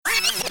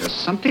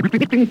There's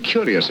something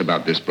curious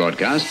about this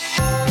broadcast.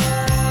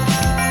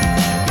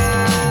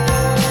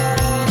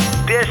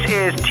 This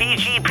is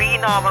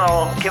TGP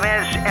Nominal.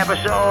 Commence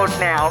episode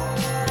now.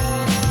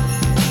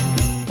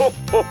 Ho,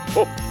 ho,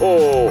 ho,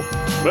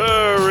 ho.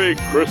 Merry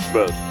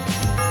Christmas.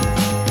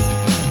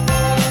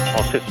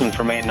 All systems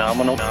remain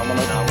nominal.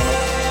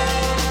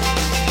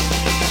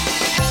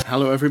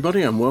 Hello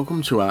everybody and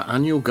welcome to our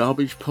annual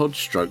Garbage Pod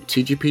stroke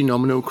TGP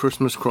Nominal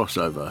Christmas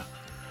crossover.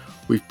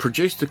 We've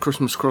produced the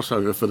Christmas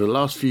crossover for the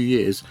last few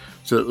years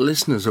so that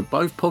listeners of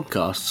both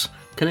podcasts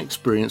can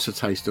experience a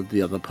taste of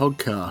the other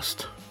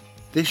podcast.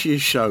 This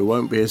year's show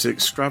won't be as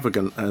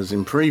extravagant as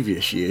in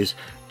previous years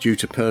due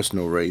to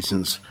personal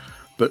reasons,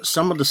 but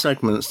some of the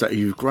segments that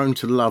you've grown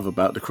to love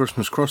about the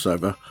Christmas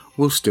crossover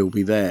will still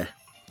be there.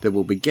 There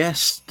will be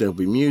guests, there'll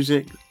be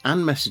music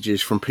and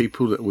messages from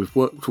people that we've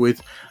worked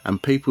with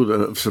and people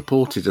that have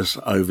supported us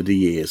over the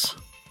years.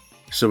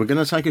 So we're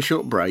going to take a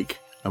short break,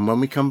 and when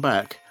we come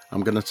back,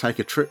 I'm going to take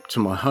a trip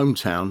to my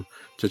hometown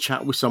to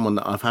chat with someone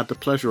that I've had the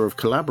pleasure of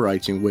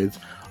collaborating with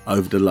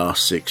over the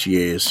last 6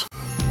 years.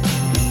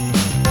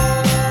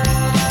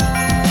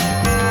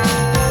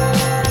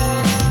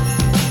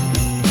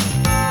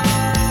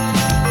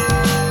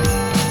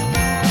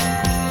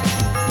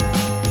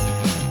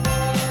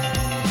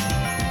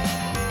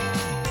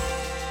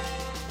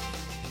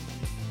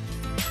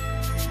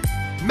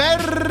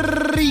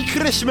 Merry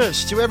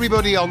Christmas to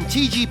everybody on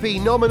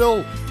TGP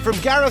Nominal from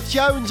Gareth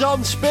Jones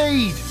on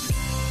Speed.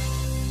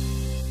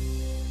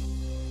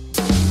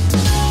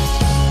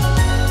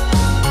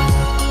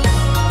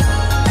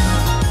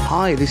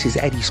 Hi, this is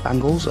Eddie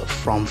Spangles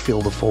from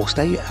Field of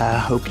Forestay.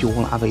 Hope you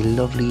all have a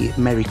lovely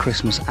Merry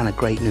Christmas and a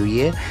great New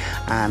Year.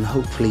 And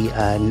hopefully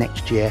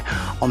next year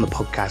on the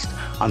podcast,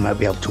 I might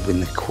be able to win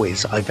the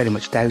quiz. I very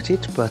much doubt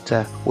it, but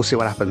we'll see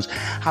what happens.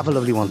 Have a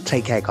lovely one.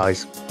 Take care,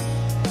 guys.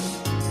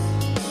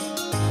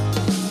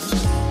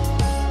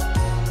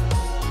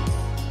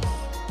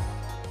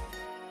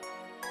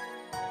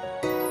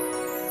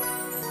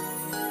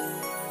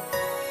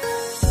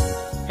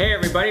 Hey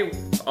everybody,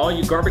 all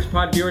you Garbage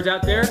Pod viewers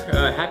out there,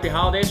 happy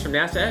holidays from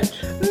NASA Edge.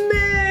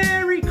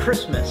 Merry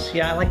Christmas.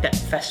 Yeah, I like that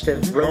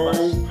festive,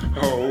 robust.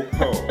 Ho,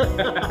 ho,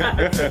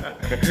 ho.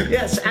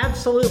 Yes,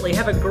 absolutely.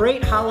 Have a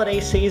great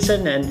holiday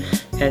season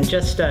and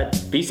just...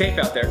 Be safe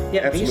out there.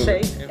 Yeah, Absolutely. Be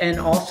safe. Yeah. And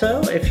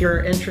also, if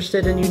you're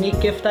interested in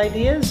unique gift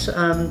ideas,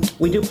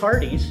 we do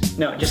parties.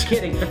 No, just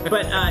kidding.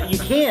 But you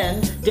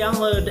can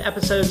download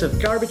episodes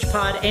of Garbage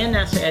Pod and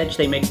NASA Edge.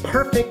 They make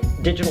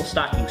perfect digital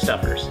stocking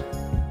stuffers.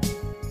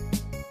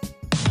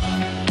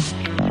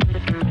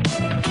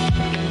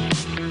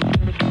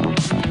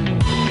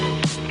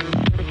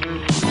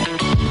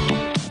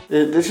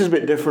 This is a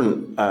bit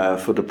different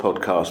for the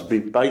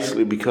podcast,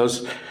 basically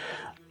because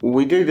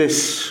we do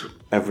this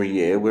every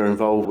year. We're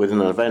involved with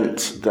an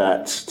event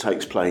that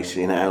takes place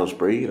in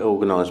Aylesbury,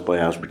 organised by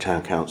Aylesbury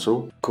Town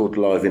Council, called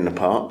Live in the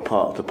Park,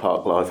 part of the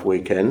Park Life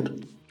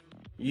Weekend.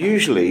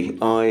 Usually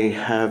I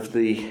have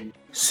the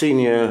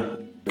Senior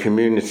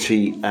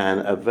Community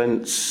and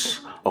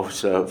Events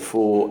Officer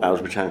for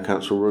Aylesbury Town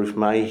Council, Ruth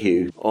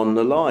Mayhew, on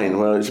the line.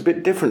 Well, it's a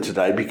bit different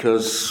today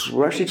because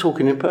we're actually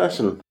talking in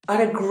person. I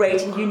had a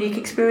great and unique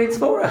experience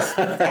for us.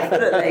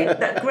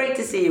 Definitely. Great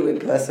to see you in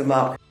person,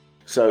 Mark.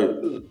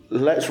 So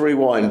let's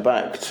rewind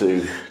back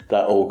to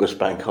that August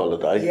bank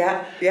holiday.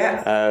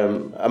 Yeah.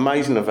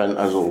 Amazing event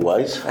as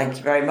always. Thank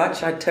you very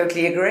much. I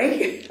totally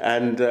agree.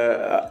 And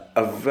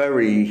a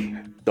very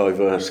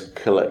diverse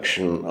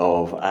collection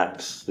of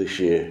acts this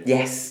year.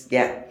 Yes,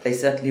 yeah, they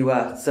certainly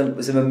were. Some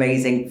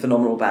amazing,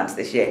 phenomenal bands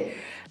this year.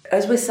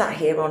 As we're sat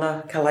here on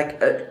a kind of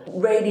like a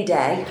rainy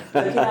day,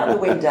 looking out the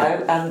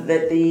window, and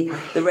the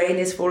rain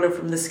is falling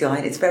from the sky,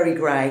 and it's very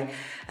grey.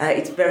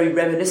 It's very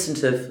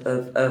reminiscent of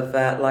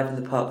Live in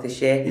the Park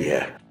this year.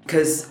 Yeah.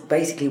 Because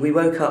basically we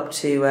woke up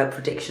to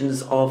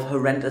predictions of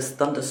horrendous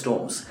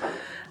thunderstorms.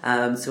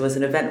 So as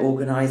an event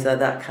organiser,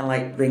 that kind of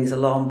like rings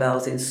alarm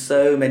bells in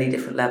so many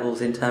different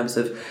levels in terms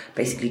of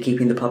basically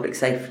keeping the public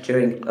safe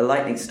during a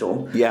lightning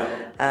storm. Yeah.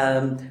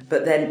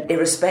 But then,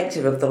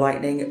 irrespective of the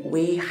lightning,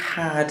 we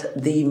had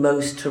the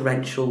most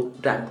torrential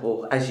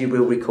downpour, as you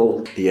will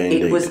recall. Yeah,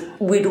 indeed.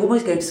 We'd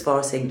almost go as far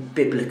as saying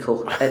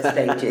biblical at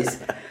stages.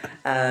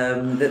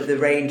 The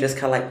rain just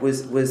kind of like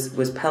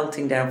was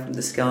pelting down from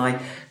the sky.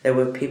 There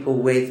were people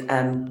with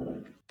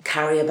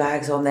carrier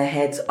bags on their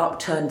heads,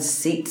 upturned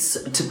seats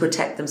to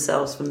protect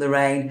themselves from the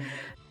rain.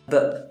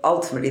 But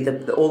ultimately,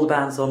 all the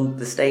bands on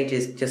the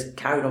stages just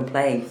carried on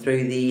playing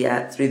through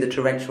the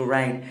torrential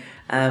rain,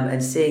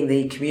 and seeing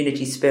the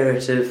community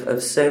spirit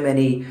of so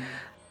many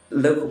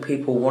local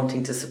people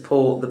wanting to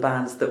support the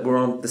bands that were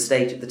on the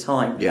stage at the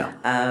time.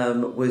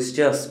 Was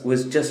just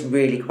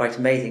really quite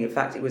amazing. In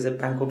fact, it was a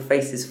band called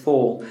Faces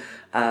Fall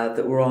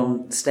that were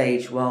on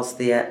stage whilst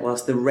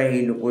the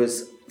rain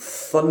was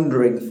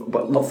thundering.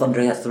 Well, not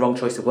thundering, that's the wrong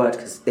choice of word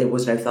because there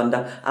was no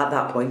thunder at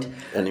that point.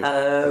 Anyway.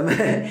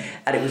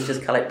 And it was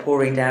just kind of like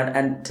pouring down.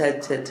 And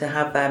to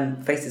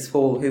have Faces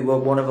Fall, who were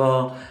one of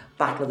our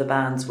Battle of the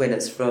Bands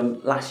winners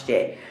from last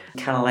year,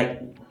 kind of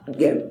like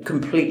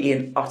completely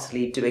and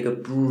utterly doing a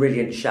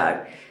brilliant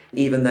show.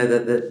 Even though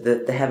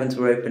the heavens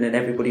were open and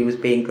everybody was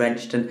being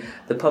drenched and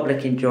the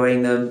public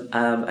enjoying them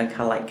and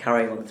kind of like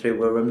carrying on through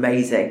were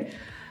amazing.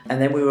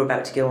 And then we were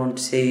about to go on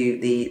to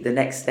the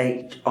next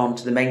stage,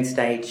 onto the main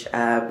stage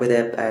with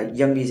a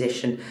young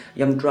musician,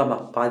 young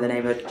drummer by the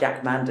name of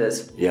Jack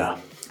Manders. Yeah.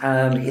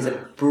 He's a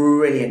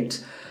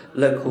brilliant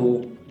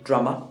local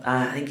drummer.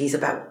 I think he's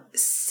about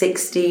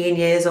 16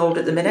 years old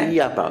at the minute.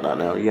 Yeah, about that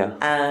now,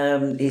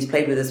 yeah. He's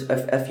played with us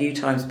a few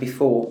times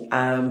before,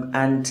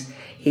 and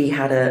he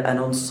had an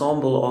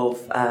ensemble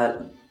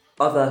of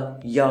other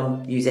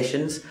young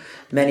musicians,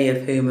 many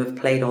of whom have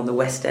played on the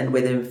West End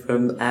with him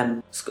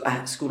from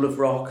School of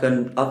Rock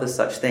and other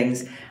such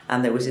things.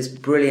 And there was this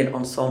brilliant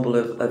ensemble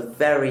of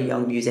very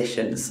young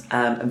musicians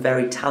and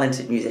very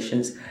talented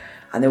musicians.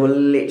 And they were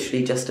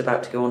literally just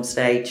about to go on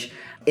stage,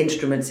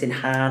 instruments in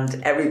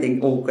hand,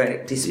 everything all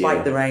great,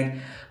 despite the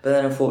rain. But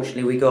then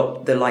unfortunately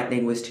the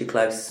lightning was too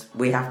close.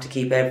 We have to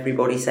keep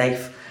everybody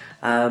safe.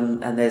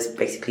 And there's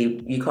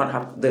basically, you can't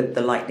have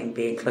the lightning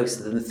being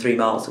closer than 3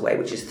 miles away,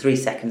 which is 3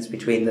 seconds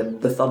between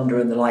the thunder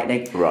and the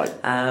lightning. Right.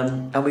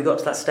 And we got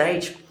to that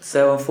stage.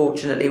 So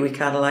unfortunately, we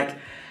kind of like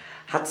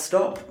had to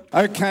stop.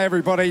 Okay,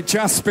 everybody,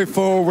 just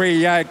before we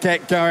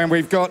get going,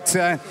 we've got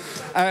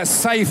a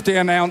safety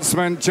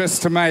announcement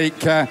just to make.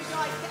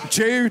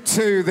 Due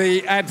to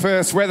the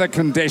adverse weather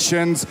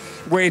conditions,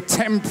 we're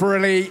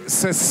temporarily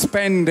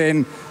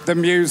suspending the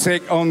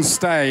music on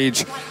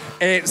stage.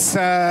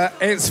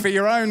 It's for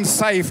your own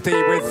safety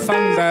with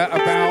thunder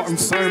about and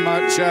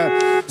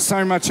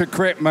so much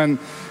equipment.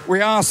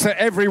 We ask that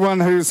everyone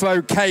who's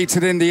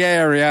located in the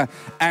area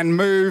and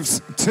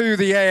moves to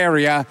the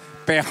area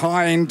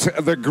behind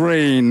the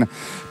green.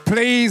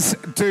 Please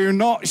do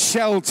not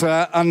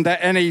shelter under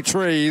any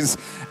trees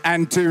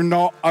and do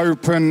not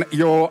open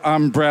your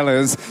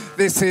umbrellas.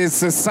 This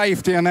is a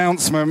safety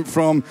announcement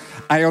from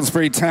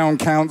Aylesbury Town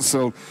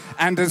Council.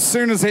 And as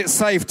soon as it's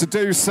safe to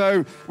do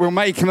so, we'll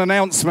make an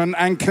announcement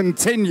and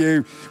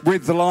continue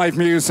with the live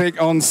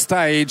music on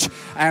stage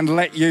and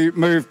let you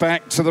move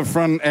back to the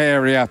front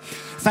area.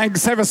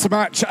 Thanks ever so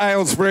much,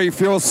 Aylesbury,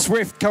 for your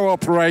swift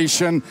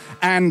cooperation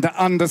and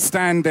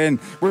understanding.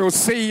 We'll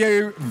see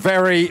you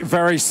very,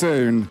 very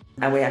soon.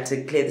 And we had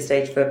to clear the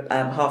stage for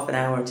half an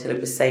hour until it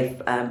was safe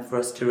for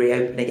us to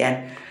reopen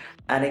again.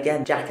 And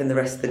again, Jack and the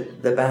rest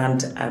of the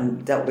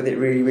band dealt with it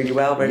really, really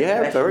well.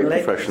 Very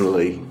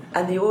professionally.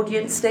 And the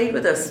audience stayed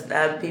with us.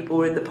 People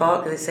were in the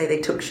park, and they say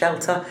they took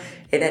shelter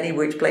in any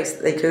which place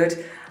that they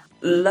could.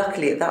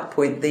 Luckily, at that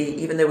point,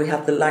 even though we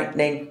had the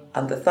lightning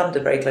and the thunder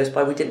very close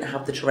by, we didn't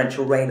have the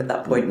torrential rain at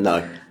that point.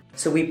 No.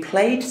 So we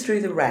played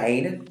through the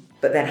rain,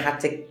 but then had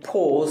to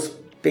pause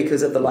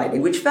because of the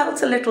lightning, which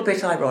felt a little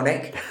bit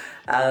ironic.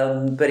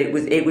 But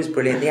it was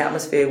brilliant. The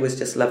atmosphere was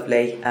just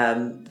lovely,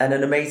 and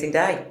an amazing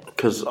day.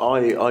 Because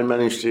I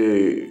managed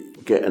to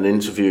get an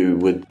interview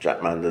with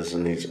Jack Manders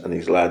and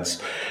his lads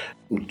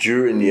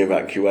during the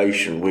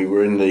evacuation. We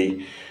were in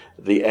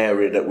the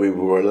area that we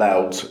were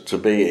allowed to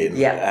be in,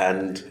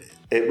 and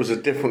it was a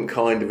different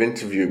kind of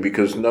interview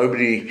because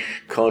nobody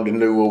kind of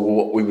knew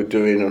what we were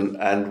doing,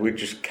 and we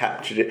just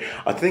captured it.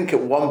 I think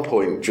at one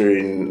point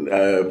during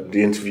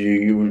the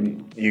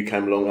interview, you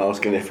came along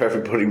asking if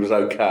everybody was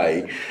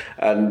okay,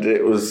 and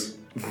it was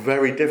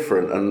very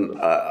different, and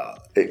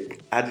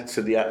it added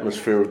to the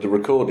atmosphere of the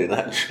recording,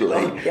 actually.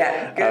 Oh,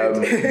 yeah,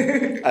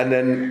 good. And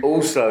then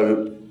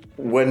also,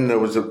 when there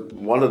was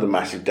one of the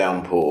massive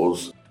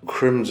downpours,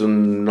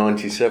 Crimson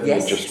 97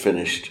 had just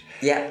finished.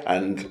 Yeah.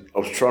 And I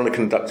was trying to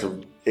conduct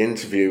an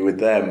interview with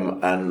them,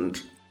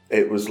 and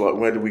it was like,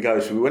 where do we go?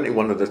 So we went in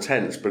one of the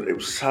tents, but it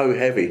was so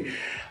heavy,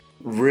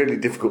 really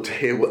difficult to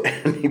hear what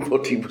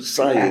anybody was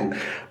saying.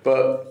 Yeah.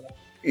 But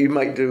you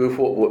make do with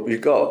what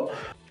you've got.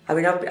 I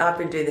mean, I've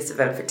been doing this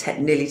event for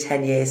nearly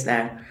 10 years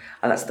now,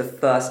 and that's the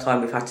first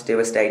time we've had to do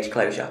a stage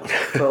closure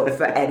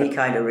for any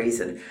kind of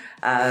reason.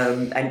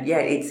 And yeah,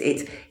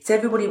 it's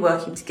everybody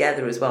working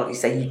together as well. You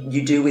say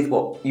you do with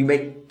what you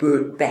make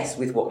best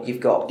with what you've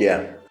got.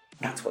 Yeah.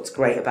 That's what's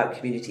great about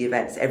community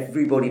events.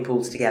 Everybody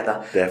pulls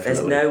together. Definitely.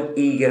 There's no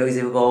egos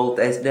involved.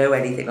 There's no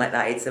anything like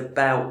that. It's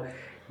about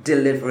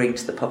delivering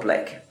to the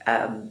public.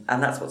 And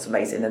that's what's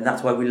amazing. And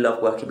that's why we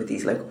love working with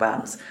these local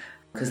bands.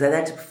 Because they're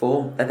there to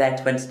perform, they're there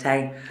to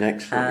entertain.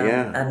 Excellent,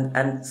 yeah.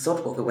 And sort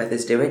of what the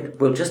weather's doing.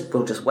 We'll just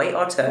wait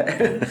our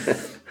turn.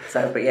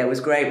 But yeah, it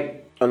was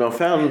great. And I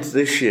found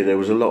this year there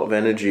was a lot of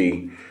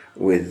energy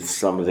with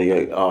some of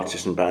the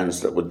artists and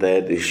bands that were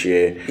there this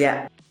year.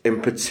 Yeah.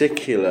 In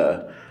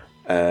particular,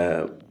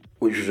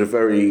 which was a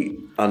very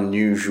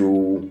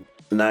unusual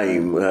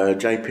name,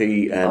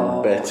 JP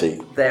and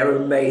Betty. They're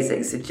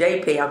amazing. So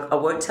JP, I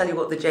won't tell you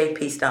what the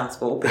JP stands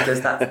for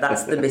because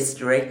that's the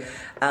mystery.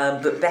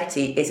 But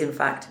Betty is in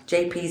fact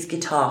JP's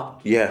guitar.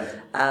 Yeah.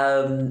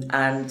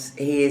 And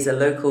he is a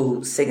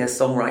local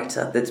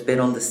singer-songwriter that's been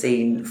on the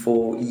scene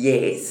for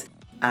years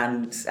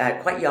and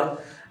quite young.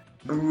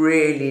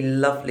 really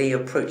lovely,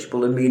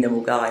 approachable,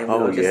 amenable guy. And we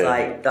were just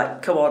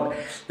like, come on,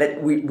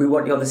 we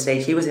want you on the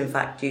stage. He was in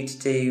fact due to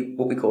do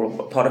what we call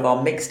part of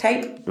our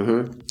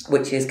mixtape,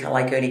 which is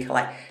only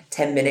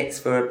 10 minutes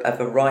for a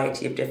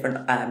variety of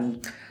different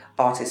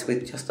artists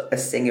with just a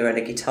singer and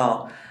a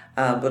guitar.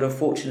 But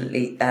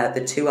unfortunately,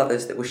 the two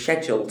others that were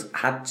scheduled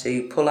had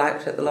to pull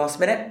out at the last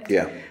minute.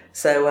 Yeah.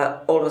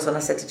 So all of a sudden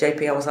I said to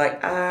JP, I was like,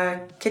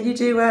 can you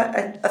do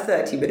a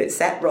 30-minute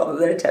set rather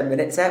than a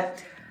 10-minute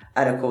set?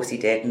 And of course he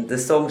did. And the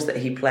songs that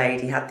he played,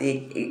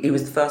 he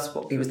was the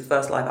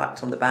first live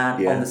act on the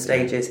band, on the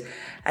stages.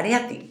 And he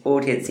had the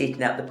audience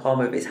eating out the palm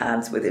of his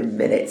hands within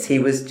minutes. He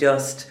was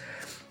just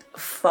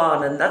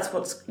fun, and that's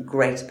what's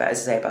great about,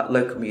 as I say, about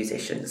local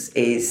musicians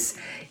is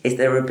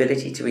their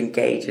ability to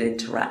engage and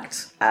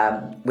interact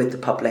with the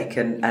public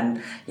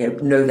and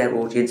know their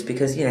audience,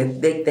 because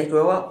they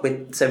grow up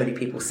with so many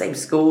people, same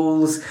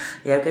schools,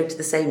 go to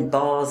the same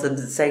bars and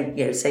the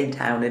same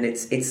town, and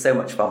it's so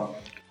much fun.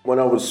 When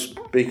I was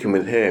speaking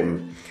with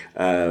him,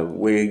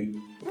 we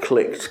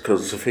clicked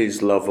because of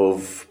his love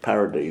of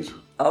parodies.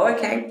 Oh,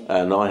 okay.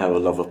 And I have a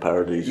love of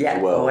parodies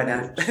as well. I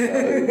know.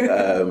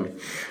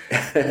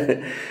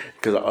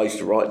 Because I used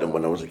to write them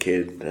when I was a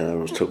kid, and I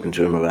was talking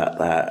to him about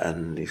that,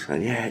 and he's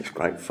saying, yeah, it's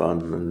great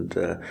fun. And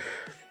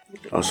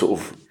I sort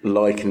of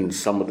likened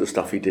some of the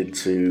stuff he did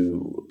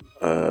to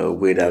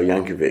Weird Al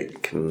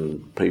Yankovic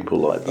and people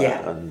like that.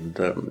 Yeah. And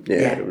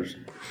it was...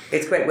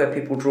 It's great where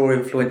people draw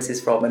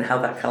influences from and how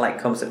that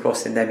comes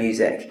across in their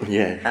music.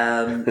 Yeah.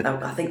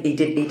 I think he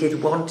did do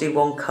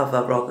one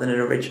cover rather than an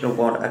original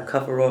one, a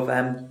cover of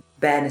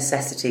Bare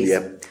Necessities.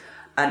 Yep.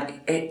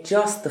 And it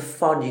just, the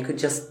fun, you could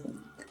just...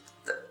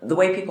 The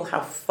way people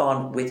have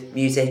fun with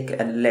music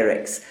and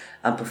lyrics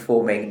and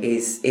performing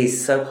is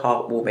so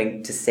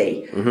heartwarming to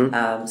see.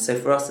 So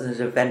for us as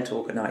event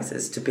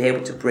organisers, to be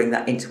able to bring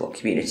that into our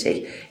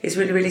community is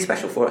really, really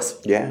special for us.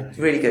 Yeah. It's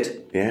really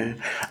good. Yeah.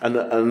 And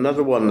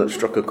another one that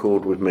struck a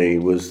chord with me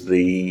was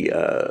the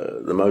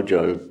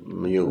Mojo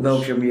Mules.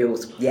 Mojo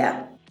Mules,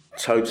 yeah.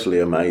 Totally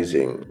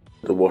amazing.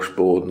 The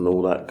washboard and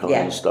all that kind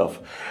of stuff.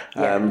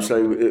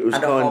 So it was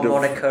and kind of... And a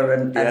harmonica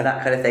and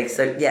that kind of thing.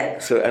 So, yeah.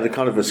 So it had a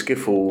kind of a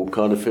skiffle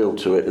kind of feel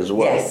to it as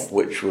well,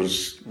 which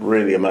was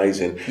really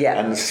amazing. Yeah.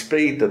 And the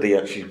speed that he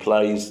actually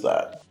plays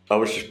that, I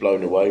was just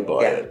blown away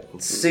by it.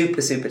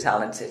 Super, super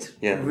talented.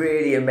 Yeah.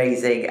 Really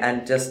amazing.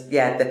 And just,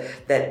 the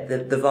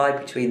vibe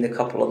between the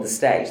couple on the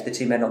stage, the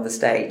two men on the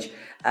stage,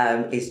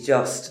 is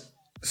just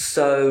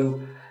so...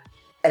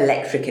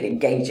 electric and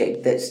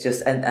engaging. That's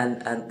just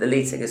and the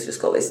lead singer's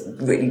just got this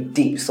really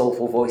deep,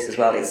 soulful voice as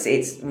well.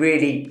 It's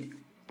really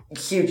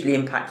hugely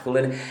impactful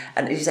and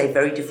as you say,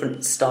 very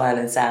different style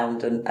and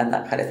sound and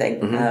that kind of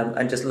thing.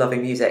 And just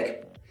loving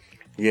music.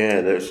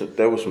 Yeah,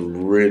 there were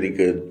some really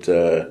good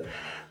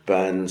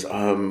bands.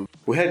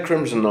 We had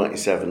Crimson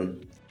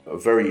 97, a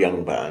very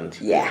young band.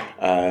 Yeah.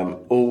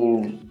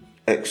 All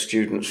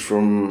ex-students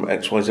from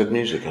XYZ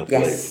Music, I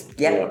believe.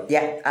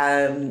 Yes,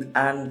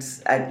 and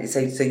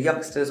so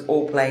youngsters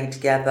all playing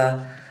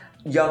together,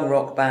 young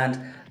rock band,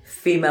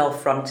 female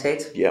fronted,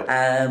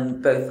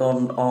 both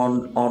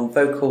on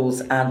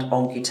vocals and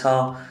on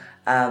guitar,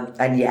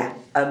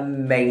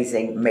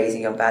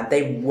 amazing young band.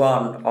 They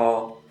won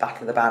our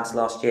Battle of the Bands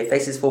last year.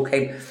 Faces 4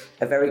 came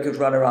a very good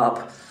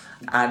runner-up,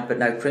 but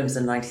no,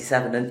 Crimson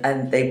 97,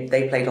 and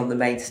they played on the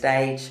main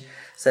stage.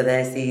 So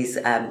there's these,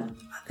 I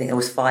think there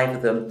was 5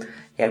 of them,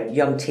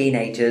 young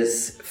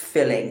teenagers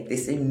filling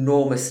this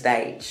enormous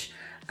stage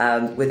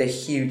with a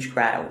huge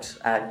crowd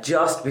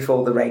just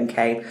before the rain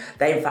came.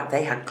 They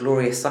had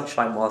glorious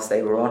sunshine whilst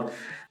they were on.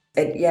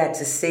 And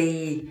to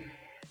see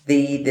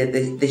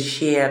the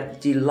sheer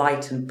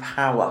delight and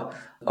power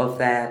of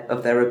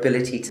their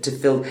ability to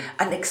fill,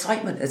 and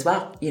excitement as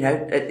well.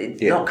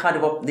 Not kind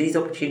of these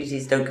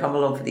opportunities don't come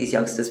along for these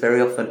youngsters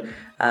very often.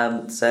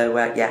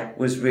 It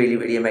was really,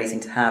 really amazing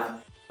to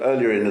have.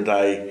 Earlier in the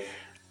day,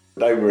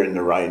 they were in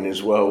the rain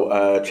as well,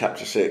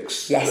 Chapter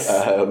 6. Yes.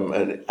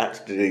 And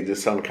actually the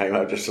sun came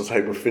out just as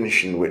they were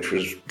finishing, which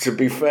was, to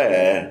be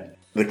fair,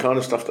 the kind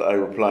of stuff that they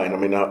were playing. I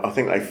mean, I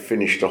think they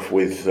finished off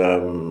with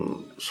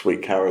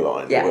Sweet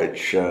Caroline,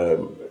 which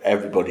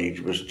everybody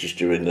was just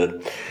doing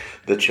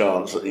the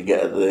chants that you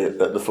get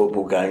at the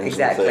football games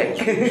and things.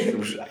 It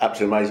was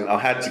absolutely amazing.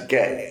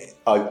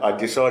 I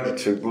decided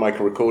to make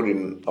a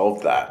recording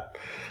of that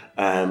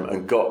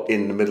and got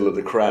in the middle of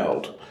the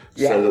crowd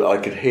so that I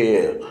could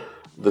hear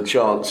the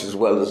chants as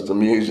well as the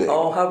music.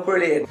 Oh, how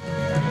brilliant.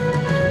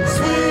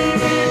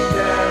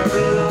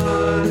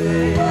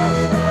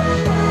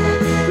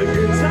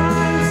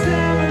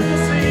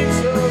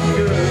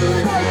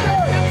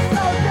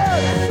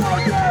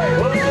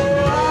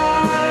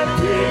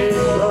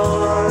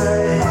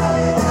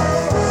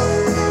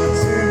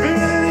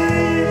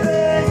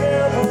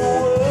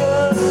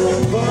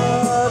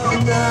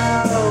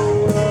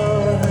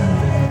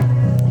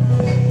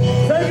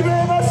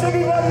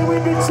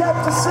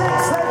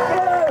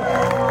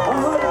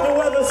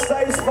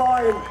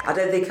 I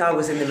don't don't think I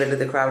was in the middle of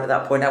the crowd at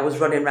that point. I was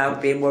running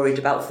around being worried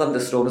about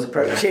thunderstorms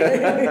approaching.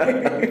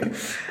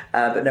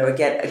 But no,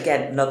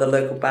 again, another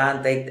local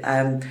band. They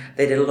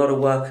did a lot of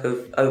work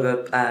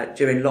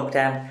during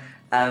lockdown.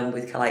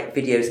 With kind of like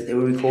videos that they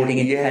were recording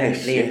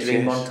independently and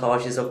doing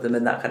montages of them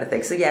and that kind of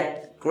thing. So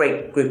yeah,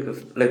 great group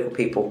of local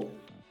people.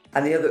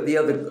 And the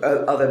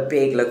other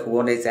big local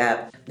one is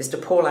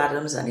Mr. Paul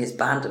Adams and his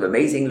band of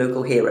amazing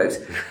local heroes.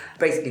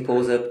 Basically,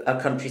 Paul's a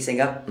country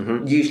singer.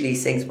 Usually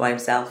sings by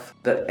himself,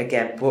 but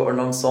again brought an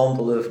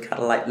ensemble of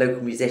kind of like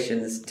local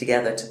musicians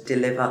together to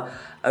deliver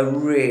a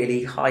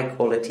really high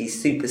quality,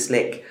 super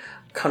slick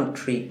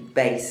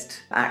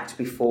country-based act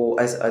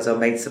as our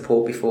main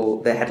support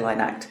before the headline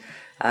act.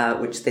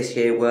 Which this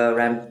year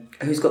were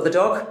Who's Got the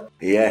Dog?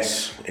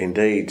 Yes,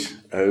 indeed.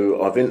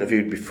 Who I've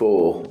interviewed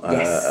before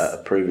at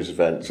a previous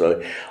event,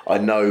 so I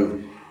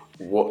know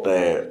what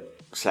their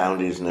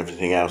sound is and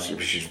everything else,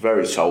 which is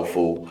very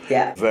soulful,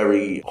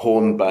 very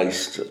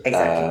horn-based.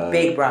 Exactly,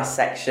 big brass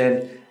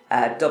section,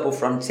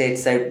 double-fronted,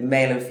 so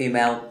male and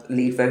female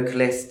lead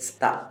vocalists,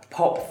 that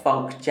pop,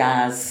 funk,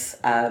 jazz,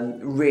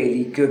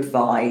 really good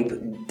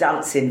vibe,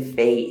 dancing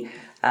feet.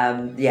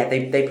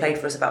 They played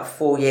for us about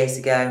 4 years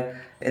ago,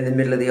 in the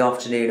middle of the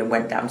afternoon, and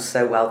went down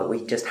so well that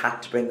we just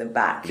had to bring them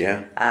back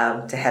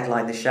to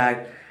headline the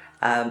show.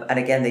 And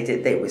again, they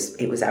did. It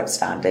was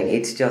outstanding.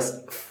 It's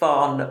just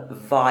fun,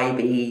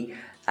 vibey,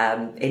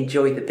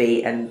 enjoy the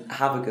beat and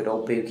have a good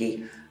old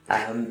boogie.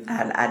 And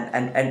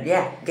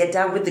get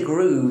down with the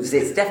grooves.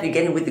 It's definitely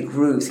getting with the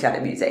grooves kind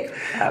of music.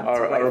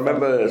 I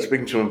remember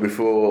speaking to them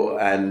before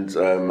and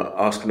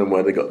asking them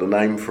where they got the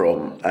name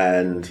from,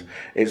 and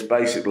it's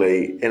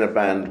basically in a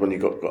band when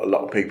you've got a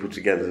lot of people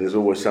together, there's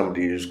always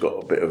somebody who's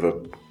got a bit of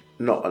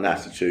not an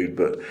attitude,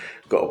 but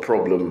got a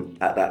problem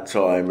at that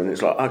time, and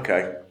it's like,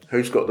 okay,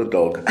 who's got the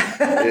dog?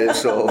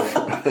 It's sort of...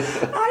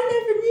 I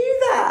never knew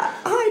that.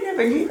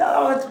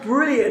 Oh, that's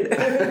brilliant.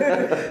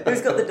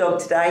 Who's got the dog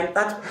today?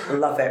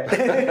 Love it.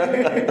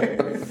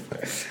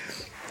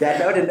 Yeah,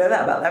 no, I didn't know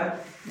that about them.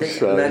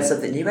 Learn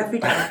something new every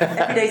day.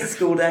 Every day's a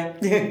school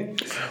day.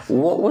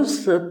 What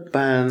was the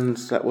band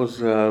that was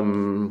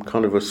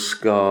kind of a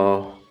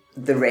ska?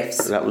 The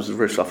Riffs. That was the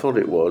Riffs. I thought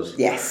it was.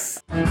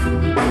 Yes.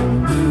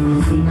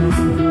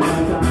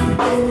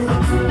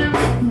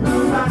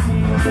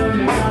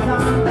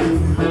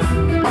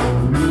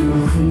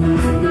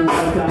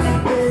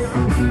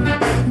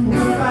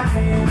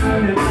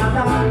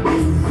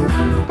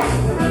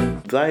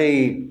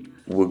 They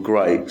were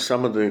great.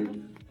 Some of the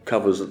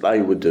covers that they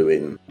were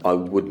doing, I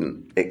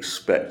wouldn't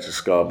expect a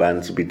ska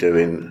band to be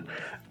doing,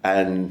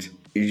 and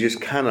you just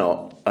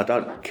cannot, I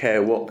don't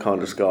care what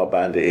kind of ska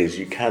band it is,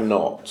 you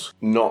cannot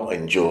not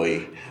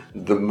enjoy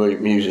the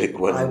music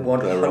when I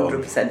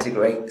 100%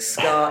 agree.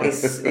 Ska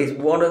is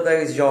one of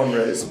those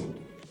genres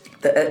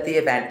that at the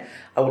event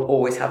I will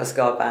always have a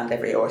ska band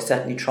every year, or I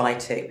certainly try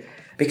to,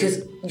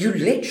 because you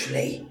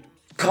literally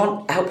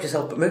can't help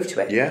yourself but move to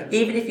it. Yeah.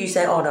 Even if you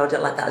say, oh no, I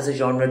don't like that as a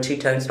genre,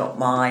 two-tone's not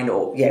mine,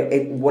 or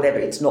whatever,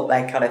 it's not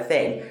their kind of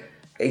thing.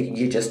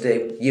 You just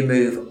do. You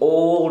move.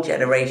 All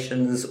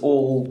generations,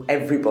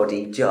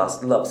 everybody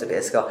just loves a bit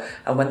of ska.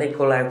 And when they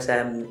pull out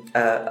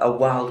a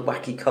wild,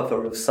 wacky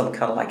cover of some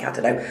kind of like, I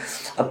don't know,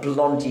 a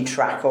Blondie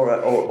track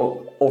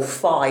or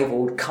Five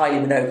or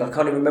Kylie Minogue, I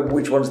can't even remember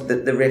which ones the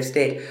Riffs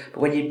did.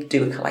 But when you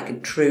do a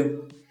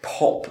true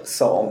pop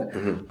song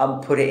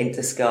and put it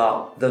into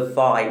ska, the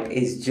vibe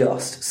is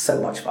just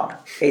so much fun.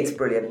 It's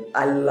brilliant.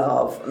 I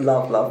love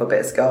a bit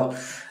of ska.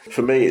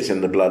 For me, it's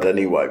in the blood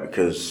anyway,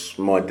 because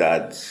my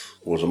dad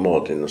was a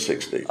mod in the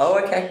 60s. Oh,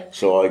 okay.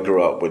 So I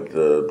grew up with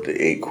the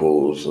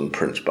Equals and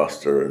Prince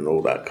Buster and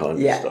all that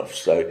kind of stuff.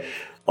 So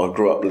I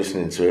grew up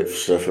listening to it.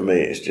 So for me,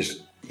 it's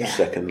just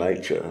second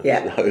nature.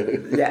 Yeah.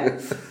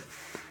 So.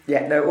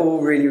 Yeah, no,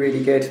 all really,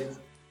 really good.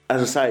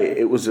 As I say,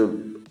 it was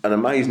an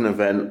amazing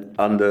event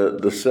under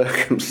the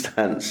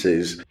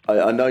circumstances.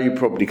 I know you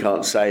probably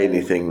can't say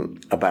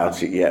anything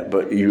about it yet,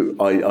 but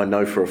I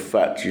know for a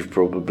fact you've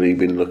probably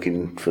been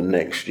looking for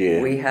next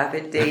year. We have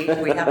indeed.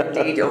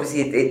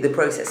 Obviously, the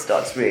process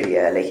starts really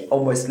early,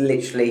 almost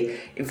literally.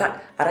 In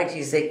fact, I'd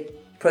actually say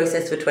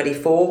process for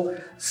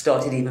 24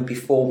 started even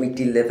before we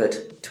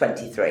delivered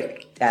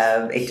 23.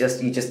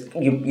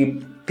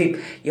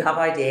 You have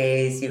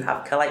ideas, you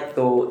have collect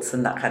thoughts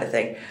and that kind of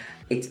thing.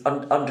 It's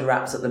under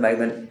wraps at the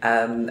moment,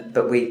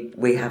 but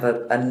we have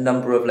a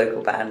number of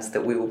local bands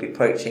that we will be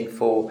approaching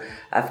for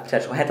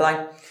potential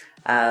headline.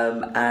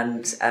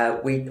 And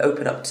we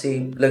open up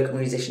to local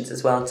musicians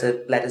as well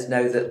to let us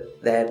know that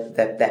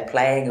they're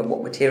playing and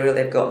what material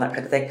they've got and that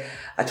kind of thing.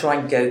 I try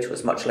and go to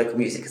as much local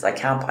music as I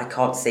can, but I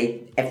can't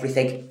see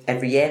everything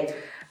every year.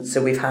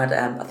 So we've had,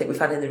 I think we've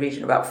had in the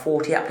region about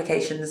 40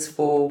 applications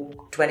for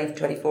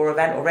 2024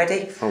 event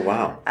already. Oh,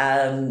 wow.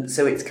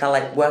 So it's kind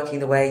of like working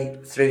the way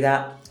through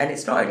that. And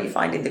it's not only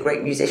finding the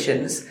great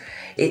musicians,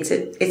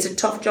 it's a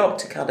tough job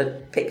to kind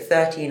of pick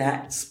 13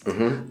 acts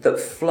that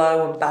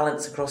flow and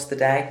balance across the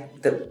day,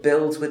 that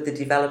builds with the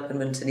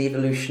development and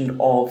evolution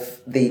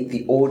of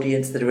the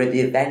audience that are at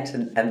the event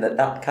and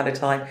that kind of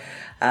time.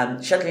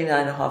 Shuttling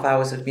 9.5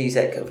 hours of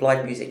music, of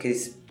live music,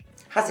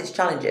 has its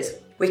challenges.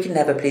 We can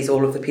never please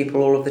all of the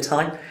people all of the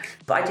time,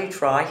 but I do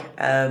try,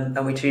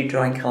 and we do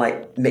try and kind of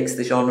like mix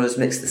the genres,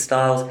 mix the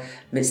styles,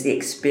 mix the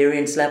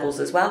experience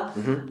levels as well.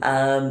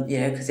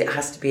 Because it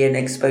has to be an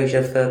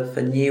exposure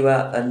for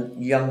newer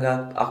and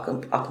younger up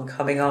and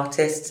coming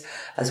artists,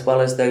 as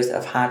well as those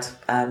that have had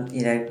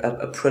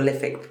a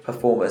prolific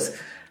performers.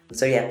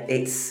 So yeah,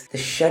 the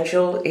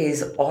schedule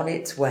is on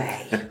its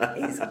way.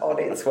 It's on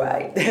its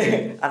way,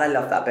 and I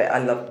love that bit. I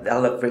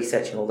love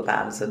researching all the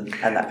bands and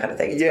that kind of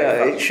thing. It's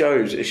it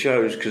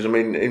shows because I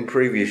mean, in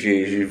previous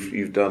years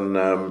you've done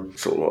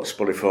sort of like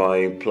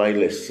Spotify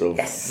playlists of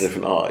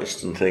different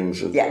artists and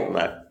things and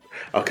that.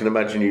 I can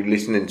imagine you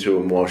listening to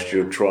them whilst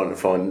you're trying to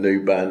find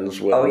new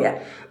bands. Oh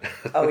yeah,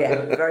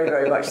 very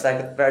very much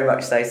so, very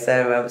much so.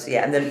 So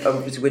yeah, and then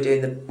obviously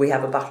we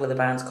have a Battle of the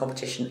Bands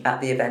competition at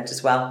the event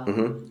as well.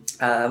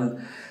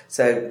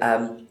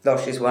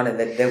 Last year's one, and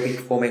they'll be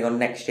performing on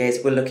next year's.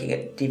 We're looking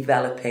at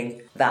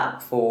developing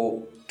that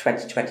for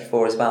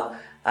 2024 as well,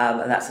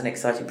 and that's an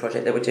exciting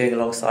project that we're doing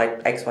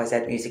alongside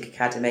XYZ Music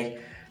Academy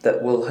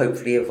that will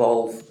hopefully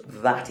evolve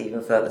that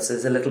even further. So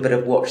there's a little bit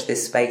of watch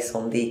this space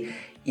on the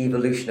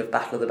evolution of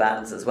Battle of the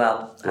Bands as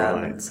well.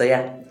 So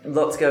yeah,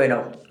 lots going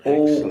on.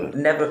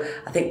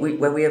 I think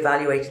when we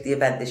evaluated the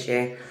event this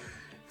year,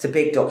 it's a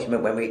big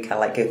document when we kind of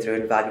like go through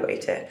and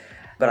evaluate it.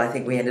 But I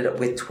think we ended up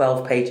with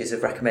 12 pages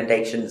of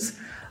recommendations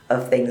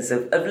of things,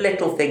 of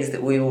little things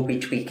that we will be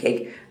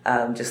tweaking,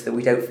 just that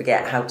we don't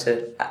forget how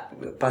to,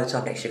 by the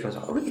time next year comes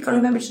on, you've got to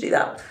remember to do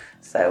that.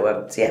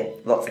 So yeah,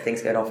 lots of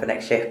things going on for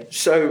next year.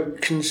 So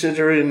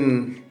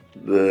considering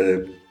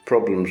the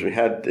problems we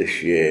had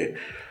this year,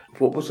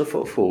 what was the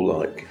footfall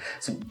like?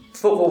 So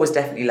footfall was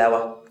definitely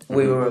lower.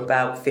 We were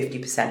about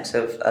 50%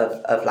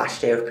 of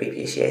last year, of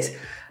previous years.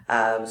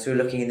 So we're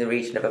looking in the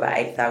region of about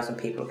 8,000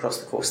 people across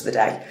the course of the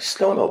day.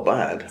 Still not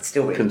bad. It's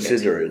still really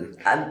considering.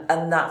 Good.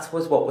 And that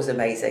was what was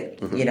amazing,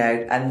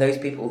 and those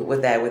people that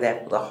were there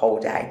for the whole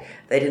day.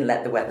 They didn't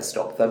let the weather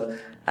stop them.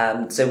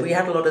 So we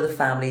had a lot of the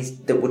families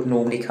that would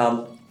normally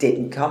come,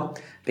 didn't come,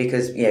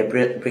 because,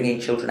 bringing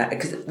children out.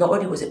 Because not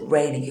only was it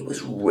raining, it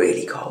was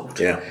really cold.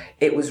 Yeah.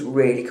 It was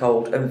really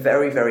cold and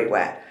very, very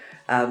wet.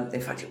 In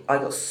fact, I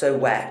got so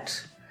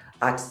wet,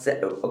 a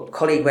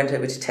colleague went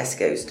over to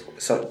Tesco's,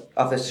 so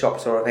other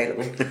shops are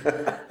available.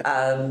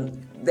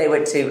 They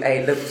went to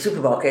a local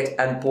supermarket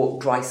and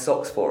bought dry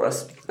socks for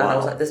us. Wow. And I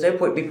was like, there's no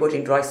point me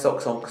putting dry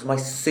socks on because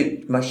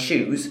my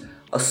shoes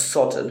are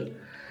sodden.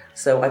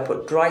 So I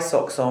put dry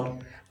socks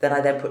on. Then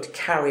I put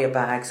carrier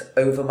bags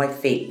over my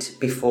feet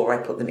before I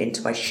put them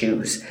into my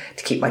shoes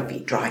to keep my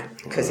feet dry,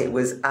 because it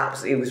was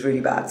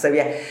really bad. So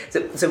yeah,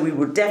 so we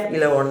were definitely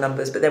low on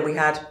numbers, but then we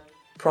had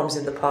proms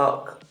in the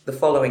park the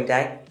following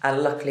day,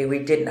 and luckily we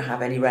didn't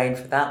have any rain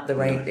for that. The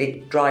rain,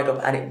 it dried up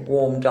and it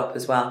warmed up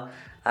as well.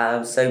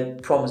 So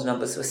proms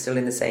numbers were still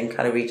in the same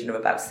kind of region of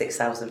about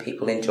 6,000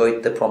 people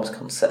enjoyed the proms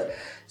concert.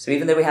 So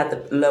even though we had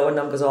the lower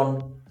numbers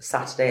on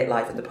Saturday at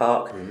Live in the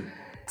Park,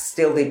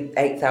 still the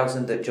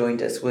 8,000 that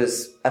joined us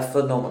was a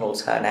phenomenal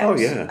turnout. Oh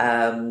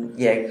yeah. And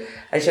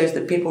it shows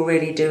that people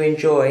really do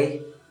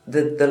enjoy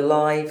the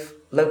live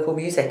local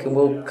music and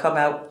will come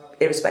out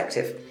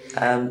irrespective.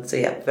 So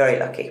yeah, very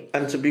lucky.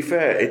 And to be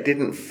fair, it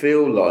didn't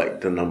feel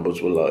like the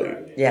numbers were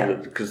low. Yeah.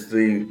 Because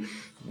the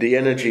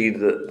energy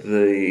that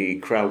the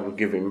crowd were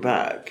giving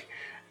back,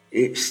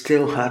 it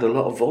still had a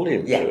lot of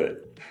volume to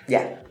it.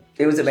 Yeah.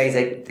 It was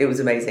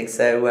amazing.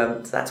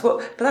 So that's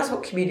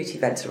what community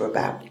events are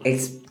about.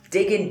 It's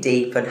digging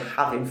deep and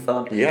having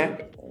fun. Yeah.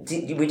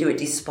 We do it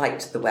despite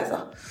the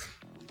weather.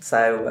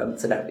 So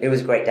no, it was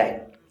a great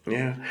day.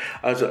 Yeah.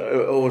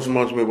 It always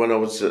reminds me when I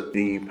was at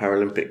the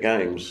Paralympic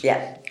Games.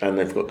 Yeah. And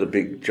they've got the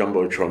big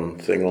Jumbotron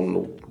thing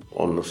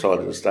on the side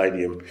of the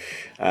stadium.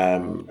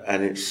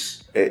 And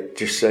it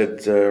just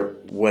said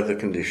weather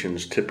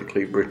conditions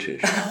typically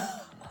British.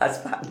 That's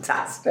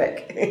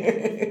fantastic.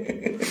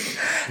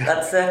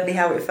 That's certainly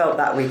how it felt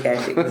that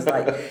weekend. It was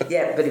like,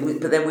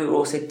 but then we were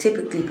also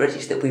typically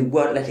British, that we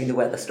weren't letting the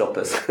weather stop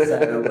us.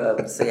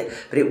 So yeah,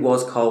 but it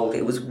was cold,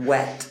 it was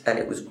wet, and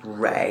it was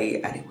grey,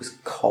 and it was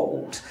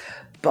cold.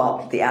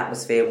 But the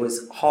atmosphere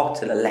was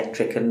hot and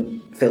electric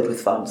and filled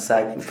with fun.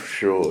 So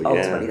sure,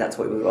 ultimately, that's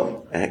what we were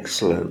on.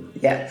 Excellent.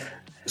 Yeah.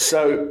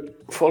 So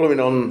following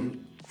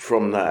on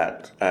from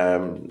that,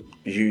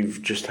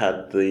 you've just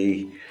had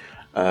the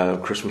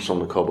Christmas on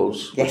the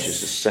Cobbles, yes, which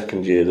is the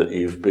second year that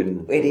you've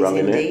been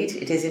running it.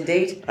 It is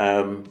indeed.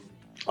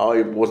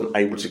 I wasn't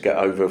able to get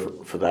over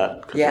for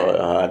that because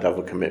I had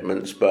other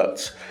commitments,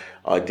 but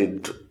I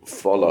did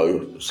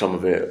follow some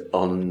of it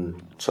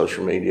on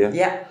social media.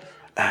 Yeah.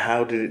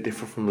 How did it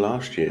differ from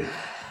last year?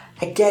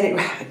 Again,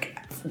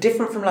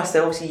 different from last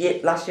year.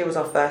 Obviously, last year was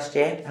our first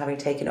year, having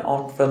taken it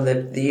on from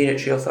the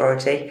Unitary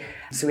Authority.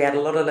 So we had a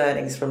lot of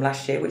learnings from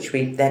last year, which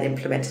we then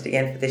implemented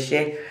again for this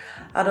year.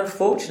 And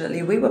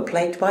unfortunately, we were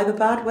plagued by the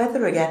bad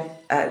weather again.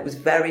 It was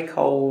very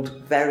cold,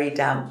 very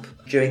damp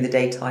during the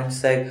daytime.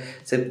 So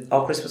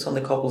our Christmas on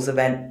the Cobbles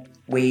event,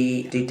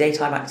 we do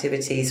daytime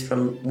activities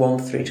from 1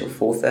 through till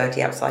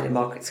 4:30 outside in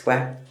Market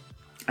Square.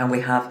 And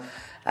we have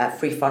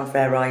free fun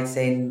fair rides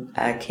in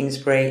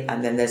Kingsbury,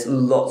 and then there's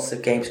lots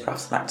of games,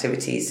 crafts and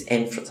activities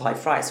inside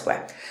Friar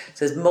Square.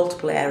 So there's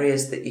multiple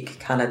areas that you could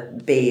kind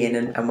of be in,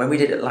 and when we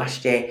did it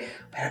last year,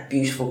 we had a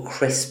beautiful,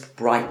 crisp,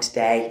 bright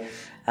day,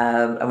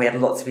 and we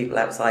had lots of people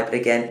outside. But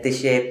again,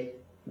 this year,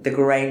 the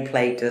rain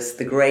plagued us,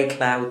 the grey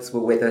clouds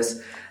were with us,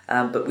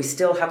 but we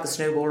still have the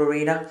snowball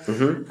arena,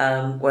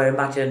 where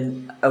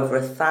imagine over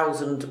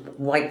 1,000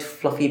 white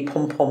fluffy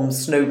pom-pom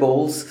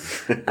snowballs,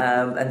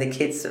 and the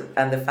kids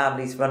and the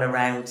families run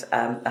around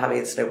having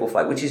a snowball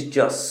fight, which is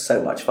just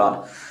so much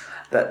fun.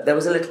 But there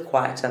was a little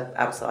quieter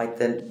outside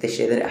this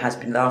year than it has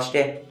been last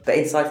year. But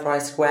inside Friar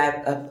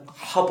Square, a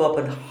hubbub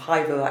and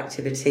hive of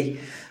activity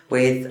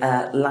with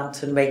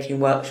lantern making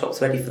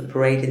workshops ready for the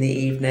parade in the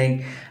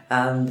evening.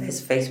 There's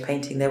face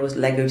painting, there was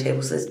Lego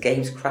tables, there's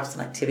games, crafts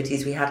and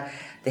activities. We had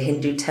the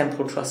Hindu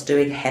Temple Trust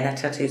doing henna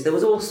tattoos. There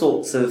was all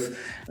sorts of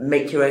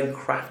make your own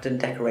craft and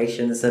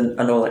decorations and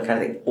all that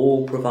kind of thing,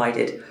 all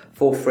provided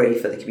for free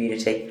for the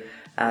community.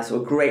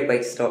 So a great way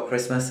to start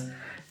Christmas.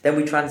 Then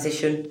we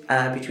transition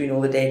between all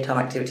the daytime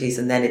activities,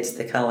 and then it's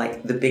the kind of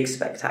like the big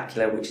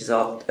spectacular, which is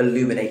our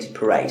illuminated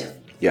parade.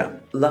 Yeah.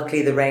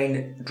 Luckily, the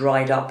rain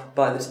dried up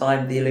by the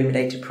time the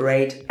illuminated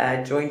parade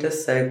joined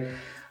us, so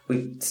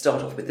we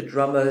start off with the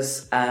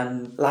drummers.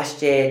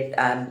 Last year,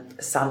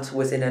 Santa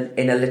was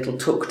in a little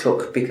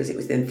tuk-tuk because it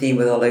was in theme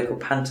with our local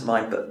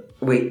pantomime, but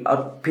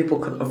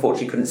people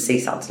unfortunately couldn't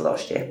see Santa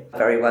last year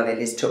very well in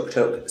his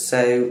tuk-tuk,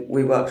 so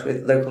we worked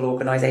with a local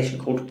organisation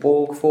called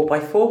Borg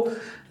 4x4,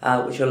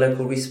 which are a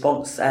local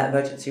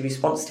emergency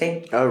response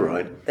team. Oh,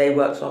 right. They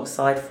worked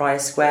alongside Friar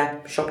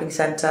Square Shopping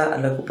Centre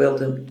and local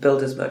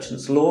builders,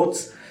 merchants,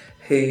 lords,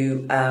 who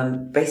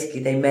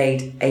basically they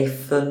made a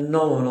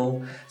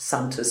phenomenal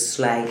Santa's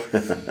sleigh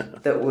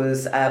that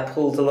was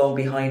pulled along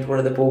behind one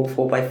of the Borg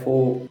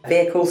 4x4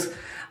 vehicles.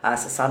 So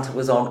Santa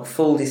was on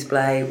full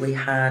display. We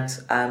had,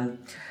 I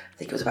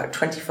think it was about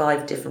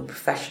 25 different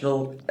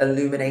professional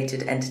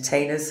illuminated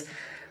entertainers.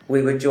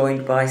 We were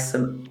joined by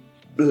some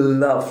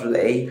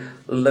lovely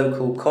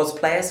local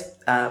cosplayers,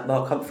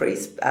 Mark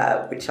Humphreys,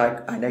 which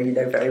I know you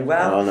know very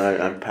well. Oh no,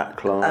 and Pat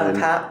Klein.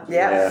 Pat,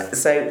 yeah.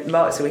 So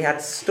we had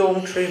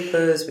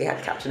Stormtroopers, we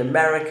had Captain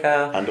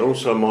America, and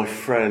also my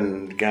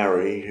friend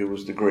Gary, who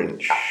was the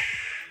Grinch.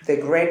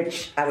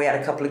 And we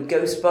had a couple of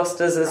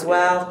Ghostbusters as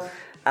well.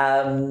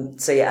 And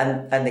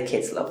the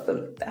kids loved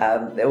them.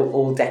 They were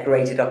all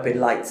decorated up in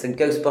lights, and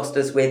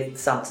Ghostbusters with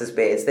Santa's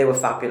beards. They were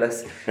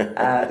fabulous.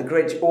 The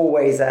Grinch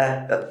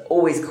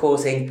always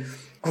causing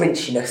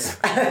Grinchiness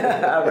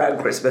around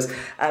Christmas.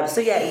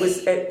 It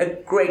was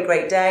a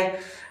great day.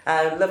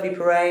 Lovely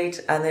parade,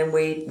 and then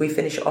we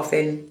finish it off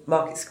in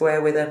Market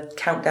Square with a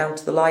countdown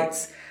to the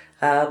lights.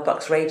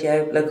 Bucks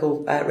Radio,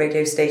 local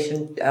radio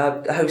station,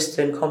 host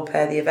and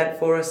compare the event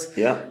for us.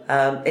 Yeah.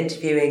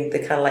 Interviewing the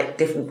kind of like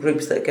different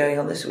groups that are going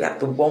on this. We had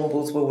the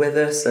Wombles were with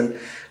us, and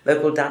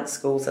local dance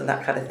schools and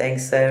that kind of thing.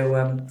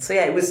 So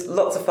it was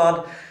lots of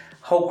fun.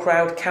 Whole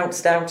crowd counts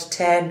down to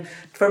 10,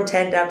 from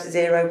 10 down to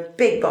 0.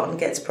 Big button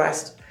gets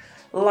pressed,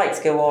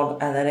 lights go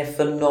on, and then a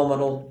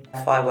phenomenal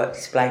firework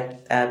display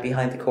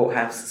behind the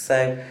courthouse.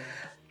 So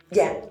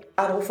yeah,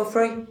 and all for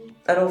free.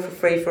 And all for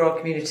free for our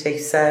community.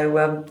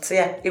 So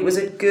it was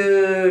a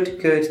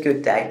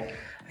good day.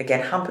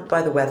 Again, hampered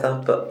by the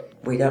weather, but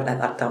we don't let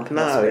that dampen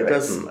our spirits. No, it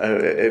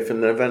doesn't. If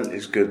an event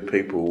is good,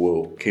 people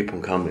will keep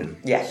on coming.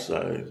 Yeah.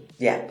 So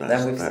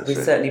we've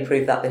certainly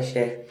proved that this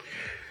year.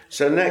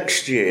 So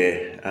next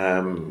year,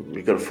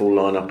 we've got a full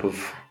lineup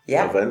of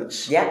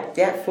events.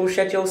 Yeah, full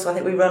schedule. So I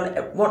think we run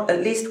at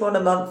least one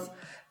a month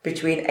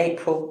between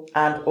April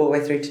and all the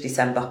way through to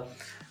December.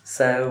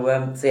 So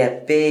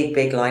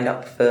big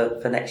lineup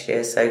for next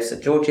year. So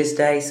St George's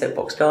Day,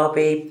 Soapbox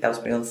Derby,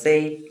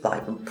 Aylesbury-on-Sea,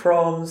 Live and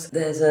Proms.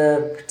 There's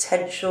a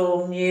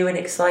potential new and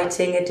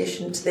exciting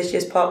addition to this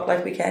year's Park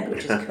Life Weekend,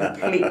 which is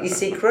completely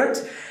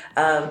secret.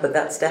 But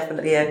that's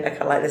definitely a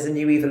kind of like there's a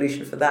new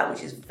evolution for that,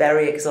 which is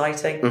very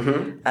exciting.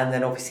 Mm-hmm. And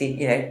then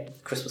obviously,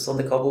 Christmas on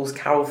the Cobbles,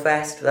 Carol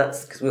Fest.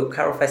 That's because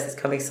Carol Fest is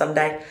coming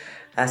Sunday.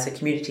 So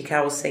community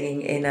carols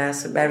singing in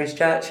St Mary's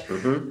Church,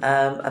 and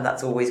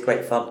that's always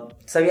great fun.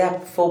 So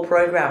full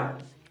programme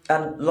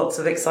and lots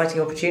of exciting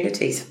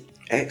opportunities.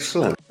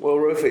 Excellent. Well,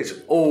 Ruth, it's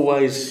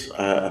always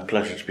a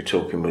pleasure to be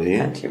talking with you.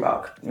 Thank you,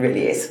 Mark. It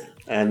really is.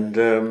 And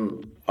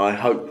I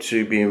hope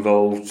to be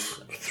involved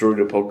through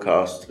the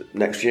podcast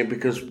next year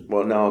because,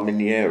 now I'm in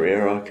the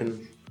area,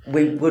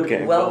 we would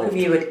welcome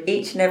you at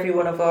each and every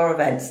one of our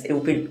events. It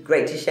would be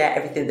great to share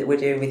everything that we're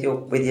doing with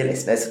your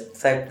listeners.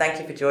 So thank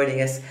you for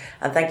joining us,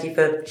 and thank you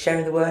for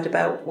sharing the word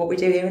about what we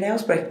do here in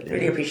Aylesbury.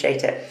 Really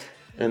appreciate it.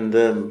 And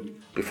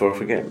before I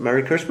forget,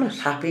 Merry Christmas.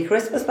 Happy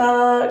Christmas,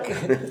 Mark.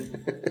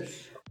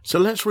 So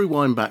let's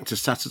rewind back to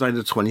Saturday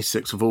the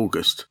 26th of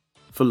August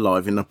for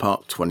Live in the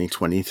Park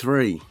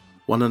 2023.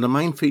 One of the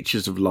main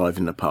features of Live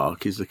in the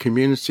Park is the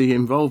community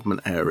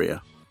involvement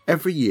area.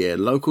 Every year,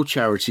 local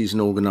charities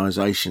and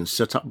organisations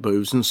set up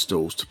booths and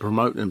stalls to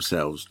promote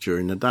themselves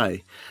during the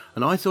day,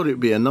 and I thought it would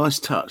be a nice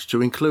touch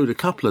to include a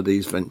couple of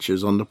these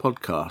ventures on the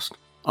podcast.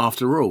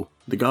 After all,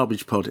 the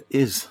Garbage Pod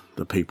is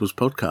the People's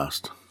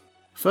Podcast.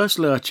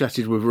 Firstly, I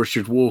chatted with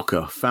Richard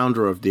Walker,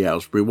 founder of the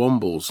Aylesbury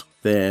Wombles,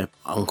 their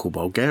Uncle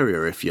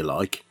Bulgaria if you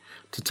like,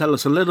 to tell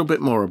us a little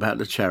bit more about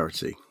the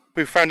charity.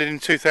 We were founded in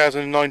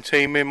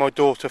 2019. Me and my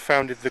daughter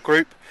founded the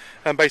group,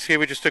 and basically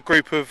we're just a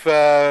group of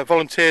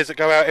volunteers that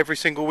go out every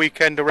single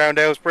weekend around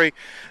Aylesbury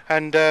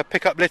and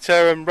pick up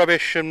litter and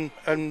rubbish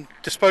and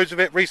dispose of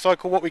it,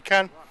 recycle what we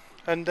can,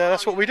 and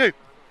that's what we do.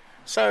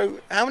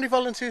 So, how many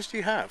volunteers do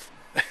you have?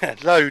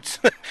 Loads.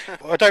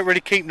 I don't really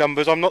keep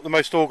numbers. I'm not the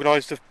most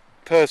organised of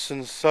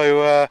persons,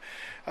 so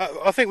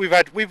I think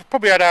we've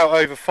probably had out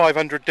over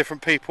 500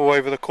 different people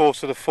over the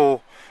course of the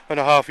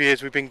 4.5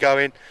 years we've been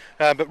going,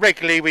 but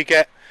regularly we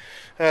get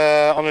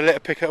on a litter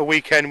pick at a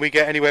weekend we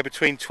get anywhere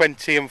between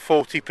 20 and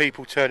 40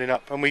 people turning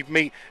up, and we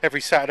meet every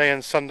Saturday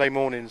and Sunday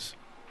mornings.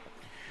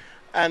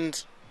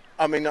 And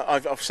I mean,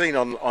 I've seen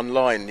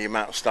online the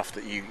amount of stuff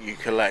that you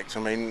collect.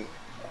 I mean,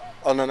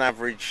 on an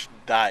average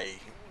day,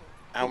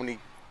 how many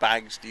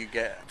bags do you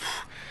get?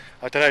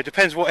 I don't know, it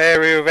depends what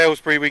area of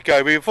Aylesbury we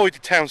go. We avoid the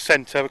town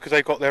centre because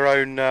they've got their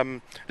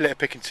own litter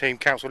picking team,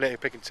 council litter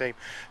picking team.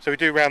 So we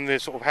do around the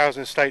sort of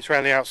housing estates,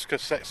 around the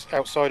outskirts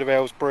outside of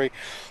Aylesbury.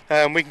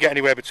 We can get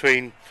anywhere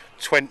between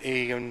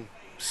 20 and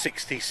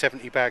 60,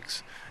 70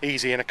 bags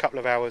easy in a couple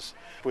of hours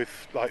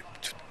with like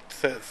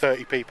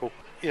 30 people.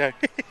 You know,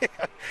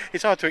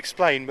 it's hard to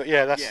explain, but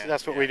yeah,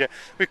 that's what we do.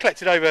 We've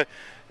collected over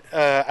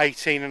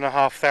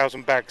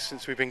 18,500 bags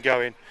since we've been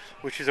going,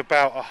 which is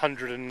about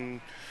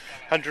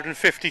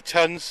 150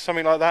 tonnes,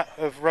 something like that,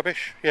 of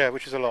rubbish. Yeah,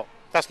 which is a lot.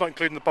 That's not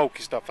including the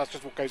bulky stuff. That's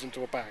just what goes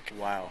into a bag.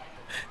 Wow.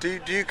 Do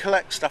you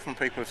collect stuff from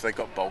people if they've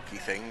got bulky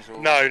things?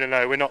 Or? No.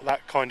 We're not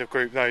that kind of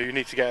group. No, you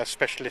need to get a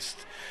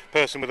specialist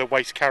person with a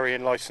waste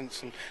carrying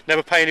licence, and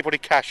never pay anybody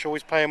cash.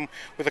 Always pay them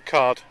with a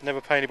card. Never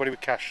pay anybody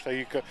with cash. So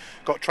you've got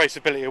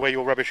traceability of where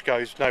your rubbish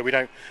goes. No, we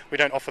don't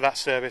offer that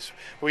service.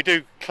 We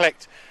do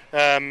collect.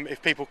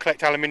 If people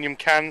collect aluminium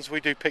cans,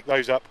 we do pick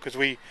those up because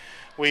we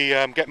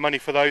get money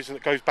for those, and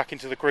it goes back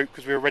into the group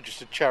because we're a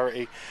registered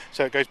charity,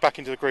 so it goes back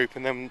into the group,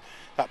 and then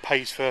that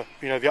pays for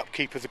the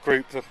upkeep of the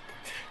group, the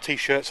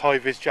t-shirts,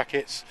 high-vis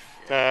jackets,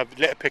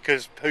 litter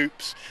pickers,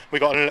 hoops. We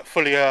got a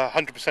fully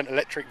 100%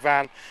 electric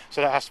van, so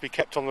that has to be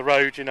kept on the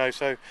road,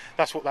 so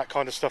that's what that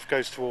kind of stuff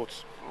goes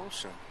towards.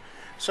 Awesome.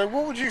 So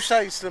what would you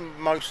say is the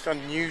most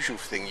unusual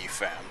thing you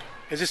found?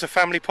 Is this a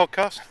family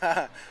podcast?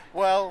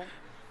 Well,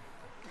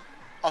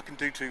 I can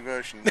do two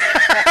versions.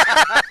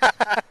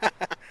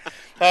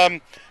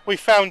 We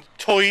found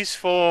toys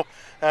for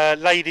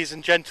ladies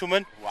and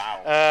gentlemen.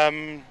 Wow.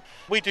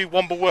 We do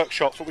Womble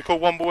workshops, what we call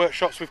Womble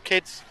workshops with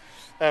kids,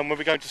 when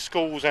we go to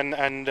schools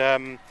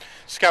and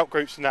scout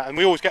groups and that. And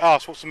we always get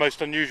asked what's the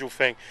most unusual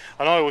thing,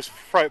 and I always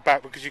throw it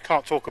back because you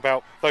can't talk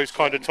about those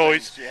kind of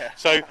toys. Yeah.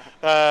 So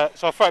I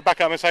throw it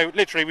back at them and say,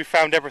 literally, we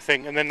found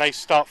everything, and then they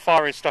start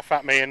firing stuff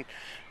at me,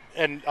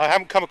 and I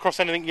haven't come across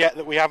anything yet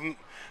that we haven't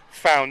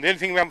found. The only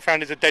thing we haven't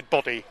found is a dead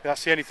body.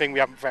 That's the only thing we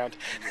haven't found.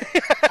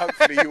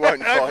 Hopefully you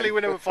won't Hopefully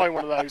we'll never find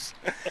one of those.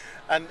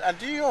 And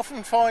do you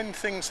often find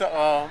things that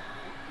are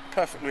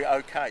perfectly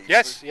okay?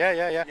 Yes,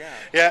 yeah.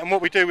 And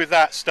what we do with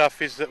that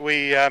stuff is that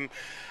we got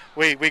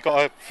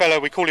a fellow,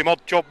 we call him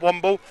Odd Job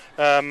Womble,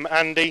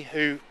 Andy,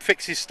 who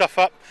fixes stuff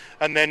up,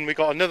 and then we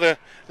got another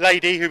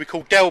lady who we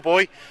call Del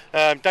Boy,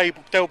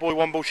 Del Boy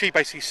Womble. She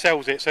basically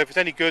sells it, so if it's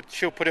any good,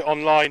 she'll put it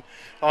online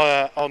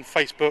on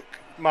Facebook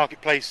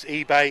Marketplace,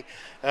 eBay,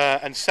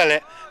 and sell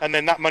it, and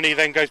then that money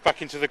then goes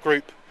back into the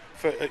group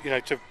for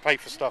to pay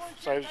for stuff.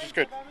 So it's just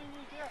good.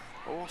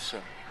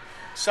 Awesome.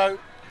 So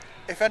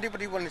if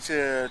anybody wanted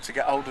to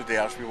get hold of the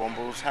Aylesbury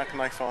Wombles, how can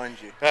they find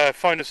you?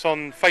 Find us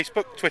on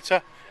Facebook,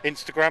 Twitter,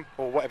 Instagram,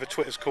 or whatever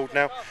Twitter's called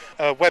now.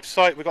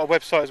 Website, we've got a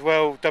website as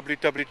well,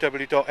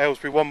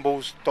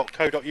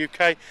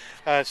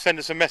 www.aylesburywombles.co.uk. Send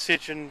us a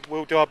message and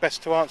we'll do our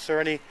best to answer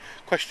any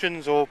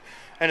questions or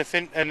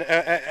anything,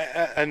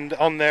 and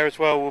on there as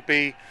well will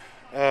be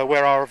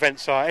where our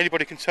events are.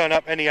 Anybody can turn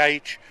up, any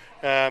age,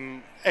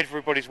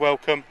 everybody's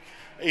welcome.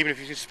 Even if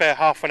you can spare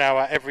half an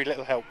hour, every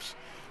little helps.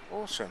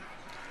 Awesome.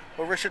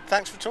 Well, Richard,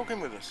 thanks for talking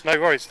with us. No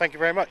worries, thank you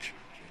very much.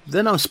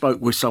 Then I spoke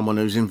with someone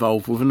who's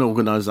involved with an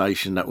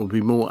organisation that will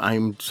be more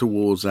aimed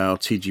towards our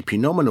TGP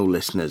Nominal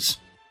listeners,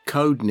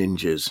 Code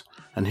Ninjas.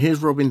 And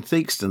here's Robin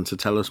Theakston to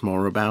tell us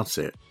more about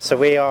it. So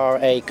we are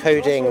a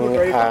coding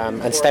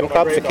and STEM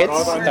club for kids.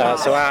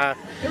 So our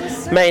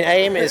main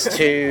aim is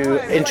to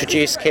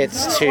introduce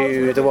kids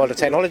to the world of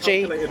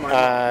technology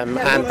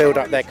and build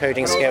up their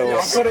coding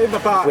skills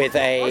with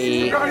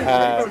a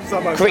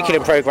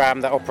curriculum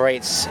program that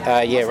operates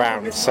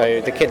year-round. So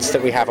the kids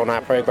that we have on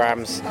our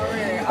programs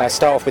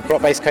start off with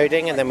block-based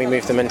coding, and then we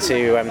move them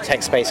into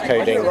text-based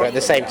coding. But at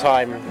the same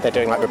time, they're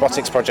doing like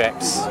robotics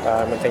projects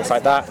and things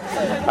like that.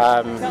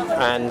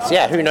 And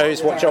yeah, who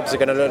knows what jobs are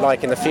going to look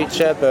like in the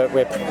future, but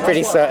we're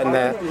pretty certain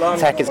that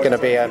tech is going to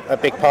be a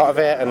big part of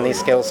it, and these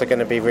skills are going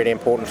to be really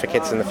important for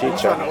kids in the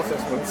future.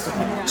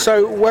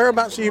 So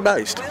whereabouts are you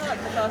based?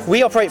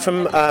 We operate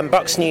from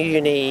Bucks New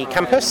Uni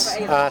campus,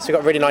 so we've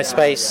got a really nice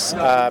space.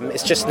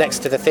 It's just next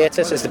to the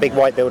theatre, so it's the big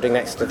white building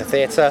next to the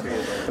theatre.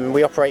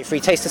 We operate free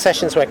taster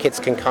sessions where kids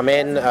can come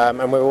in,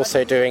 and we're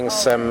also doing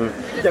some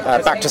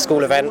back to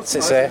school events.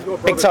 It's a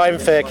big time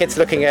for kids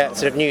looking at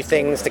sort of new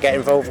things to get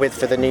involved with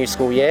for the new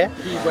school year,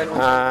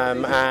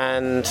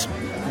 and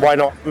why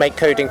not make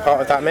coding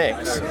part of that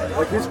mix?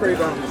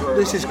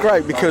 This is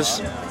great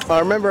because I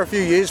remember a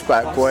few years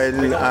back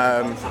when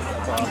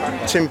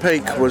Tim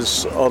Peake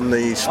was on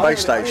the space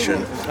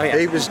station.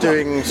 He was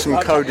doing some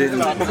coding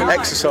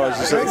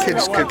exercises that the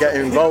kids could get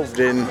involved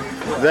in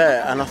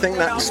there, and I think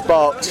that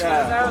sparked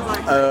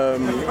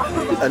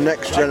a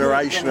next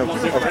generation of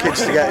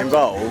kids to get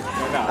involved,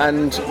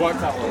 and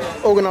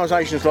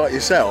organisations like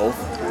yourself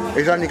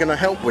is only going to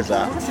help with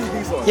that.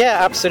 Yeah,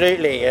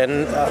 absolutely.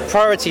 And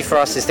priority for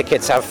us is the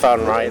kids have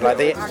fun, right? Like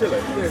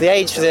the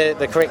age for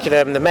the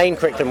curriculum, the main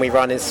curriculum we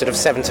run is sort of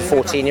 7 to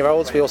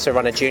 14-year-olds. We also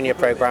run a junior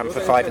program for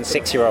 5 and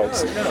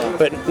 6-year-olds.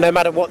 But no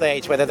matter what the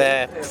age, whether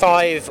they're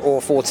 5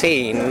 or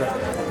 14,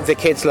 the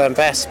kids learn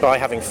best by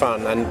having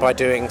fun and by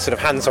doing sort of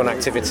hands-on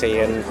activity.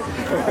 And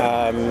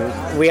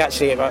we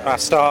actually, our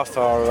staff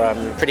are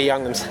pretty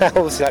young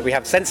themselves. Like we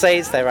have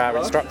senseis, they're our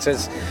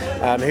instructors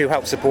who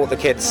help support the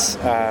kids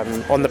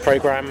on the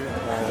program,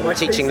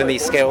 teaching them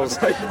these skills,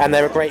 and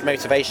they're a great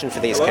motivation for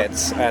these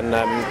kids. And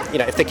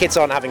if the kids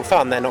aren't having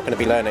fun, they're not going to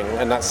be learning,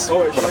 and that's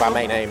one of our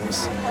main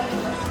aims.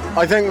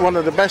 I think one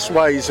of the best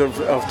ways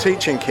of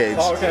teaching kids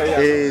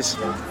is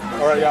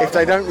if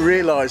they don't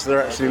realise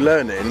they're actually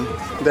learning,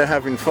 they're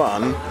having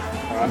fun,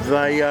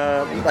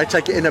 they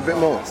take it in a bit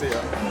more.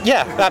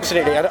 Yeah,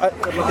 absolutely.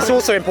 It's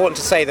also important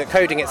to say that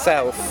coding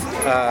itself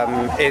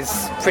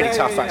is pretty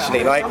tough,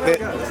 actually. Like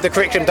the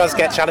curriculum does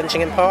get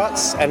challenging in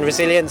parts, and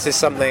resilience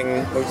is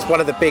it's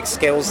one of the big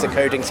skills that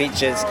coding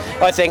teaches.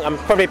 I think I'm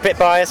probably a bit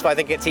biased, but I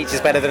think it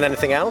teaches better than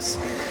anything else.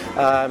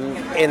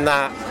 In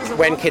that,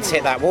 when kids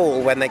hit that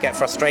wall, when they get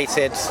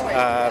frustrated,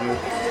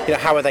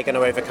 how are they going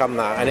to overcome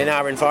that? And in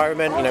our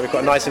environment, we've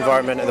got a nice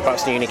environment at the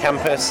Bucks New Uni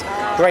campus,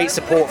 great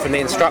support from the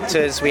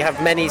instructors. We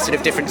have many sort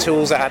of different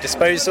tools at our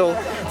disposal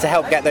to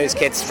help get those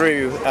kids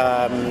through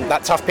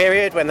that tough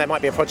period when there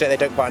might be a project they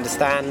don't quite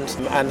understand.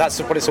 And that's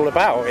what it's all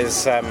about,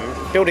 is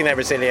building their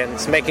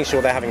resilience, making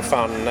sure they're having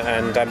fun,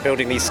 and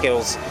building these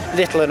skills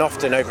little and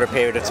often over a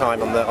period of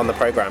time on the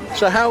program.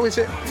 So how is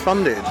it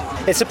funded?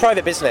 It's a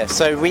private business,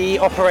 so we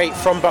operate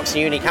from Bucks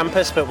New Uni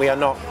campus, but we are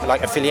not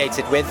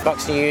affiliated with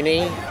Bucks New Uni.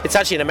 It's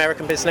actually an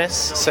American business,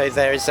 so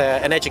there is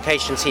an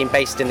education team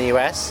based in the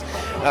US.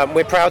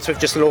 We're proud to have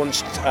just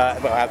launched,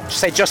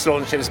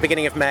 it was the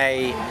beginning of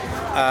May,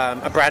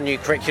 a brand new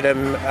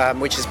curriculum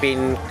which has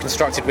been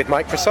constructed with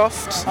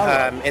Microsoft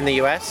in the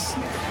US.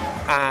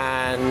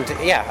 And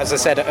yeah, as I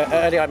said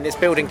earlier, it's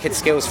building kids'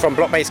 skills from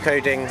block-based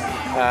coding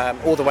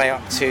all the way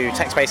up to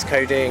text-based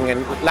coding,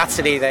 and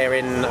latterly they're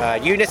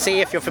in Unity,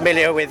 if you're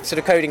familiar with sort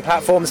of coding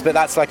platforms, but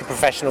that's like a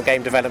professional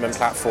game development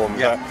platform.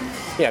 Yeah.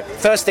 But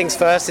first things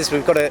first is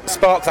we've got to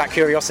spark that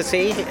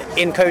curiosity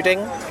in coding,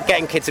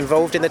 getting kids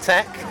involved in the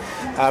tech,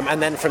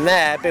 and then from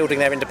there building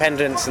their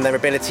independence and their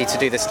ability to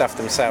do this stuff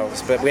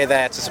themselves. But we're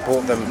there to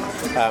support them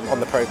on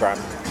the program.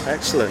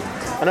 Excellent.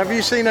 And have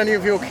you seen any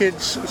of your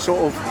kids sort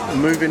of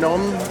moving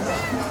on?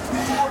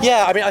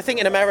 Yeah, I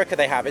think in America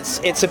they have.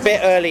 It's a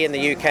bit early in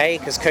the UK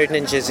because Code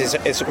Ninjas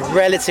is a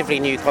relatively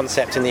new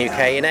concept in the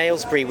UK. In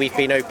Aylesbury we've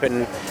been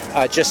open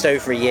just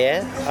over a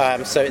year,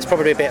 so it's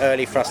probably a bit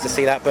early for us to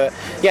see that. But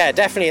yeah,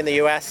 definitely in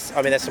the US,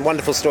 there's some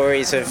wonderful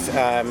stories of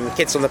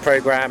kids on the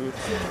program.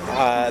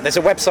 There's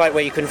a website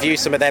where you can view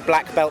some of their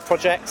black belt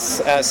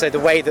projects. So the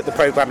way that the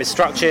program is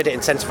structured, it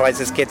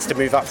incentivizes kids to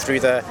move up through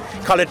the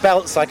coloured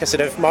belts, like a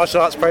sort of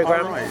martial arts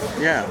program. Oh, right.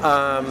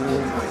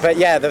 Yeah. But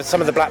yeah, some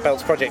of the black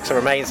belts projects are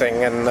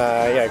amazing, and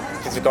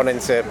kids have gone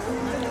into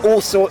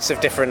all sorts of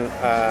different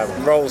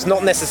roles,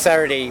 not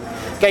necessarily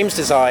games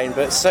design,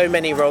 but so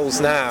many roles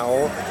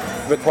now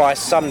require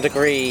some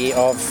degree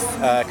of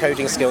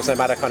coding skills, no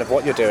matter kind of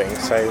what you're doing.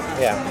 So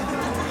yeah.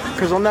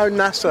 Because I know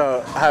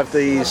NASA have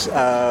these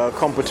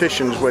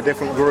competitions where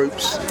different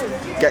groups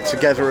get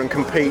together and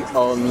compete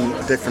on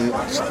different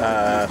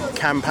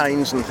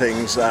campaigns and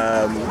things,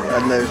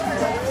 and there's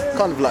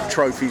kind of like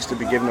trophies to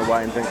be given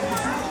away and things.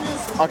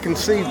 I can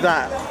see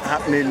that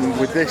happening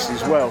with this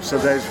as well. So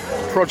there's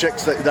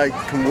projects that they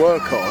can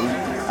work on,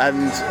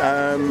 and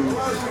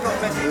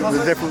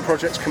the different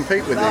projects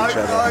compete with each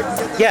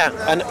other. Yeah,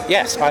 and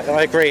yes,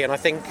 I agree. And I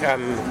think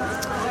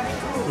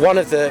one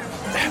of the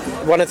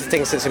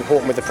things that's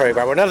important with the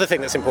program, or another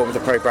thing that's important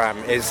with the program,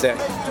 is that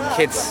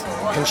kids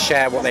can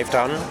share what they've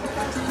done.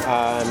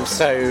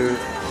 So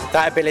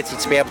that ability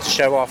to be able to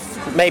show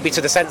off, maybe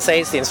to the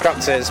senseis, the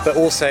instructors, but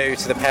also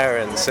to the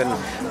parents. And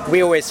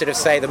we always sort of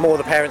say the more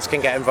the parents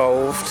can get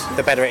involved,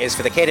 the better it is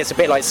for the kid. It's a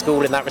bit like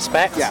school in that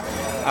respect.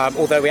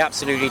 Although we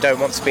absolutely don't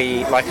want to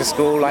be like a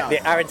school.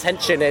 Our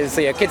intention is,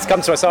 kids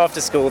come to us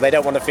after school, they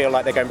don't want to feel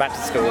like they're going back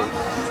to school.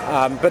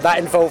 But that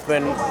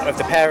involvement of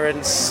the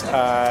parents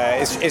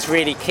is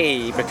really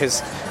key,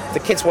 because the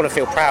kids want to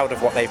feel proud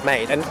of what they've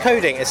made. And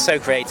coding is so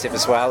creative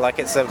as well. Like,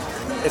 it's a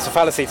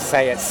fallacy to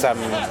say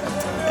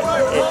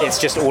it's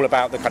just all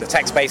about the kind of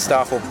text-based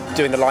stuff or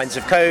doing the lines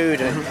of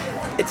code. And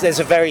there's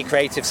a very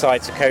creative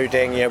side to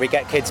coding. We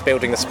get kids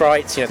building the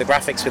sprites, the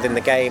graphics within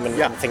the game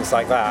and things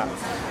like that.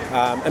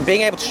 And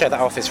being able to show that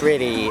off is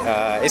really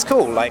is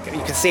cool. Like,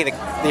 you can see the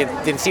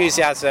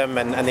enthusiasm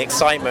and the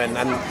excitement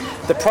and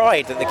the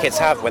pride that the kids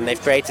have when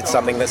they've created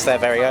something that's their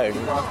very own.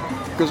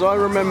 Because I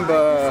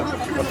remember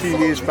a few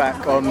years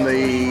back on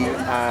the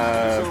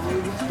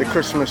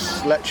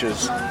Christmas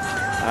lectures,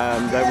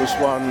 there was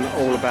one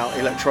all about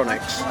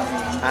electronics,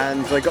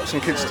 and they got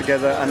some kids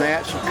together and they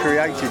actually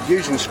created,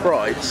 using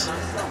sprites,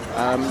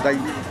 they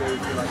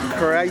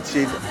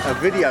created a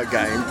video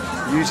game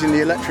using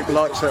the electric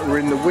lights that were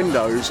in the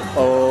windows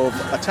of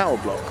a tower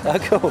block. Oh,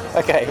 cool.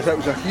 Okay. So it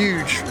was a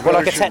huge version. Well,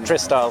 like a Tetris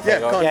style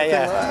thing.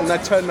 And they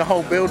turned the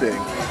whole building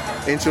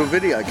into a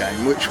video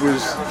game, which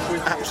was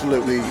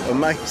absolutely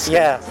amazing.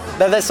 Yeah.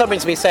 There's something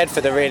to be said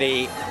for the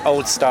really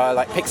old style,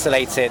 like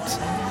pixelated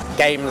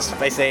games,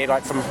 basically,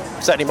 like from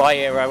certainly my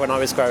era when I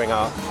was growing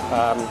up.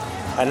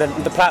 And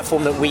then the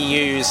platform that we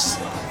use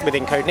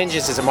within Code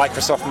Ninjas is a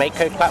Microsoft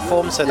MakeCode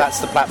platform, so that's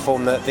the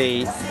platform that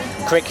the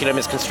curriculum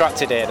is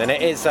constructed in, and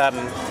it is a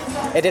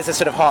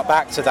sort of hark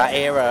back to that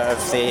era of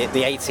the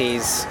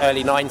 80s,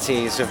 early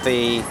 90s, of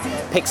the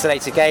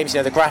pixelated games.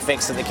 The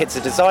graphics that the kids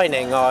are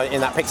designing are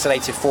in that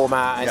pixelated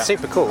format, and it's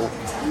super cool.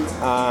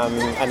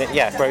 And it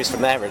grows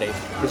from there, really.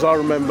 Because I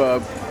remember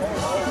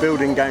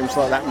building games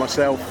like that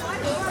myself,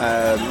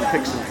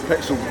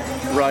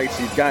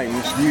 pixel-rated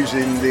games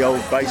using the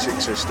old BASIC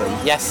system.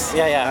 Yes,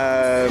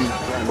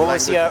 what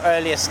was your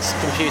earliest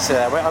computer?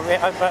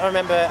 I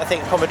remember, I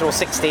think Commodore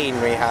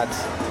 16 we had.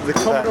 The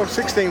Commodore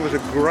 16 was a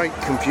great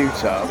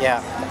computer.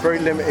 Very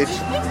limited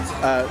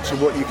to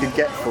what you could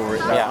get for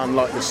it,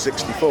 unlike the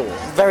 64.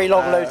 Very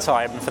long load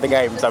time for the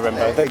games, I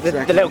remember.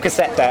 The little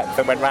cassette deck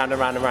that went round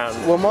and round and round.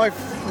 Well,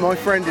 my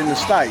friend in the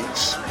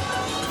States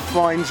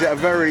finds it a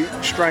very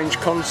strange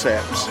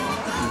concept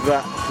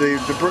that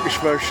the British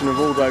version of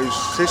all those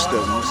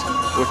systems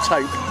were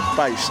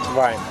tape-based.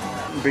 Right.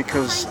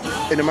 Because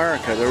in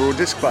America they're all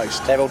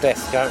disc-based. They're all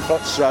disc,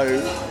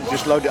 so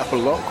just load it up a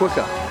lot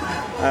quicker.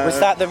 Was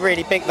that the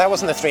really big? That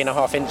wasn't the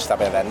 3.5 inch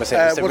stubber then, was it?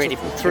 It was a really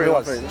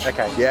 3.5 inch.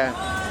 Okay. Yeah.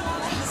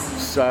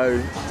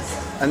 So,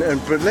 and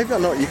believe it or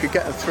not, you could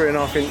get a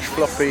 3.5 inch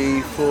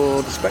floppy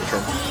for the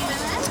Spectrum.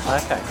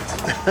 Okay.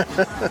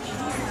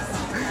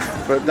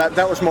 But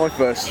that was my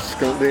first,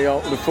 the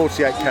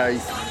 48K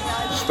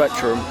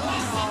Spectrum.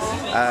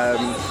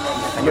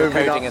 And you're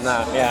coding in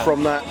that,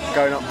 From that,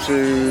 going up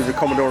to the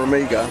Commodore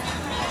Amiga.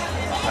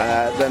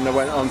 Then I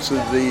went on to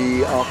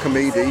the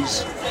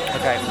Archimedes.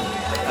 Okay.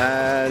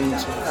 And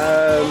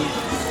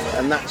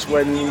that's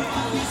when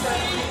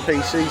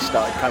PCs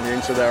started coming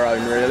into their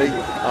own, really,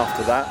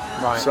 after that.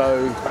 Right.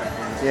 So,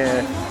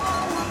 yeah.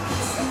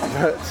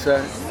 But,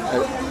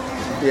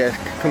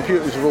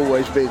 computers have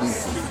always been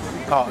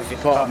part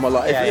of my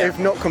life. If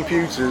not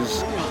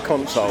computers,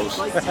 consoles.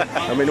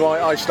 I mean,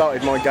 I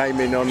started my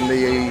gaming on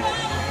the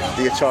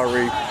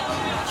Atari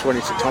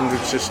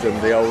 2600 system,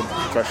 the old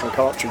fashioned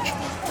cartridge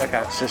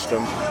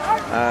system,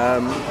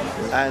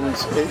 and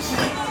it's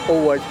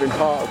always been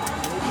part of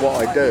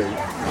what I do.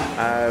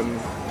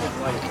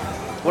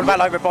 What about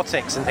like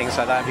robotics and things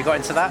like that? Have you got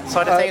into that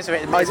side of things? Or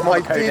it's more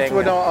coding? Did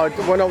when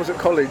I was at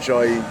college.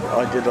 I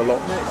did a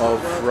lot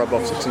of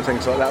robotics and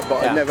things like that,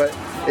 but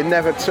it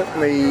never took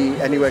me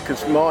anywhere,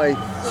 because I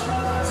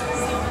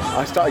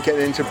started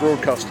getting into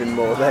broadcasting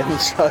more then.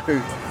 So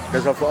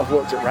because I've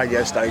worked at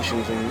radio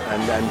stations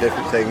and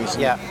different things.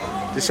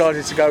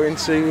 Decided to go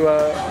into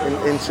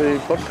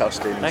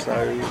podcasting. Okay.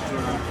 So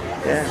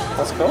yeah,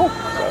 that's cool.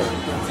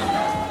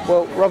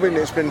 Well, Robin,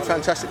 it's been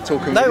fantastic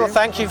talking with you. Well,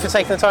 thank you for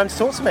taking the time to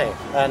talk to me.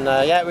 And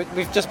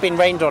we've just been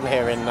rained on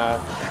here in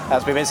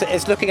Asbury.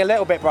 It's looking a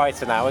little bit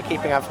brighter now. We're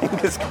keeping our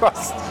fingers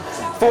crossed.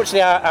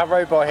 Fortunately, our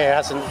robot here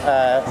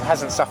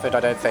hasn't suffered, I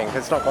don't think.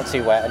 It's not got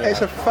too wet anyway.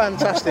 It's a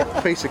fantastic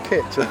piece of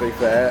kit, to be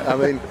fair. I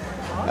mean,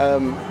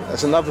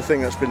 that's another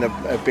thing that's been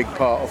a big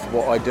part of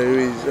what I do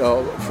is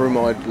through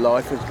my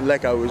life.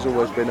 Lego has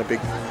always been a big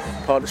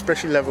part,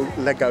 especially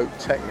Lego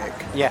Technic.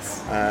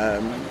 Yes. I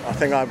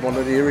think I had one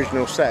of the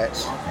original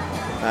sets,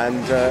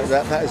 and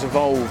that has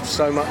evolved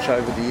so much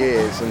over the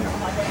years, and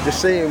just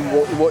seeing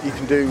what you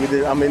can do with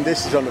it. I mean,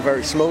 this is on a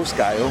very small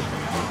scale,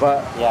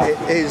 but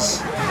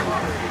it's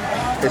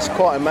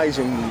quite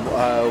amazing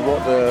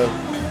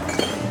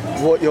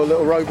what your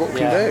little robot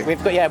can do.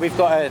 We've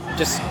got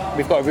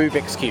a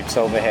Rubik's Cube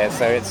solver here,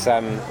 so it's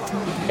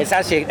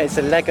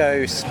a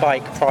Lego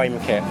Spike Prime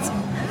kit,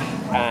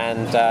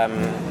 and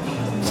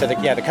So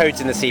the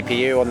code's in the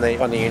CPU on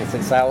the unit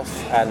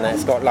itself, and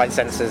it's got light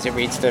sensors. It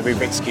reads the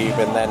Rubik's Cube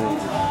and then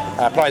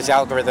applies the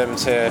algorithm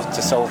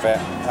to solve it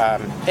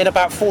in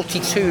about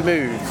 42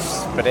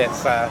 moves. But it's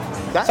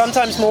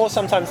sometimes more,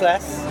 sometimes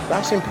less.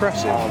 That's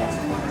impressive.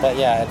 But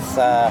yeah, it's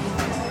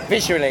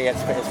visually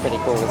it's pretty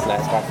cool, isn't it?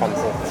 It's quite fun to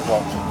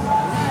watch.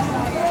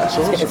 That's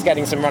awesome. It's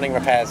getting some running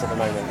repairs at the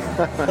moment.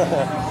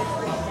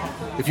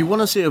 If you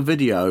want to see a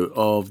video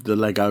of the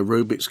Lego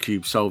Rubik's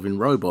Cube solving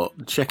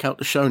robot, check out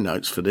the show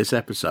notes for this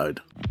episode.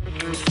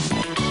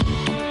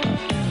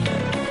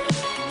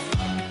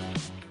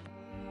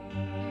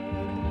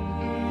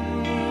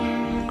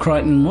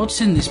 Crichton,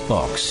 what's in this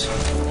box?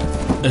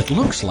 It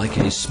looks like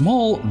a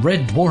small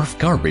red dwarf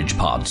garbage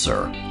pod,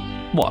 sir.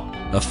 What,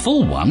 a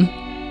full one?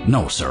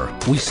 No, sir.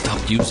 We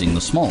stopped using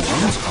the small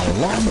ones a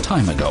long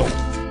time ago.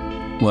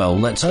 Well,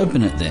 let's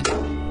open it then.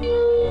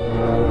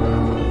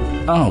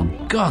 Oh,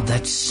 God,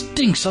 that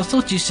stinks. I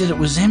thought you said it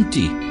was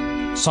empty.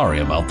 Sorry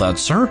about that,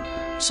 sir.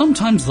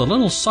 Sometimes the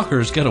little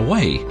suckers get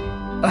away.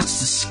 That's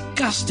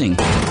disgusting.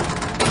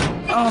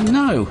 Oh,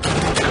 no.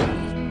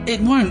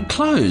 It won't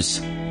close.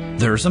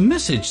 There's a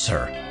message,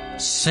 sir.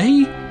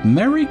 Say,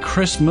 Merry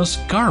Christmas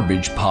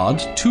Garbage Pod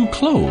to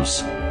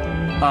close.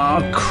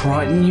 Oh,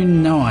 Crichton, you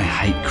know I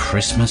hate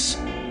Christmas.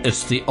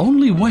 It's the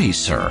only way,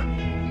 sir.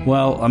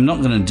 Well, I'm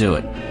not going to do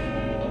it.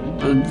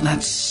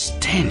 That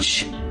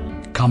stench.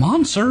 Come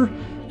on, sir.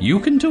 You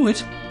can do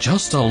it.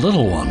 Just a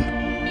little one.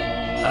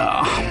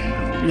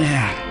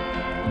 Yeah.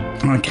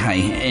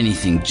 Okay,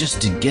 anything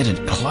just to get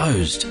it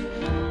closed.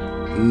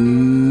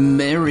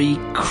 Merry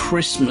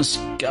Christmas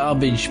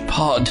Garbage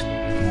Pod.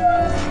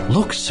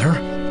 Look, sir.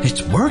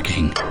 It's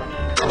working.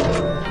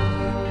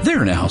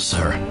 There now,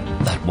 sir.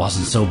 That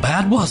wasn't so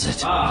bad, was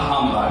it?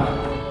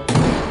 Humbug.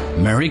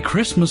 Merry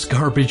Christmas,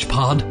 Garbage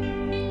Pod.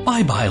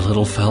 Bye-bye,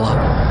 little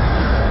fella.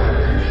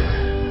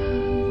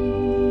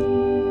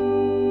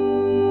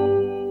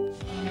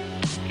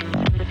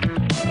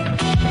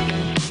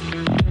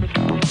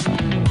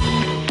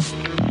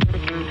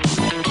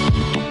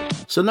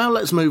 So now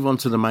let's move on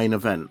to the main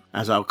event,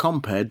 as our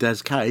compere Des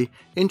K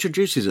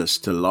introduces us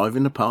to Live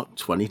in the Park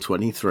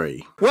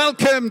 2023.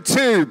 Welcome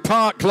to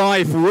Park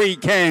Life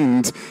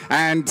Weekend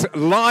and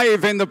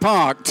Live in the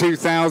Park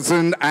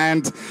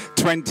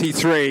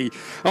 2023.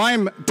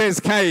 I'm Des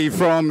K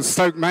from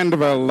Stoke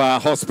Mandeville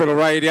Hospital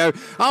Radio.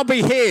 I'll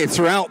be here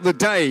throughout the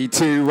day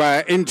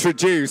to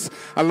introduce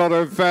a lot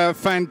of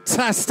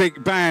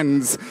fantastic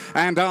bands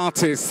and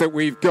artists that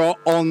we've got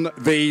on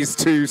these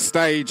two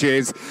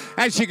stages.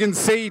 As you can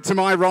see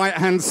to my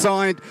right-hand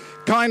side,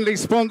 kindly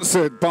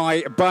sponsored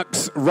by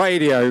Bucks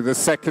Radio, the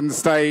second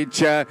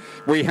stage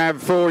we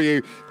have for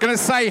you. Going to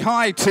say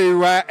hi to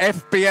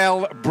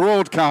FBL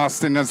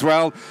Broadcasting as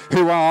well,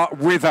 who are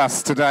with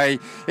us today.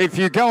 If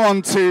you go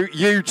onto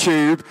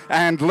YouTube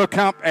and look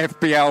up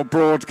FBL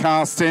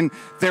Broadcasting,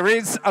 there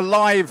is a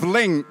live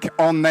link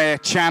on their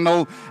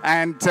channel,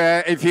 and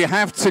if you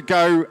have to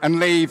go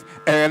and leave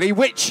early,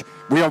 which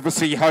we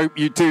obviously hope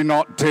you do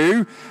not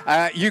do,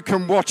 you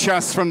can watch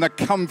us from the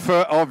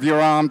comfort of your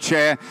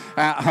armchair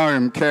at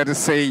home,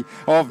 courtesy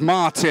of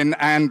Martin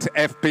and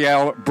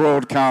FBL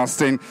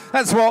Broadcasting.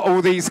 That's what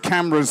all these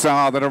cameras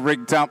are that are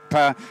rigged up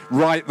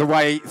right the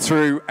way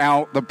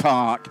throughout the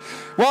park.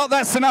 Well,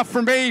 that's enough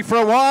from me for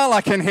a while.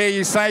 I can hear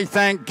you say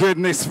thank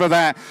goodness for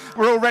that.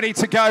 We're all ready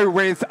to go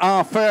with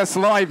our first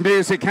live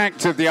music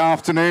act of the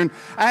afternoon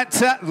at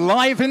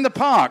Live in the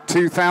Park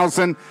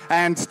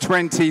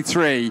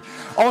 2023.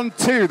 On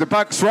to the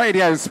Bucks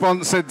Radio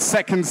sponsored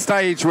second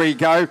stage we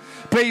go.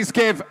 Please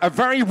give a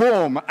very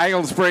warm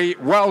Aylesbury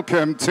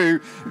welcome to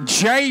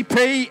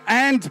JP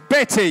and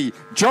Betty.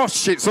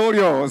 Josh, it's all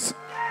yours.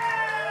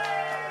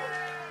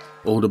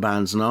 All the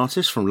bands and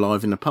artists from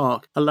Live in the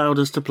Park allowed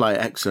us to play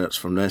excerpts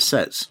from their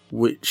sets,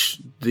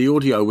 which the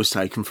audio was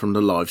taken from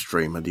the live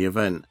stream of the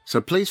event, so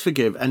please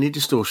forgive any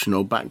distortion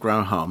or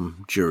background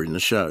hum during the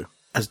show.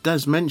 As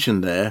Des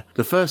mentioned there,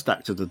 the first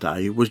act of the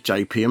day was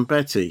JP and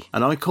Betty,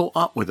 and I caught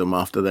up with them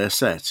after their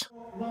set.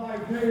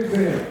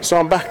 So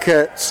I'm back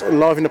at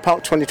Live in the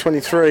Park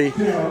 2023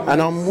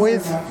 and I'm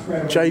with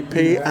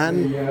JP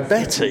and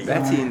Betty.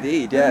 Betty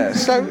indeed, yeah.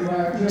 So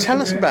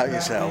tell us about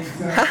yourself.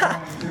 I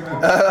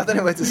don't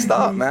know where to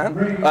start,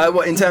 man.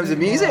 What, in terms of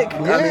music?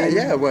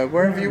 Yeah,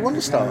 wherever you want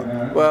to start.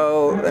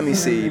 Well, let me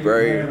see,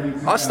 bro.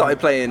 I started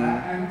playing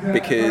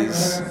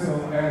because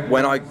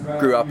when I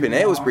grew up in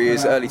Aylesbury, it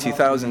was early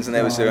 2000s and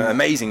there was an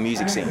amazing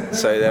music scene.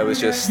 So there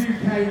was just,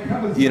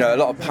 a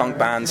lot of punk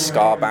bands,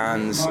 ska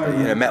bands,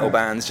 metal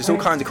bands, just all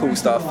kinds of cool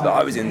stuff that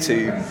I was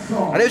into,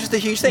 and it was just a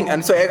huge thing.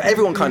 And so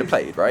everyone kind of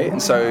played, right?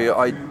 And so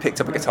I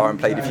picked up a guitar and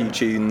played a few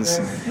tunes,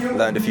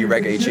 learned a few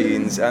reggae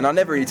tunes, and I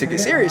never really took it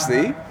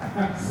seriously.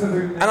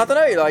 And I don't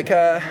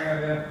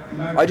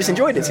know, I just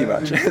enjoyed it too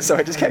much, so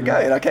I just kept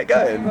going.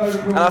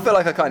 And I felt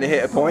like I kind of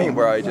hit a point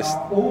where I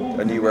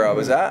knew where I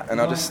was at,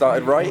 and I just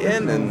started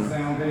writing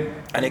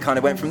and it kind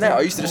of went from there.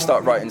 I used to just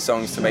start writing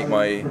songs to make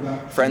my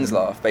friends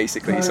laugh,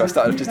 basically. So I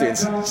started just doing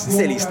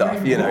silly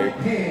stuff, you know.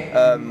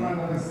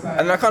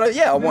 And I kind of,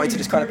 I wanted to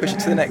just kind of push it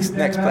to the next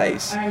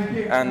place.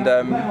 And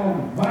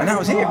that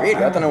was it, really.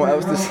 I don't know what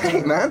else to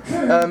say, man.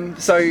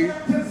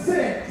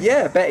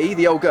 Betty,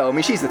 the old girl, I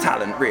mean, she's the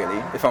talent, really,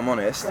 if I'm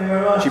honest.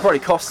 She probably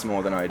costs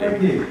more than I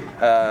do.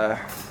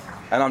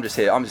 And I'm just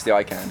here, I'm just the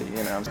eye candy,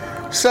 you know.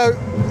 So,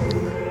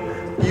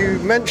 you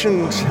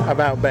mentioned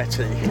about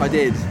Betty. I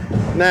did.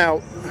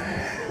 Now,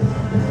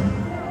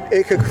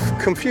 it could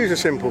confuse a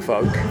simple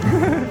folk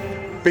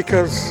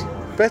because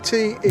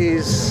Betty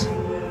is,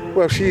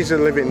 well, she's a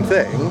living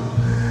thing.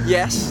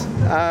 Yes,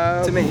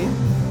 to me,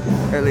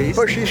 at least.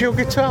 But she's your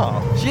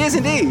guitar. She is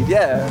indeed,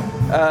 yeah.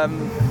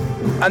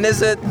 And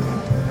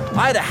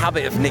I had a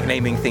habit of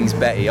nicknaming things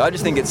Betty. I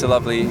just think it's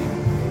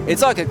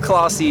it's like a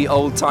classy,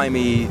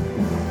 old-timey,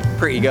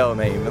 pretty girl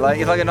name. It's like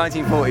a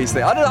 1940s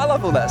thing. I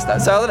love all that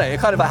stuff. So I don't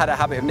know, I had a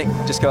habit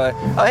of just going,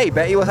 oh hey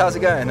Betty, how's it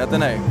going? I don't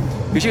know.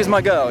 Because she was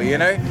my girl, you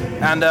know?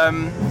 And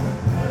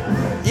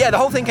the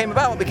whole thing came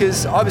about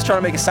because I was trying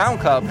to make a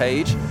SoundCloud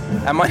page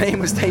and my name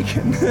was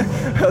taken.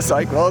 I was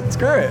like, well,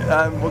 screw it.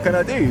 What can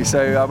I do?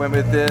 So I went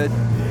with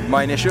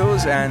my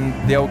initials and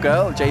the old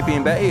girl, JP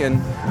and Betty,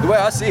 and the way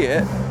I see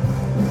it,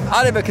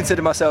 I never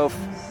consider myself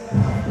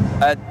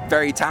a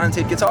very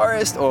talented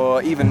guitarist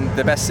or even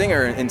the best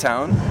singer in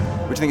town,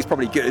 which I think is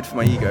probably good for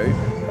my ego.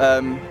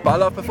 But I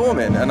love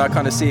performing, and I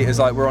kind of see it as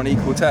like we're on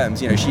equal terms.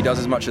 You know, she does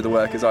as much of the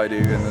work as I do,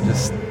 and I'm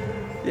just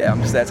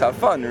there to have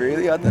fun,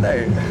 really. I don't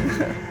know.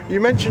 You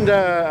mentioned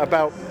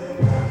about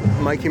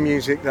making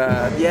music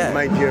that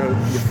made your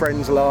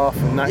friends laugh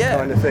and that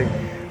kind of thing.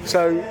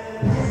 So,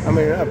 I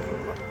mean,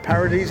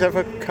 parodies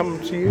ever come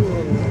to you?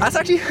 That's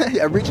actually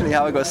originally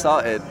how I got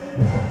started.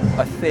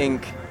 I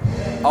think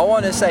I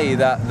want to say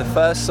that the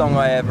first song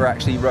I ever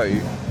actually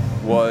wrote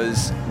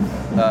was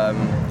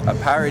a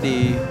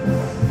parody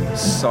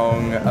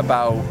song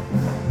about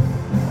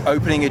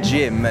opening a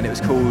gym, and it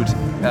was called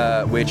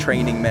We're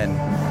Training Men,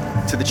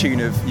 to the tune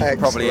of, you can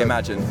probably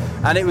imagine.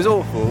 And it was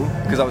awful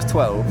because I was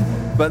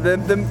 12, but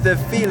the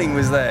feeling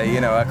was there,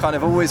 you know. I kind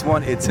of always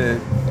wanted to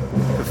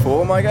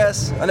perform, I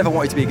guess. I never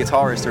wanted to be a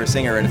guitarist or a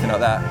singer or anything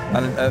like that,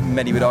 and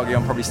many would argue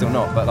I'm probably still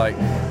not, but like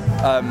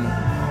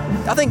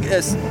I think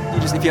if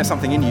you have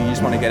something in you, you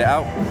just want to get it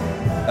out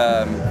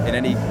in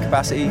any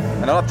capacity.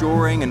 And I love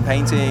drawing and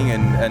painting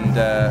and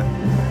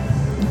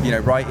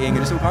writing and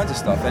just all kinds of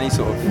stuff, any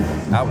sort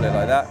of outlet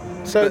like that.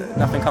 So but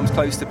nothing comes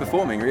close to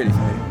performing, really, for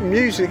me.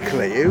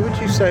 Musically, who would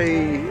you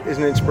say is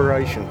an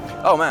inspiration?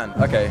 Oh man,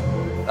 okay.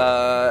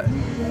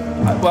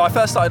 Well, I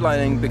first started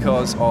learning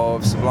because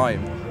of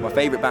Sublime, my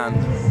favourite band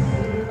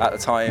at the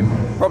time,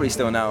 probably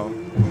still now.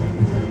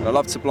 And I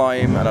loved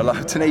Sublime and I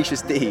loved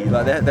Tenacious D.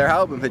 Like their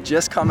album had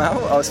just come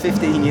out. I was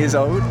 15 years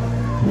old,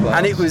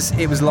 and it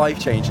was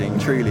life-changing,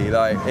 truly.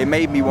 Like it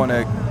made me want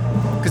to,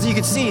 because you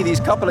could see these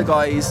couple of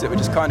guys that were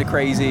just kind of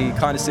crazy,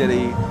 kind of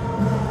silly,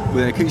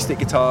 with an acoustic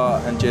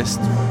guitar and just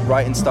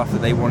writing stuff that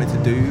they wanted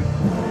to do.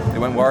 They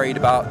weren't worried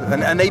about,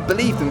 and they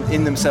believed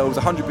in themselves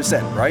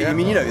 100%, right? Yeah. I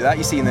mean, you know that,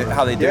 you've seen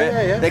how they do it.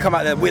 Yeah. They come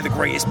out there, we're the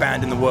greatest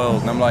band in the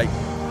world, and I'm like,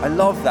 I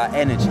love that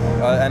energy,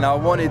 and I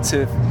wanted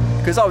to,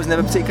 because I was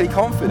never particularly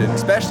confident,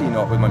 especially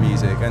not with my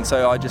music, and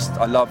so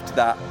I loved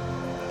that.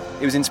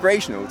 It was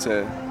inspirational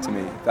to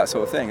me, that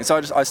sort of thing. And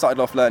so I started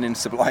off learning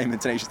Sublime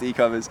and Tenacious D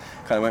covers,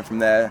 kind of went from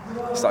there,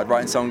 started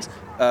writing songs.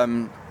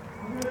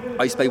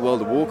 I used to play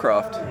World of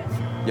Warcraft,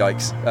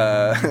 yikes,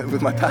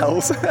 with my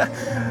pals.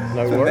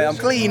 No worries. I'm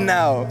clean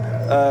now.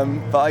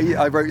 But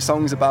I wrote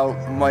songs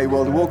about my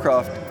World of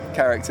Warcraft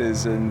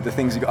characters and the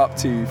things we got up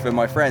to for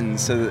my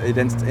friends. So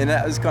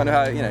that was kind of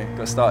how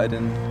got started.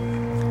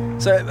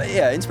 And so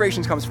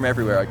inspiration comes from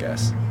everywhere, I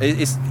guess.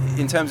 It's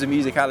in terms of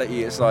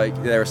musicality, it's like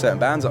there are certain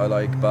bands that I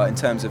like, but in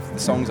terms of the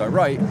songs I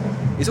write,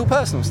 it's all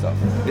personal stuff.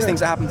 It's things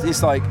that happen.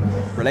 It's like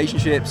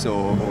relationships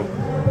or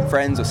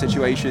friends or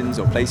situations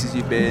or places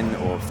you've been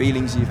or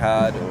feelings you've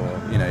had, or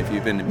if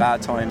you've been in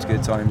bad times,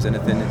 good times,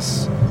 anything.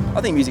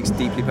 I think music's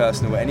deeply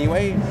personal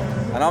anyway,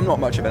 and I'm not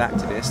much of an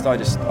activist. I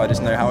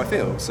just know how I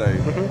feel. So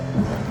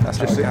that's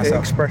just how I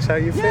express how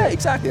you feel. Yeah,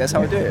 exactly. That's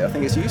how I do it. I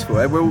think it's useful.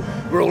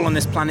 We're all on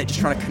this planet just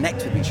trying to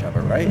connect with each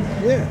other, right?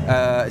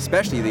 Yeah.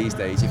 Especially these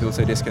days, you feel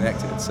so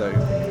disconnected. So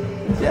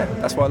yeah,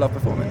 that's why I love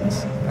performing.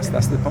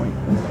 That's the point.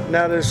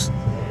 Now, there's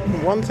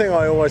one thing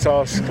I always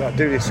ask. I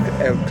do this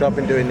because I've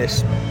been doing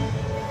this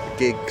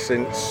gig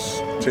since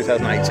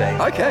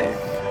 2018.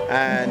 Okay.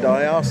 And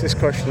I ask this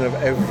question of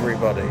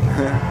everybody,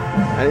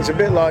 and it's a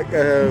bit like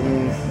a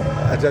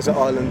Desert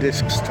Island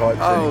Discs type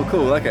thing. Oh,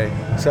 cool. Okay.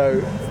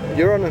 So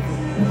you're on an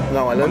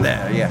island. I'm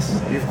there. Yes.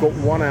 You've got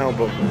one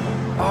album.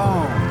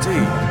 Oh,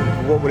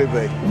 dude. What would it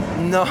be?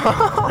 No.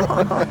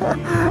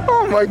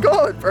 Oh my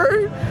God,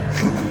 bro.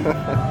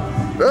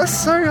 That's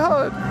so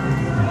hard.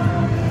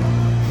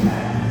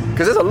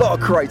 Because there's a lot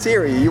of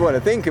criteria you want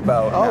to think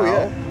about. Oh now.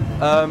 Yeah.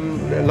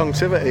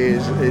 Longevity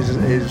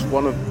is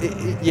one of.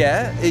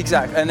 Yeah,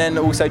 exactly. And then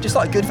also just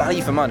like good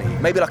value for money.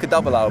 Maybe like a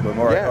double album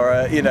or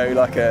a,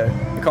 like a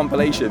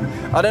compilation.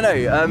 I don't know.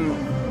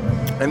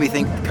 Let me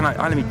think.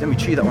 Let me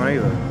chew that one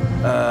over.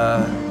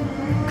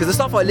 Because the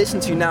stuff I listen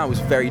to now is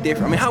very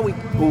different. I mean, how we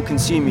all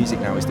consume music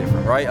now is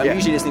different, right? I'm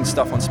usually listening to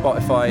stuff on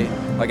Spotify.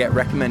 I get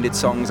recommended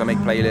songs. I make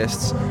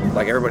playlists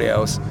like everybody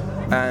else.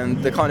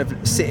 And the kind of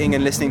sitting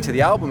and listening to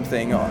the album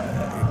thing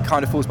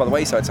kind of falls by the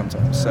wayside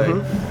sometimes.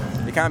 So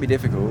it can be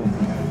difficult.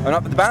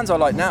 And the bands I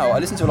like now, I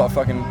listen to a lot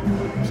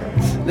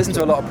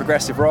of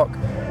progressive rock.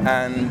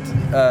 And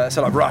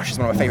so like Rush is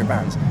one of my favourite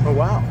bands. Oh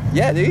wow.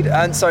 Yeah, dude.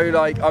 And so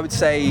like I would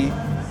say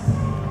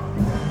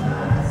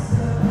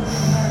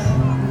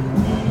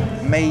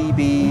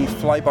maybe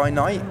Fly By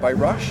Night by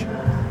Rush,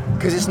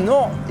 because it's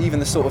not even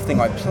the sort of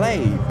thing I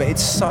play, but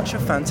it's such a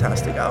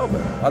fantastic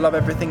album. I love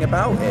everything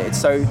about it.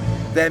 It's so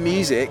their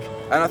music,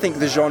 and I think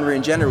the genre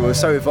in general is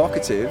so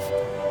evocative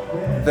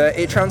that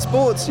it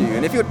transports you.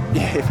 And if you're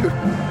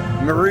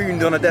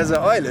marooned on a desert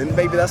island,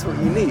 maybe that's what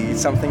you need,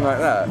 something like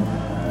that.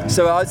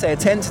 So I'd say a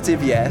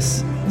tentative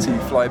yes to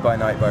Fly By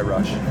Night by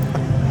Rush.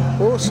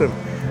 Awesome.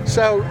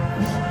 So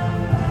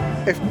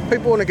if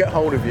people want to get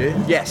hold of you,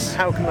 yes,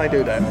 how can they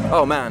do that?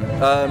 Oh man,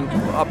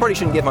 I probably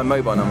shouldn't give my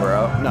mobile number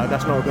out. No,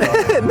 that's not a good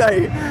idea. No.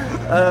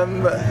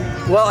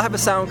 Well, I have a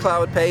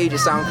SoundCloud page.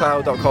 It's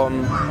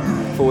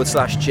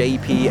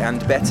soundcloud.com/JP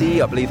and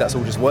Betty. I believe that's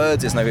all just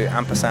words. There's no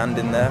ampersand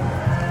in there.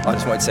 I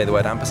just wanted to say the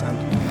word ampersand.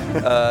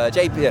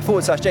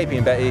 /JP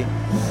and Betty.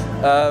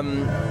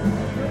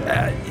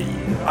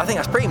 I think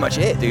that's pretty much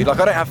it, dude. Like,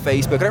 I don't have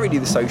Facebook. I don't really do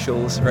the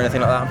socials or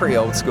anything like that. I'm pretty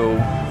old school.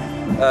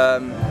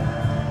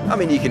 I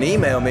mean, you can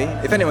email me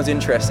if anyone's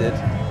interested.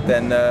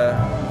 Then, but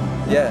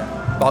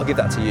I'll give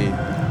that to you.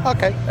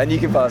 Okay. And you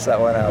can pass that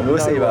one out. We'll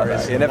see about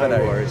that. You never know.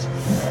 Worries.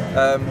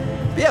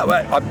 Yeah,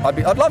 well,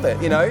 I'd love it.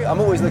 You know, I'm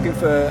always looking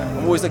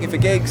for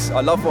gigs.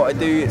 I love what I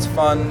do. It's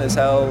fun as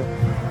hell.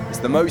 It's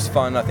the most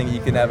fun I think you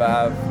can ever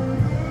have,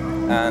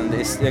 and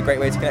it's a great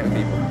way to connect with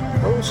people.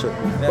 Awesome.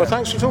 Yeah. Well,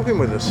 thanks for talking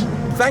with us.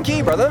 Thank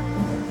you, brother.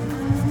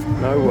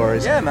 No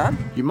worries. Yeah, man.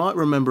 You might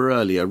remember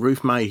earlier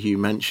Ruth Mayhew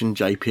mentioned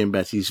JP and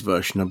Betty's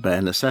version of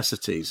Bare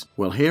Necessities.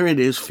 Well, here it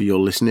is for your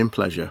listening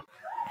pleasure.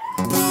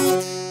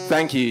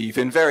 Thank you. You've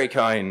been very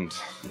kind.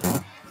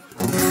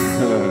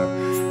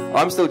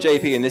 I'm still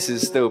JP and this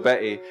is still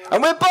Betty.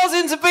 And we're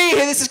buzzing to be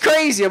here. This is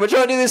crazy. I've been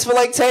trying to do this for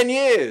like 10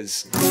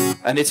 years.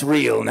 And it's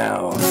real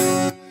now.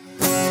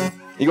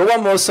 You got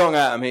one more song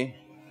out of me.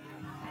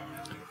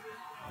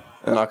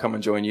 And I'll come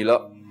and join you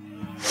lot.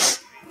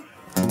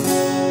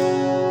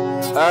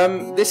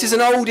 This is an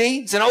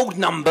oldie. It's an old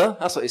number.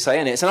 That's what they say,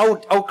 isn't it? It's an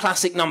old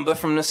classic number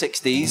from the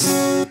 60s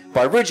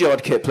by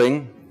Rudyard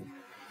Kipling.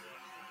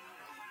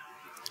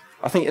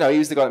 I think, he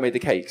was the guy that made the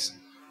cakes.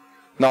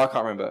 No, I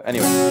can't remember.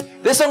 Anyway,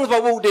 this song is by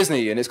Walt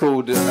Disney, and it's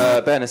called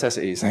Bare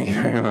Necessities. Thank you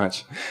very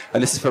much.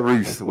 And this is for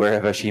Ruth,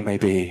 wherever she may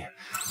be.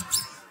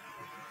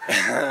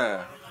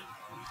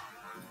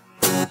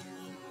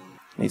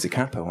 Needs a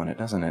capo on it,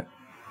 doesn't it?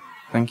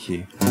 Thank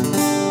you.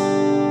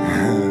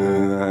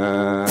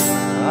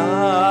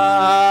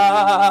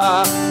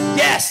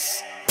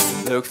 Yes!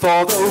 Look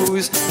for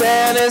those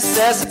bare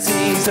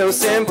necessities, those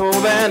simple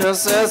bare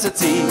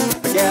necessities.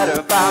 Forget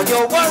about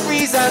your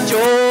worries and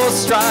your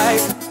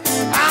strife.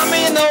 I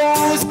mean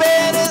those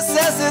bare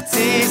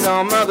necessities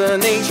are Mother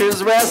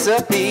Nature's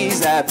recipes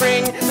that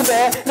bring the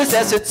bare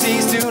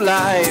necessities to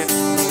life.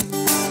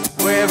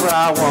 Wherever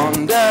I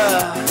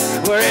wander,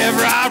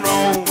 wherever I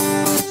roam,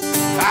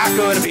 I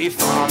couldn't be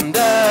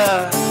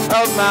fonder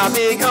of my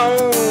big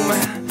home.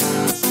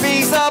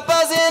 Bees are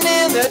buzzing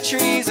in the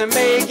trees and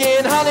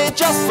making honey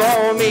just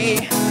for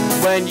me.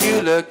 When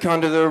you look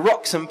under the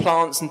rocks and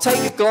plants and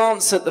take a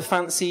glance at the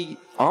fancy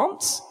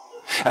aunts,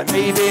 and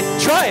maybe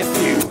try a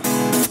few,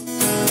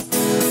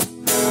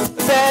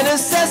 the bare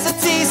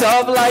necessities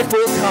of life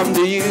will come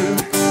to you.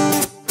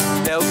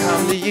 They'll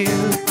come to you.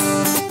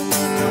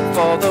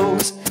 For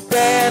those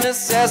bare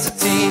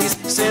necessities,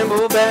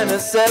 simple bare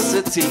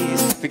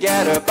necessities.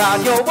 Forget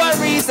about your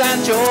worries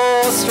and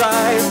your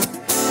strife.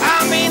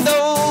 I mean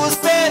those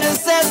bare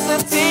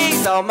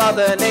necessities are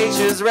Mother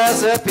Nature's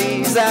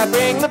recipes that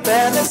bring the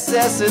bare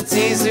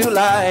necessities to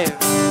life.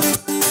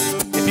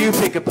 If you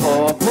pick a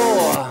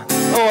pawpaw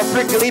or a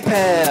prickly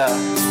pear,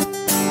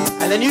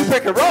 and then you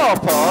pick a raw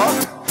paw,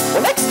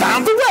 well, next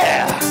time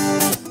beware.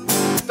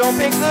 Don't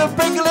pick the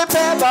prickly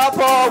pear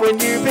pawpaw. When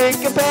you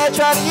pick a pear,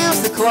 try to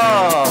use the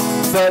claw.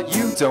 But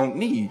you don't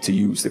need to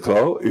use the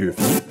claw if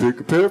you pick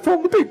a pear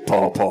from the big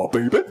pawpaw,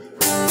 baby.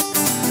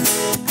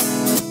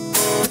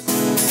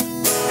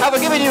 Have I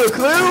given you a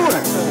clue?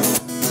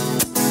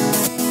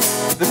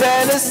 The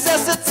bare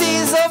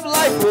necessities of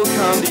life will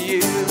come to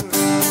you.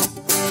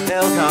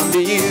 They'll come to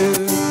you.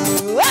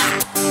 Ah!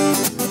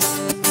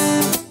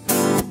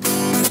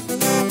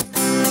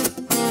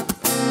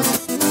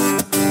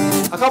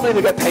 I can't believe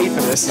we get paid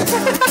for this.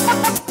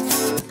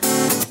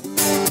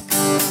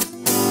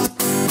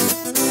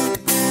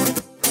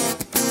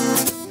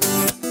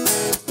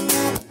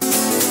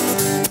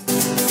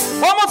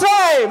 One more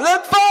time!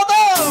 Look for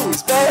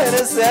those bare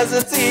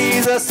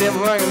necessities, a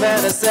simple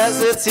bare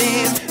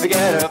necessities.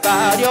 Forget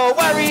about your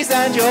worries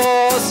and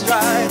your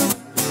strife.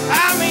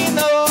 I mean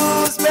those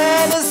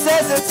bare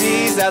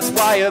necessities. That's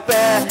why a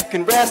bear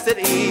can rest at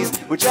ease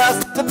with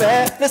just the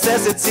bare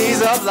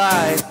necessities of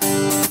life.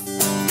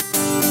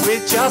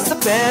 With just the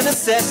bare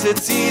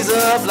necessities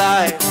of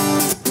life.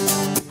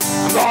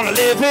 I'm gonna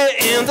live here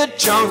in the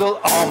jungle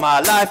all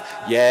my life.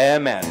 Yeah,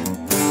 man.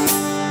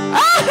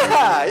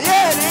 Ah,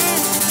 yeah, dude.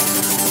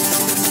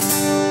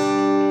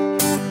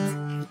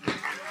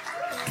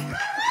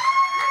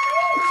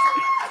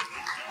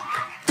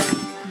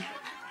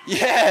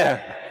 Yeah.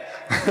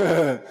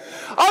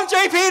 I'm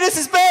JP, this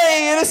is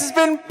Bay, and this has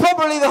been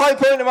probably the high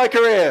point of my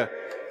career.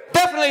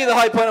 Definitely the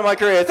high point of my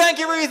career. Thank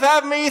you, Ruth, for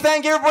having me.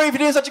 Thank you, everybody, for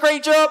doing such a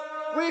great job.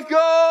 We've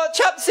got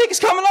Chapter 6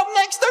 coming up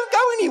next. Don't go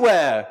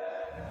anywhere.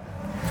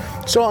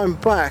 So I'm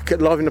back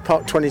at Live in the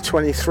Park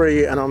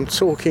 2023, and I'm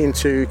talking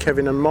to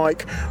Kevin and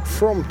Mike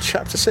from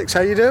Chapter 6.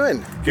 How you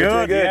doing?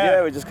 Good,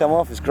 yeah. We just come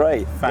off. It's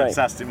great.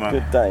 Fantastic, man.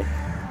 Good day.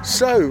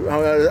 So,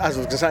 as I was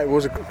going to say, it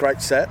was a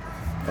great set.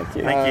 Thank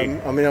you. Thank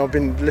you. I mean, I've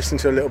been listening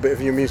to a little bit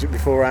of your music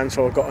beforehand,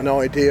 so I've got an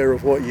idea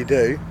of what you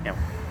do. Yep.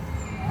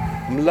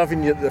 I'm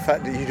loving the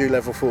fact that you do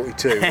level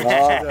 42.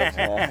 Yeah,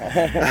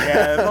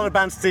 a lot of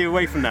bands steer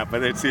away from that,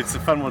 but it's a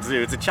fun one to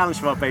do. It's a challenge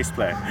for our bass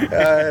player.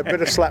 A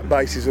bit of slap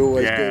bass is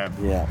always good.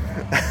 Yeah.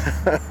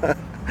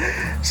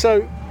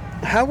 So,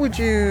 how would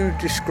you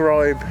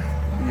describe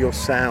your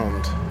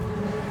sound?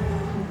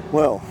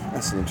 Well,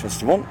 that's an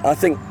interesting one. I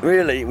think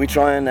really we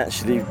try and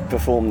actually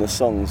perform the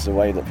songs the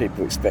way that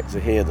people expect to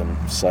hear them.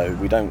 So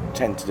we don't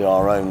tend to do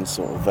our own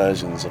sort of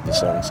versions of the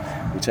songs.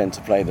 We tend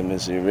to play them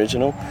as the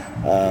original,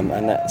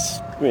 and that's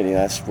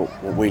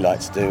what we like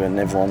to do, and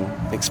everyone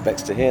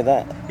expects to hear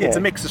that. Yeah, it's a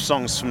mix of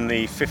songs from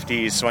the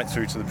 50s right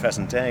through to the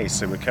present day.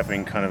 So we're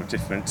covering kind of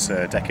different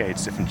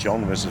decades, different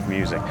genres of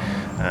music,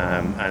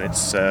 and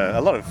it's a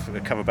lot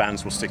of cover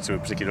bands will stick to a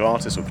particular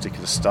artist or a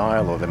particular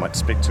style, or they might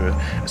stick to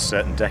a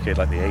certain decade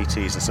like the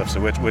 80s and stuff. So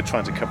we're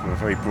trying to cover a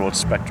very broad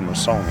spectrum of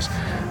songs,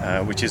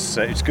 which is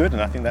it's good,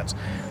 and I think that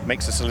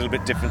makes us a little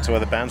bit different to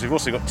other bands. We've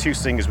also got two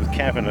singers with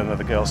Kevin and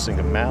another girl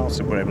singer Mal,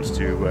 so we're able to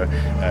do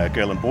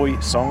girl and boy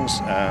songs,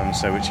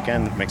 so which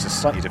again makes us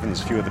slightly different.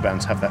 There's a few other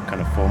bands have that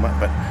kind of format,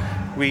 but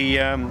we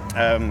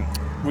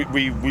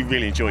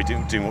really enjoy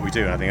doing what we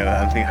do, and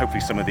I think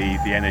hopefully some of the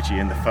energy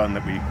and the fun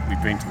that we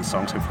bring to the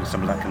songs, hopefully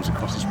some of that comes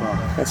across as well.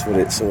 That's what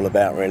it's all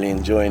about, really,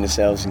 enjoying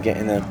ourselves and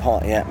getting a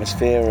party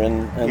atmosphere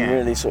and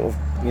really sort of,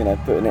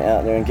 putting it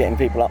out there and getting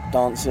people up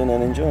dancing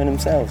and enjoying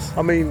themselves.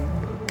 I mean,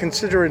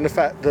 considering the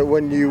fact that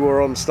when you were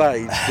on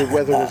stage, the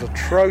weather was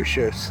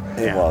atrocious.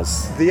 It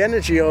was. The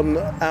energy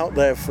out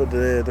there for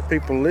the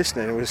people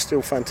listening was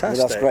still fantastic.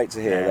 Well, that's great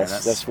to hear.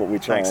 That's what we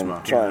try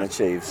and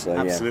achieve. So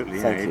absolutely,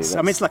 thank you.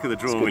 It's luck of the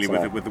draw really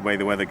with the way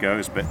the weather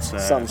goes. But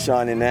sun's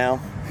shining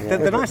now.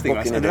 The nice thing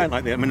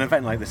about an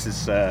event like this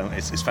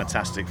is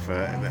fantastic for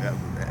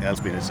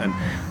Aylesbury, and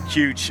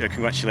huge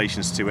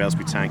congratulations to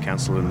Aylesbury Town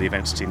Council and the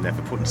events team there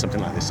for putting something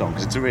like this on,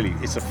 because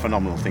it's a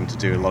phenomenal thing to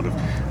do. A lot of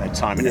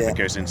time and effort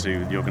goes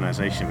into the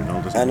organisation with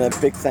all this. And a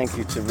big thank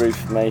you to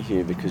Ruth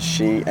Mayhew, because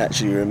she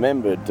actually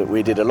remembered that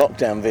we did a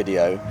lockdown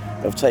video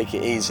of Take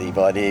It Easy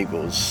by the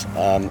Eagles,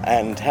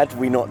 and had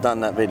we not done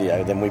that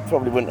video, then we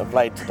probably wouldn't have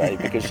played today,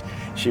 because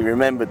she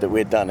remembered that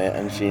we'd done it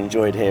and she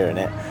enjoyed hearing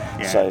it.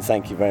 So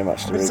thank you very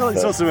much to Ruth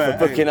for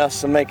booking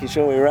us and making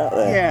sure we were out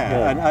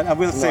there. And I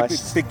will say a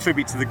big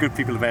tribute to the good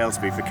people of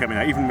Aylesbury for coming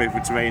out, even if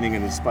it's raining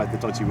and despite the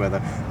dodgy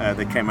weather,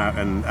 they came out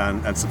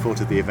and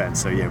supported the event.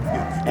 So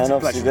and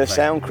obviously their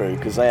sound crew,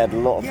 because they had a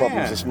lot of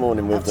problems this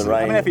morning with the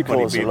rain.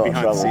 Everybody caused a lot of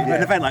trouble.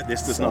 An event like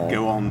this does not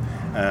go on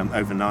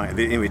overnight.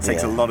 It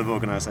takes a lot of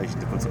organisation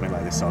to put something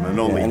like this on, and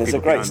all the and it's a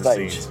great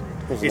stage.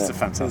 It's a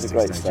fantastic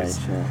stage.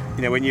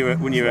 When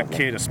you're a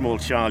kid, a small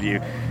child,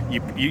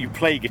 you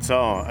play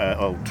guitar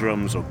or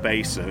drums or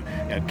bass or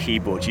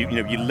keyboard.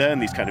 You learn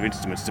these kind of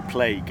instruments to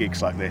play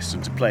gigs like this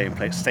and to play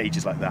at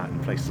stages like that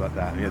and places like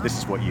that. This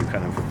is what you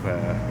kind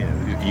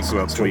of you grew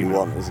up dreaming.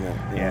 Want, isn't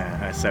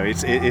it? So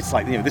it's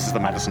like this is the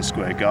Madison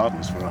Square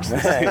Gardens for us.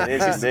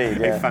 It is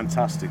indeed. A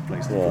fantastic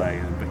place to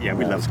play. But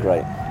we loved it.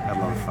 Great. Had a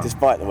lot of fun.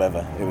 Despite the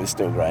weather, it was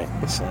still great.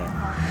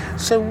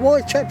 So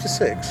why Chapter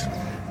 6?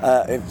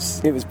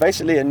 It was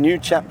basically a new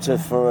chapter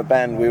for a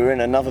band. We were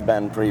in another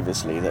band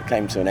previously that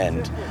came to an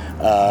end,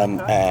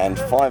 and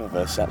 5 of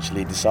us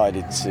actually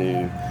decided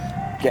to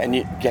get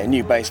a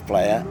new bass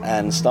player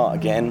and start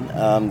again.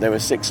 There were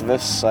 6 of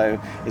us, so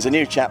it's a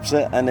new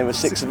chapter, and there were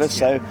 6 of us,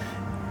 so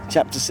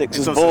Chapter 6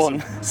 was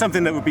born.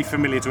 Something that would be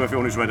familiar to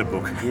everyone who's read a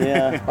book.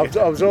 Yeah.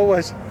 I was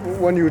always,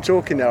 when you were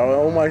talking there, I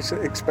almost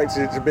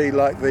expected it to be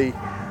like the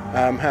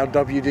how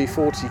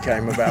WD-40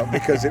 came about,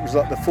 because it was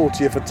like the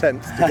 40th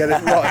attempt to get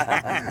it right.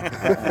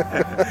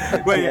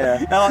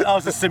 Well, I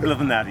was just simpler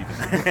than that even.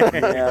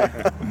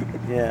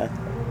 Yeah.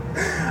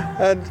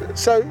 And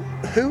so,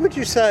 who would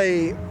you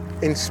say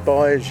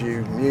inspires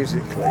you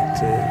musically?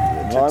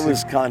 I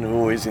was kind of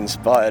always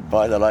inspired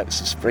by the likes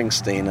of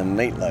Springsteen and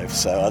Meat Loaf,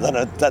 so I don't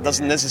know, that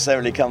doesn't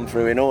necessarily come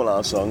through in all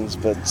our songs,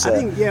 but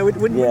I think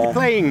when you're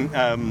playing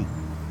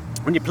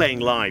when you're playing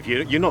live,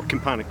 you're not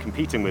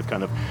competing with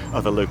kind of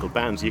other local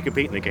bands. You're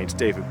competing against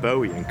David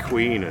Bowie and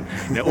Queen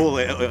and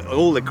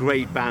all the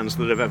great bands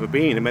that have ever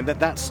been. I mean,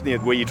 that's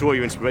where you draw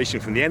your inspiration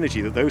from, the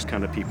energy that those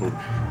kind of people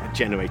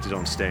generated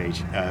on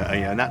stage,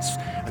 and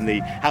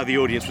how the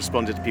audience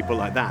responded to people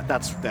like that.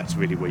 That's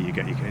really where you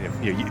get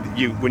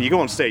when you go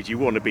on stage, you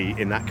want to be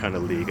in that kind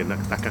of league, and that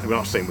kind of, we're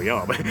not saying we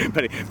are,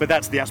 but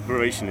that's the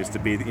aspiration, is to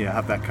be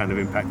have that kind of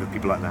impact that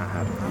people like that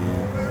had.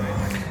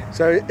 Yeah.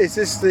 So is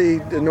this the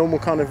normal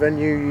kind of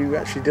venue you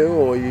actually do,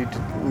 or you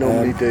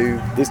normally do?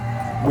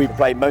 We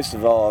play most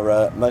of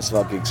our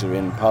gigs are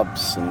in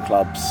pubs and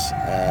clubs,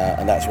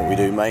 and that's what we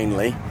do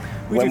mainly.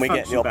 When we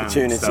get the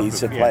opportunity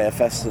to play a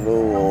festival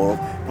or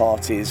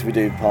parties, we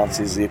do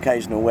parties, the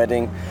occasional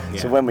wedding.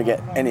 Yeah. So when we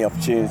get any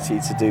opportunity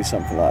to do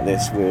something like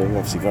this, we're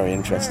obviously very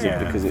interested,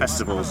 because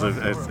festivals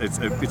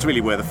it's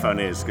really where the fun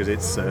is, because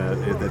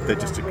they're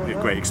just a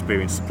great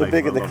experience to play. The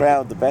bigger the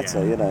crowd, the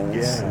better.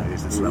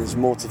 There's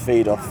more to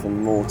feed off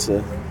and more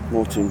to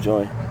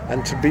enjoy.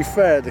 And to be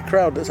fair, the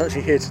crowd that's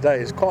actually here today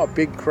is quite a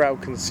big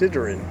crowd,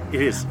 considering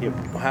it is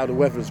how the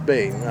weather's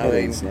been. I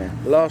mean,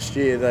 last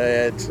year they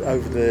had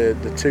over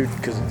the two,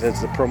 because there's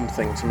the prom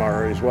thing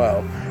tomorrow as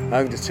well.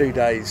 Over the 2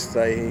 days,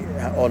 they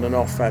on and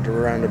off had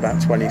around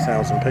about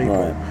 20,000 people.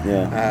 Right,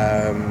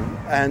 yeah.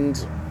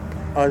 And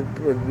I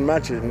would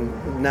imagine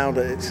now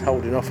that it's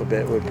holding off a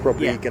bit, we're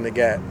probably going to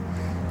get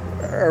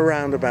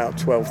around about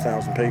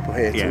 12,000 people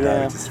here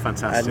today. It's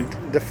fantastic.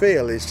 And the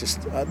feel is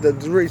just the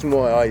reason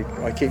why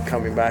I keep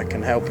coming back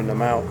and helping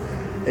them out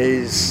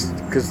is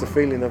because the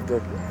feeling of the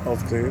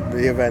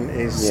event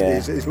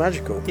is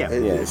magical. Yeah,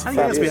 it I think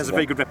Asby has a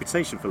very good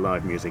reputation for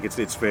live music.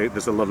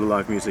 There's a lot of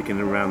live music in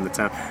and around the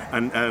town,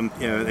 and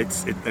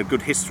it's a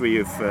good history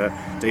of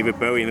David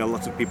Bowie and a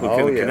lot of people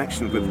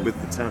connection with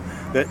the town.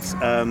 That's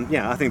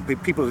I think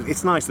people.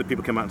 It's nice that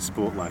people come out and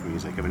support live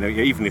music. I mean,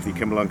 even if you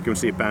come along, go and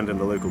see a band in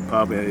the local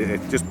pub,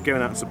 just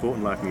going out and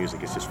supporting live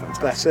music is just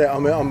fantastic. That's it. I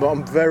mean,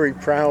 I'm very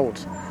proud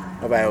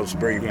of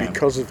Aylesbury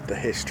because of the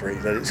history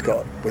that it's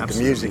got with the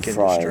music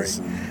industry.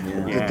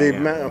 The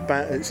amount of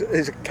bands,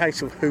 it's a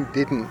case of who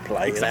didn't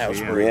play in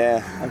Aylesbury.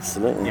 Yeah,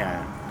 absolutely.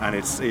 Yeah, and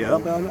it's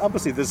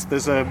obviously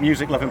there's a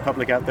music loving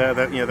public out there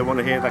that they want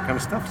to hear that kind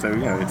of stuff. So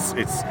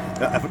it's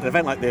an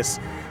event like this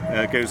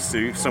goes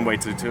to some way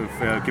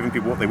to giving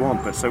people what they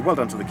want. But so well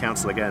done to the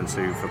council again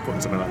for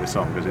putting something like this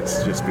on, because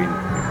it's just been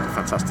a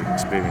fantastic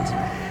experience.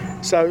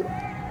 So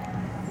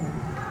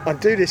I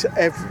do this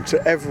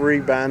to every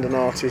band and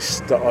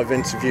artist that I've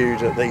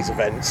interviewed at these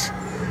events,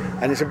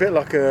 and it's a bit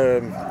like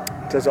a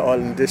desert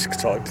island disc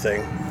type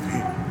thing.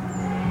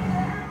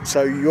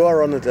 So you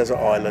are on a desert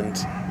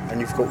island and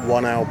you've got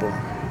one album.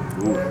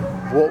 Ooh.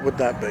 What would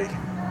that be?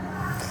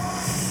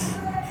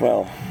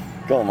 Well,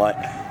 go on, Mike.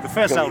 The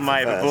first album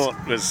I ever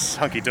bought was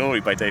Hunky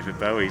Dory by David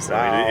Bowie, so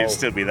it'd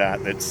still be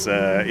that. It's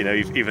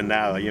even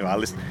now, I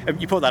listen.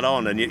 You put that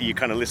on and you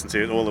kind of listen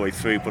to it all the way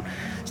through. But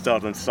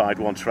start on side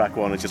one, track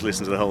one, and just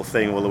listen to the whole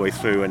thing all the way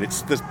through. And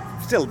there's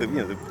still the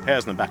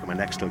hairs on the back of my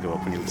neck still go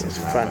up when you listen to it.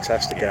 It's a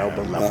fantastic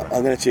album.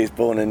 I'm going to choose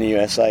Born in the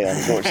USA.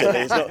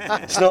 Unfortunately,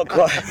 it's not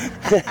quite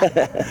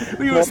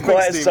not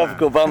quite as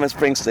topical, but I'm a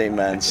Springsteen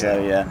man. So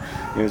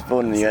he was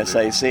born in the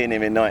USA. Seeing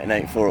him in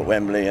 1984 at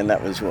Wembley, and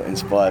that was what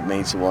inspired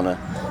me to want to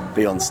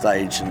be on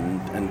stage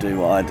and do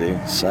what I do.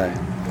 So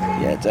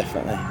yeah,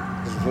 definitely.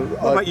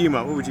 What about you,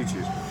 Mark? What would you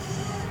choose?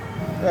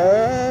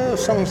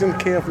 Songs in the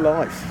Key of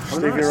Life,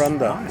 Stevie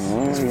Wonder.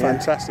 It's a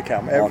fantastic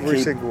album. Every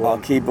single one.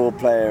 Our keyboard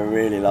player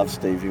really loves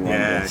Stevie Wonder.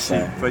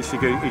 Yeah, but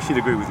he should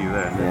agree with you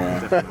there. Yeah,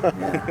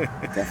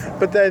 definitely.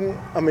 But then,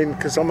 I mean,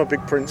 because I'm a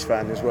big Prince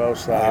fan as well,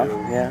 so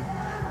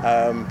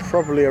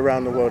probably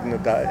Around the World in a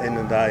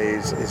Day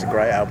is a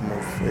great album,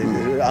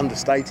 an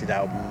understated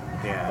album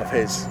of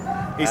his.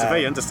 He's a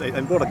very understated,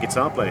 and what a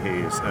guitar player he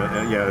is.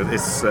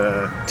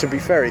 To be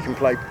fair, he could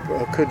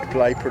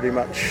play pretty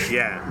much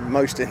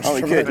most instruments. Oh,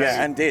 he could,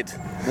 and did.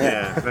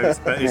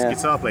 But his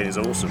guitar playing is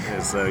awesome.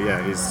 He's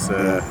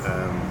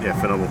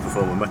phenomenal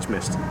performer, much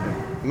missed.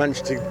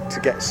 Managed to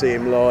get to see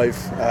him live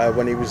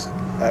when he was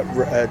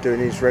doing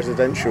his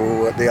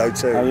residential at the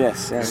O2. Oh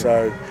yes, yeah.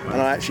 So,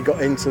 and I actually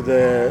got into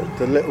the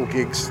little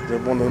gigs,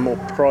 one of the more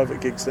private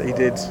gigs that he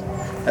did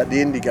at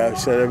the Indigo.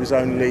 So there was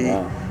only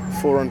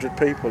 400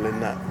 people in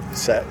that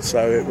set,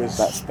 so it was...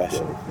 That's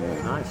special.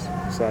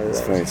 Nice. So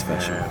it's very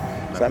special.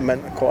 So that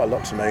meant quite a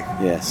lot to me.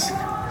 Yes.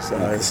 So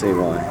I can see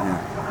why.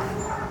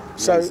 Yeah.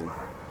 So,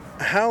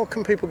 how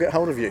can people get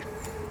hold of you?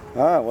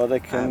 Well, they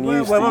can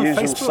use the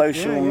usual Facebook,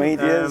 social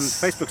medias.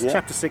 Facebook's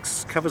Chapter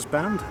 6 Covers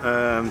Band.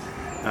 On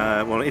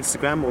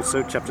Instagram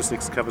also Chapter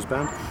 6 Covers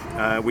Band.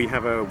 We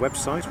have a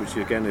website which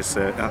again is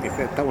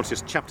that one's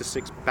just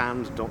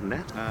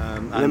chapter6band.net.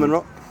 Lemon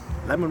Rock.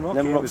 Lemon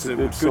Rock is a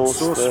good source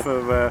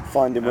for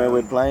finding where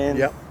we're playing.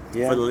 Yep.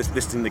 Yeah. For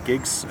listing the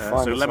gigs. So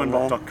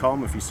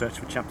lemonrock.com, if you search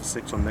for Chapter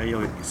 6 on there,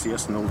 you'll see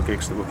us and all the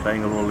gigs that we're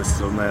playing are all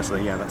listed on there. So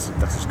that's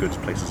as good a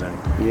place as any.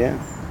 Yeah.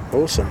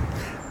 Awesome.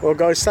 Well,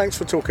 guys, thanks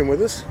for talking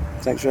with us.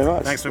 Thanks very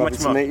much. Thanks very Lovely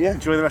much, to Mark. meet you.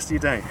 Enjoy the rest of your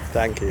day.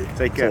 Thank you.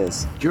 Take care.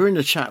 Cheers. During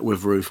the chat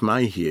with Ruth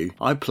Mayhew,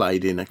 I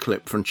played in a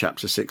clip from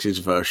Chapter 6's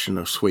version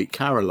of Sweet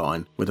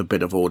Caroline with a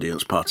bit of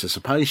audience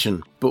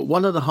participation. But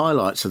one of the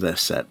highlights of their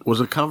set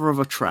was a cover of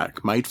a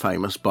track made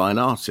famous by an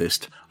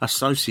artist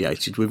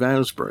associated with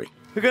Aylesbury.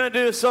 We're going to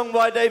do a song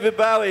by David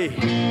Bowie.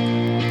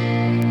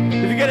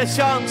 If you get a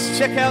chance,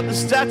 check out the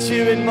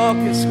statue in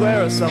Market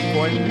Square at some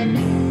point.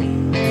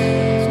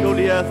 It's called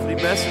The Earthly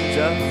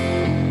Messenger.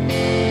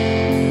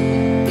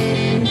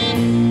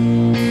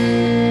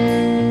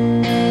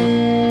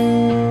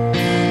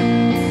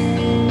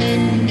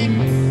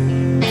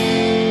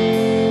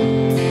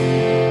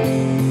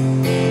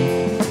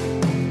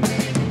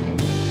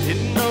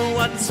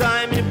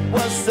 Time it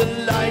was, the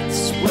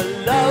lights were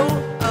low.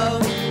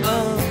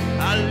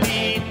 I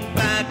leaned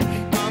back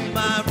on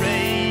my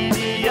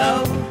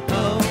radio.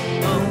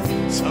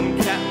 Some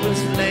cat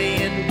was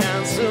laying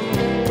down some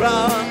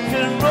rock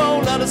and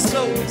roll. Not a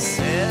soul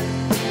said.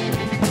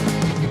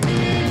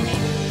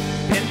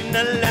 In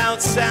a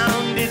loud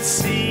sound it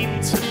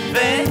seemed to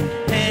fade.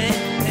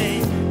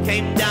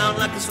 Came down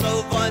like a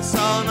slow voice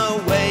on a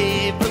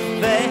wave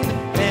of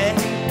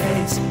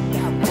bass.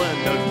 That was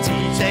no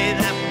DJ,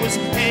 that was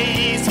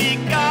hazy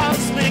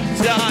cosmic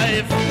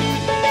jive.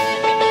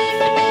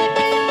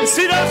 You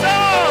see those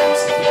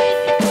arms?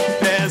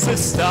 There's a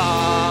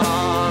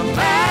starman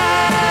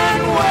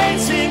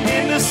waiting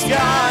in the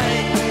sky.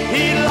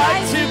 He'd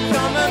like to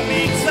come and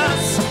meet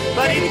us,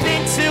 but he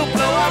thinks he'll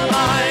blow our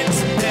minds.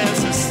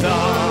 There's a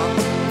starman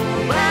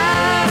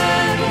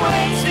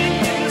waiting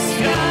in the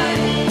sky.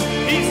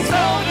 He's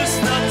told us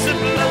not to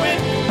blow it,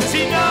 'cause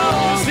he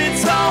knows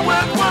it's all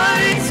worth what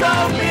he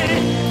told me.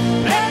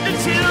 Let the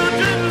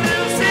children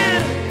lose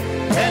it,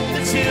 let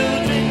the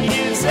children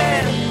use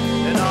it,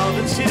 and all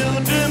the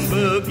children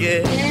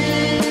boogie.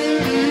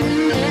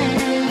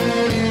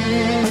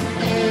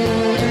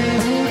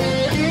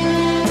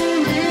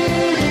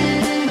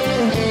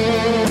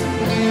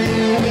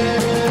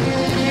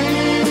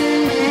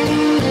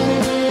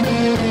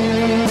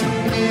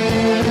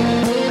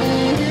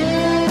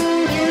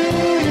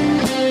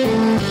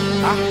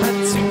 I had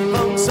to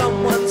phone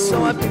someone, so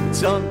I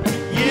picked on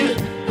you.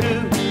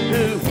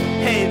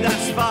 Hey,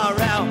 that's far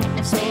out,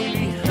 so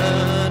we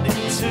heard it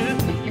too.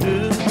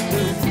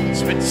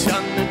 Switch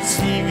on the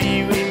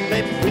TV, we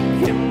may pick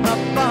him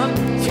up on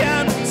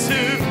channel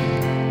 2.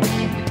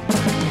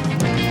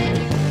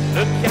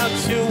 Look out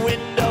your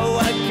window,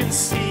 I can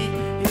see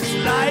his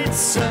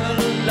lights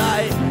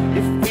alight.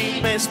 If we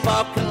may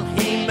sparkle,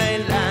 he may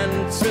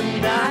land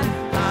tonight.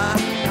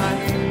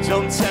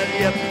 Don't tell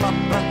your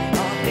papa,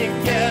 I'll be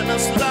getting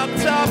us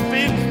locked up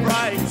in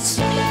frights.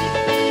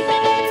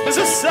 There's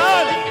a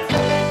sun,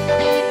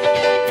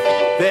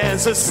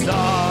 there's a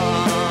starman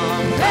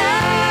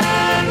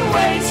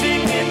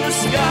waiting in the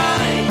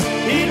sky.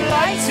 He'd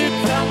like to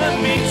come and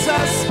meet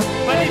us,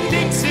 but he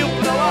thinks he'll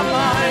blow our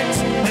minds.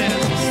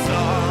 There's a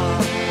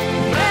starman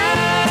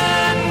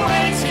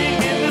waiting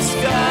in the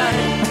sky.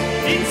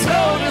 He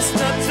told us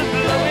not to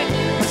blow it,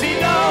 'cause he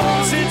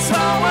knows it's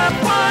all worth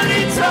what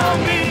he told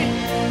me.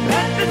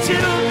 Let the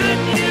children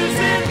use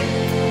it,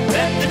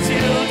 let the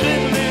children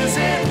lose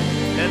it,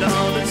 and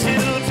all the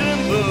children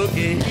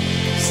boogie.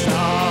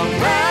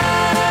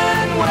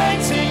 Starman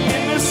waiting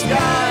in the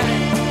sky.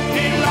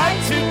 He'd like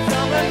to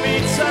come and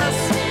meet us,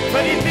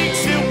 but he thinks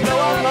he'll blow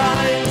our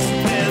minds.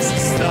 There's a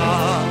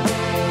starman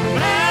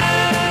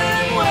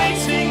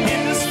waiting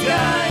in the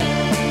sky.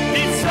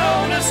 He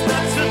told us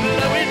not to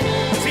blow it,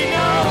 'cause he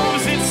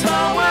knows it's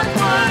all worth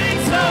what he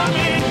told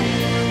me.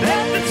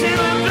 Let the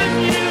children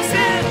use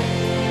it,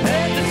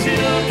 let the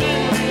children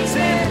lose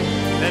it,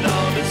 and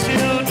all the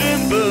children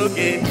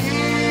boogie.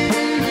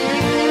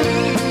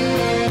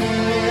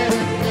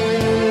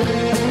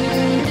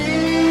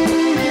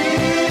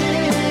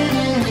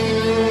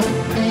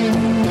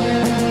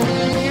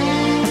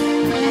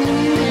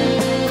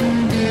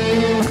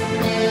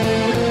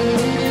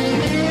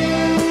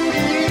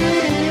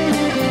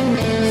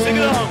 Sing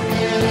along.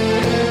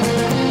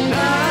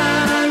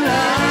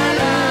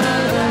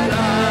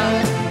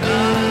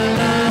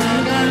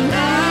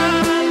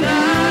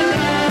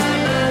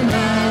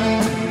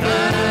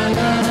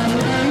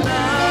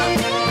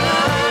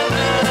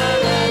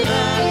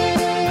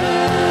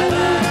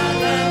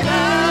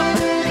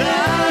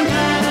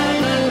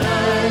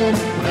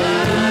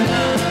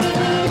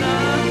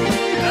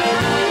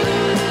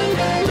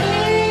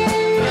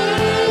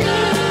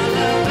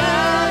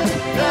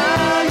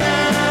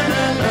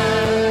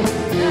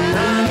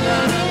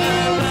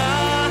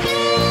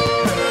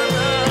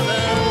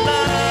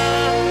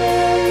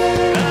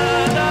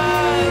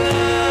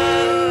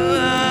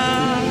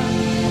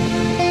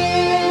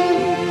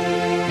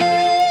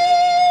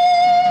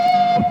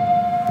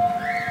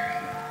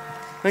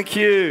 Thank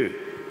you.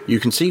 You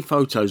can see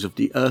photos of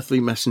the Earthly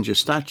Messenger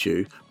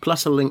statue,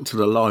 plus a link to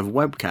the live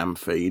webcam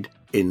feed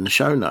in the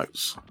show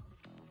notes.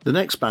 The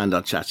next band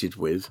I chatted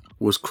with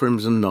was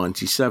Crimson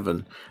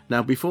 97.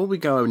 Now, before we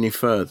go any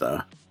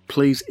further,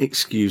 please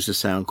excuse the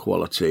sound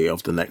quality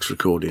of the next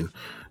recording.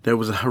 There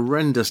was a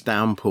horrendous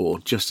downpour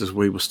just as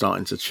we were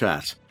starting to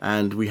chat,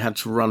 and we had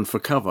to run for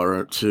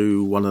cover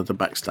to one of the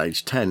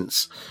backstage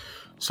tents.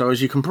 So as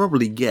you can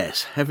probably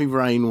guess, heavy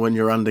rain when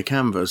you're under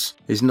canvas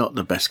is not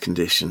the best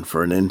condition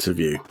for an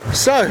interview.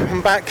 So,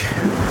 I'm back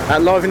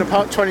at Live in the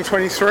Park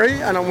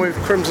 2023 and I'm with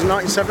Crimson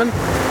 97.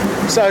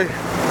 So,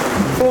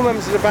 4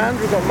 members of the band.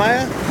 We've got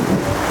Maya,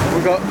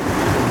 we've got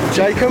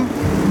Jacob,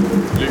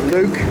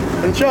 Luke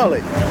and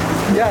Charlie.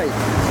 Yay!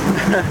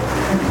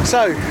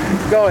 So,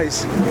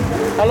 guys,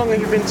 how long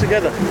have you been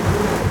together? 2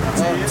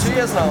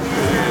 years now.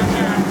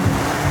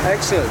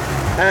 Excellent.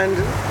 And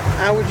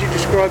how would you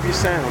describe your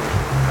sound?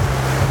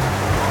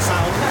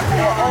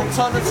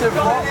 Alternative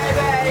rock,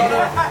 kind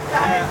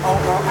of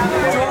alt rock.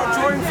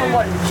 Drawing from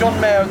like John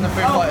Mayer and the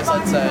Foo Fighters,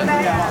 I'd say.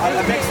 Yeah,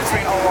 a mix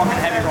between alt rock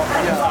and heavy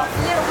rock.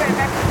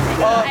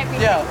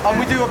 Yeah, and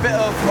we do a bit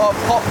of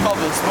pop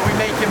covers, but we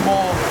make it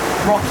more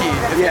rocky.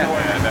 If you know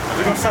what I mean.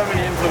 We've got so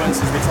many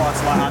influences, we try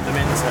to like add them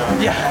into.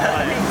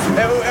 Yeah,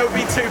 it'll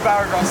be 2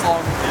 paragraphs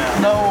long.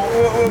 Yeah. No,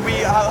 we'll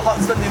be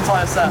spend the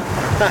entire set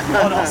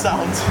on our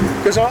sound.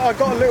 Because I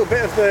got a little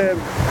bit of the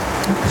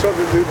sort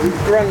of the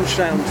grunge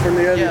sound from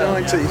the early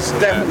 90s,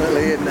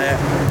 definitely in there.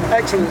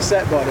 Excellent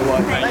set, by the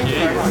way. Thank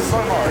you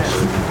so much.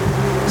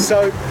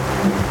 So,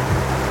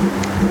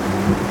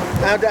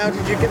 how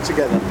did you get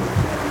together?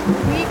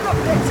 We got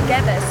put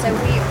together, so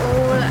we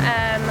all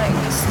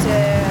used to.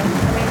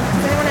 I mean,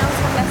 does anyone else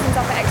have lessons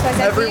up at XYZ?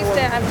 Everyone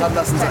had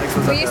lessons at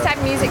XYZ. We used to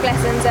have music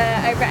lessons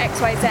over at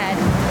XYZ,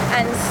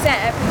 and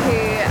Seb,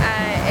 who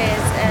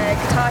is a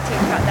guitar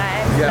teacher up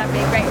there, he's a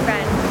lovely, great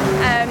friend.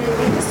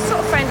 He just sort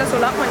of phoned us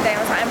all up one day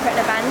and was like, I'm putting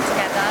a band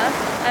together,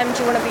 do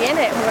you want to be in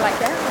it? And we were like,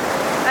 yeah.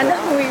 And then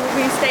we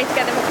stayed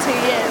together for 2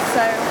 years,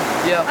 so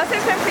I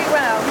think it's going pretty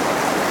well.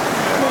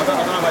 I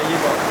don't know about you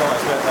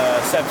guys, but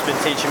Seb's been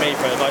teaching me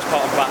for the most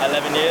part of about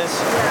 11 years.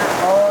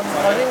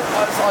 I think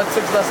I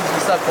took lessons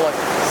from Seb for like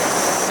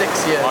 6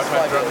 years. I've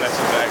had drum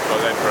lessons at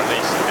XYZ for at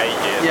least 8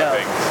 years, I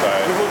think. So.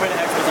 We've all been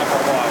at XYZ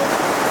for a while.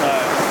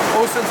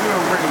 All since we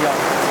were really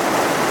young.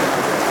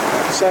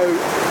 So,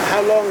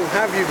 how long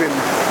have you been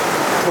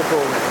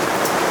performing?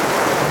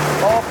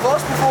 Our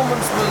first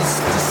performance was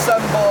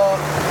December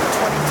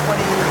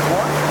 2021.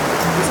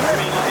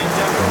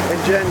 In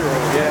general,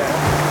 yeah.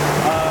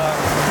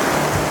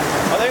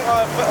 I think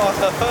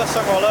the first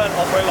song I learned,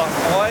 I was probably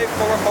like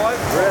 4 or 5.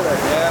 Really?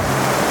 Yeah.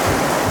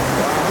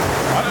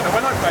 I don't know,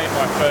 when I played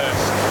my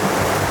first,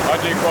 I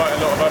do quite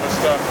a lot of other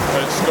stuff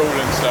at school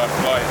and stuff,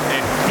 like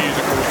in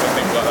musicals and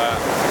things like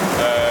that.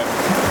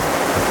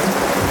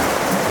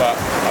 But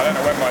I don't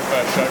know when my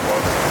first show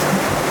was.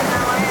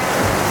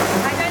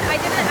 I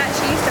didn't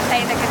actually used to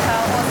play the guitar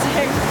or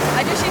sing.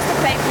 I just used to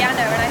play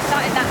piano, and I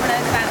started that when I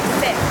was about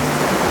 6,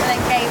 and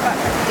then gave up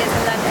for a few years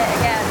and learned it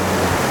again,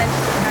 and then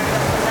just carried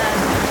on from there.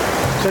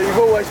 So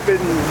you've always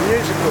been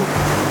musical?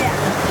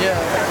 Yeah.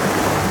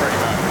 Pretty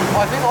much.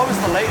 I think I was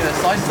the latest.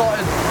 I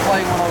started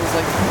playing when I was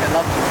like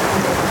 11.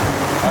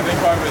 I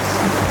think I was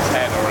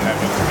 10 or 11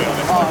 to be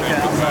honest. I think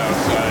as well,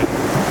 so.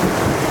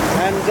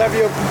 And have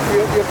your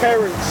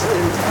parents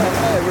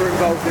ever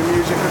involved in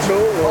music at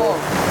all? Or?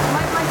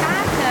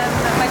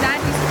 My dad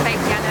used to play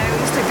piano.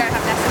 We used to go have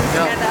lessons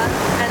together,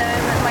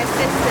 and my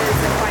sisters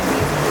are quite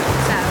musical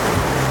themselves.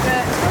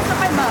 But it's not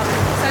my mum,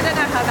 so I don't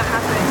know how that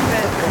happened.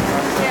 But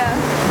yeah.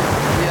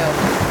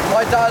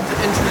 My dad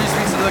introduced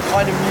me to the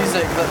kind of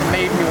music that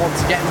made me want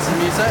to get into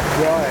music.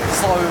 Right.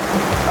 So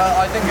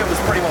I think it was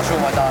pretty much all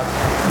my dad.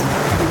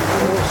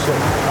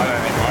 Awesome. I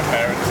don't think my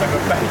parents ever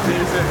played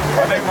music.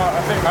 I think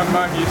my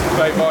mum used to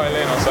play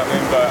violin or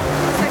something, but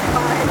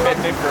a bit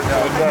different to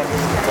the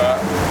drums. But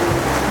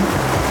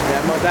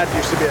yeah, my dad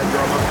used to be a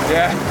drummer.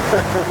 Yeah.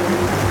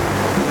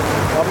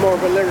 I'm more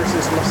of a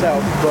lyricist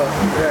myself, but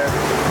yeah,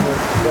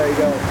 there you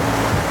go.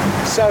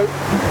 So,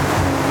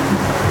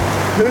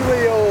 who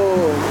are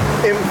your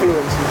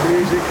influences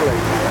musically?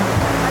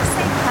 I'd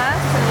say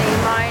personally,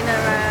 mine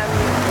are.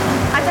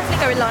 I definitely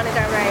go with Lana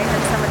Del Rey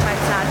and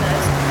Summertime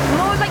Sadness.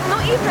 More like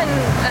not even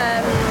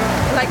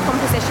like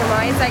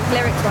composition-wise, like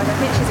lyrics-wise. I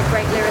think she's a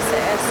great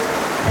lyricist,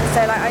 and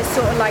so like I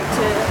sort of like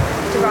to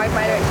derive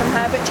my lyrics from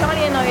her. But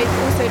Charlie and I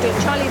also do.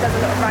 Charlie does a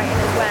lot of writing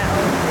as well,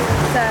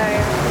 so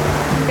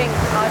I think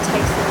our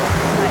taste in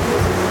like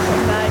music sort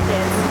of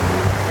merges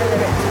the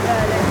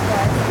lyrics-wise.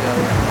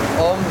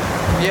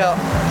 Yeah,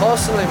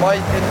 personally, I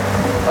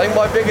think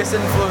my biggest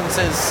influence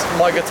is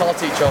my guitar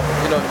teacher,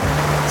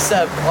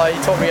 Seb. He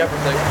taught me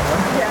everything.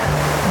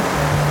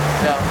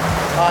 Yeah,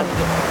 and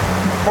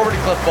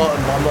probably Cliff Burton,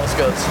 but I'm not as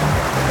good.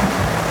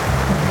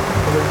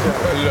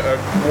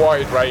 A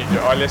wide range.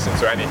 I listen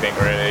to anything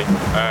really.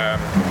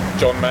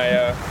 John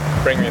Mayer,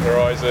 Bring Me the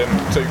Horizon,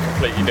 2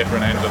 completely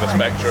different ends of the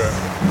spectrum.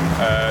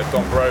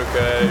 Don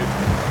Broco,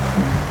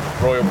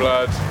 Royal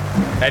Blood.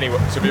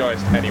 Anyone, to be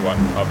honest, anyone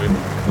I've been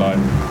like.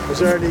 Was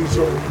there any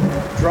sort of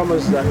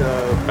drummers that?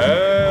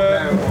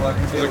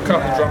 There's a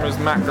couple of drummers: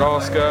 Matt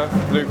Gasker,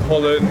 Luke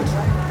Holland,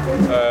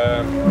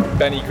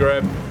 Benny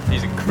Greb.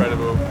 He's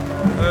incredible.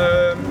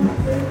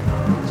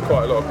 There's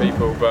quite a lot of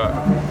people, but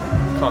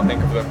can't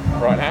think of them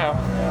right now.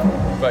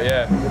 But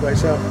yeah. What about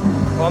yourself?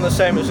 I'm the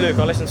same as Luke.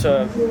 I listen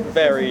to a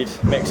varied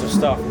mix of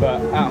stuff, but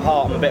at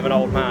heart I'm a bit of an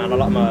old man. I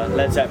like my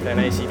Led Zeppelin,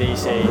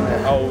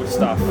 AC/DC, old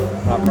stuff.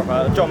 Like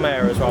proper John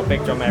Mayer as well,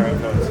 big John Mayer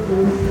influence.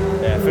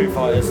 Yeah, Foo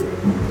Fighters.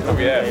 Oh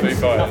yeah, Foo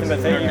Fighters. Nothing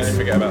but Don't Thieves.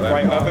 forget about that.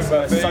 Great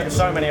artists.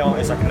 So many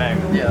artists I can name.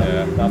 Yeah.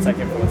 That I'll take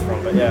influence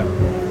from, but yeah.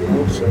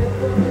 Awesome.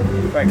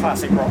 Very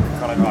classic rock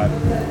kind of vibe.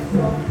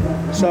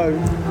 So,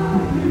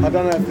 I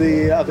don't know if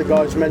the other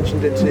guys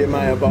mentioned it to you,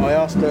 Maya, but I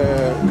asked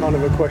a kind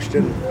of a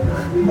question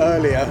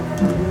earlier.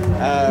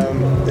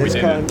 It's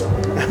kind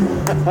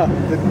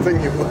didn't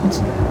think you would.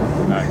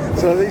 No.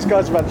 So these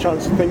guys have had a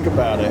chance to think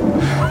about it.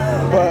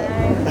 But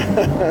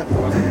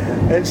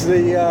it's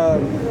the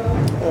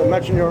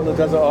imagine you're on a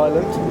desert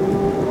island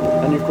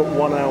and you've got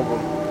one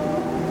album.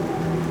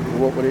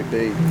 What would it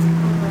be? Oh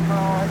my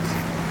god.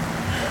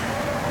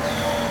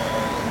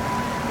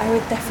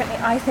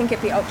 I think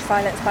it'd be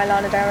Ultraviolence by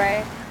Lana Del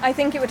Rey. I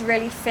think it would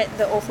really fit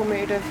the awful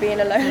mood of being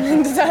alone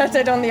and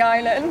deserted on the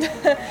island.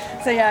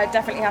 So yeah, I'd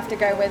definitely have to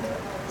go with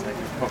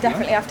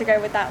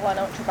that one,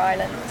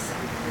 Ultraviolence.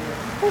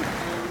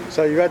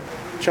 So you've had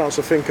a chance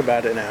to think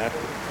about it now.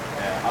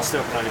 Yeah, I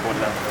still can only board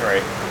it down to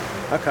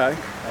 3. Okay.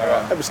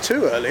 It was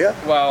 2 earlier.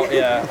 Well,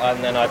 yeah,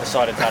 and then I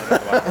decided to add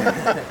another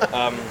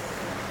one.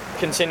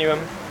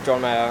 Continuum,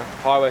 John Mayer,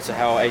 Highway to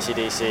Hell,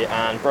 AC/DC,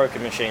 and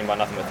Broken Machine by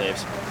Nothing But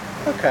Thieves.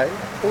 Okay,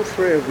 all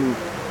 3 of them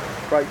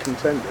great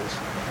contenders.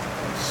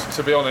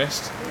 To be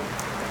honest,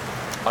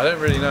 I don't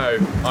really know.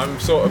 I'm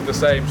sort of the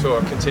same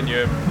sort of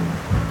Continuum,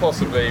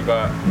 possibly,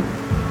 but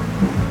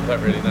I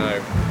don't really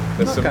know.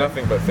 There's some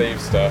Nothing But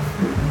Thieves stuff,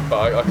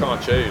 but I can't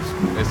choose.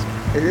 It is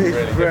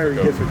really very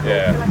difficult.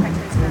 Yeah.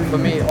 For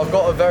me, I've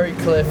got a very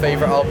clear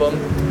favourite album.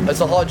 It's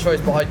a hard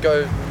choice, but I'd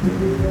go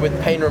with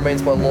Pain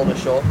Remains by Lorna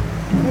Shore,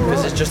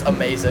 because it's just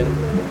amazing.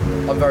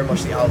 I'm very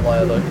much the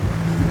outlier though.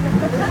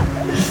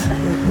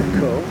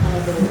 Cool.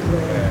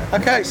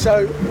 Okay,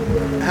 so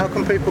how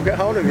can people get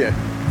hold of you?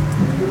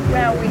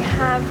 Well, we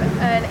have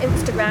an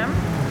Instagram.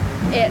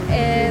 It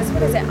is,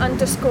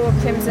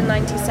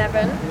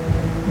 _Crimson97.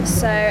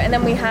 So, and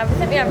then I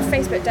think we have a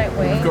Facebook, don't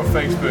we? We've got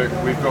Facebook,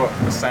 we've got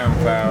the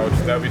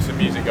SoundCloud. There'll be some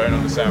music going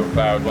on the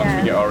SoundCloud once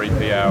we get our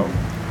EP out.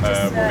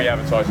 We'll be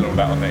advertising all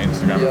that on the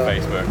Instagram and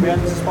Facebook. We're on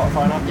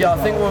Spotify now? Yeah, I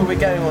think we're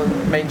getting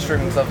on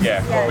mainstream stuff.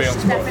 Yeah, we'll be on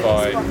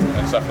Spotify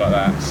and stuff like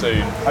that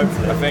soon.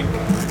 Hopefully. I think.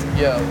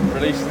 Yeah.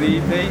 Release the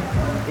EP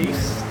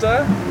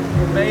Easter,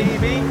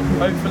 maybe.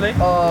 Hopefully.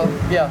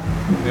 Yeah.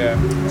 Yeah.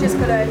 Just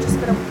gotta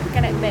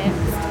get it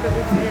mixed, but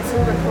it's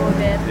all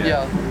recorded.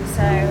 Yeah.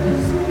 So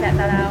just get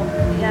that out.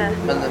 Yeah.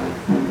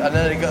 And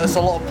then it's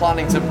a lot of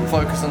planning to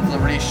focus on the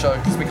release show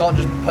because we can't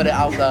just put it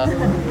out there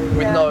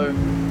with no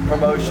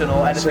promotion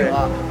or anything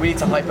like that. We need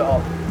to hype it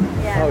up.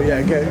 Yeah. Oh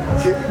yeah, give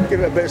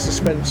it a bit of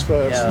suspense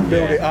first,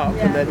 build it up,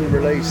 and then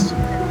release.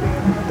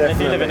 If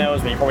you live in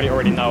Aylesbury, you probably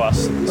already know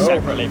us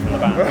separately from the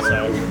band.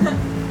 So.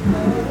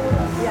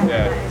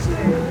 Yeah.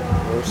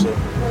 Awesome.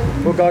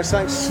 Well, guys,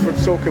 thanks for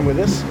talking with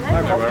us.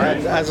 No problem.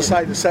 And as I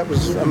say, the set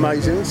was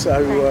amazing.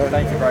 So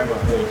thank you very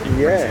much.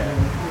 Yeah,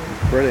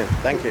 brilliant.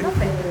 Thank you.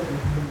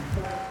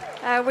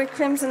 We're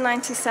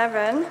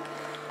Crimson97.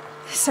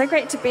 So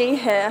great to be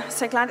here.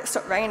 So glad it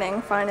stopped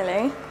raining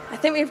finally. I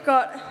think we've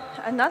got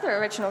another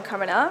original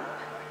coming up.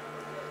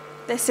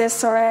 This is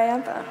Sorry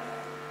Ever.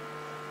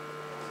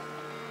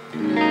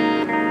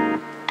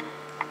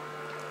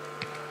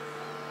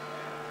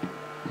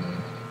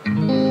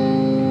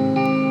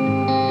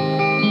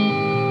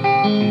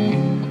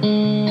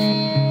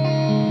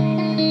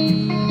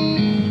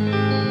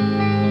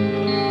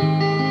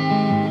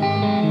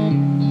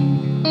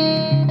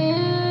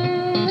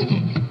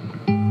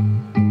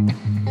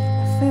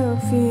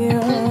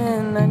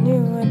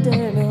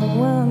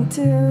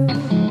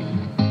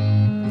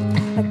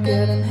 I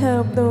couldn't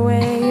help the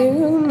way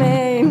you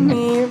made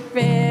me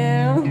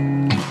feel.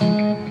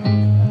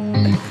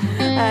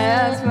 I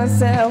asked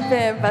myself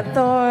if I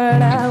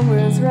thought I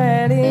was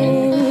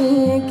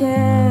ready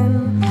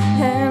again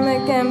and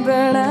again,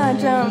 but I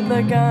jumped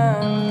the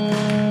gun.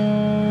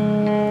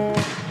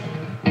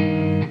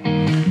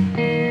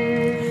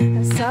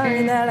 I'm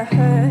sorry that I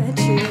hurt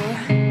you.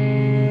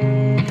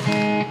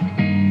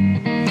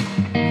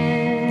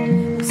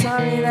 I'm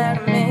sorry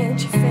that I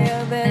made you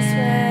feel this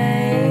way.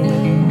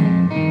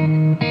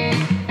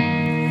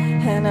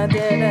 And I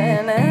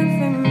didn't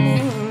ever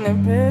mean to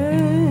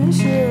push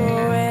you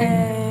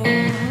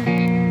away.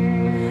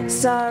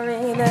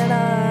 Sorry that I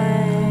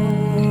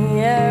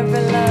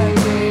ever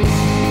loved you.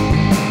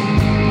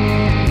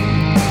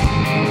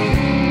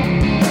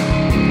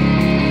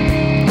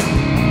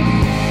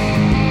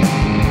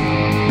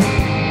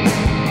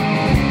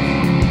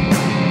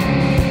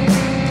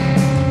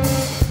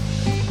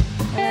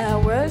 I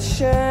was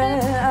sure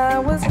I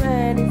was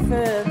ready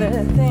for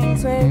the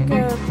things we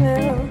go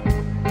through.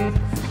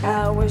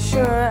 I was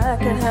sure I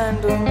could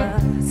handle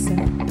myself.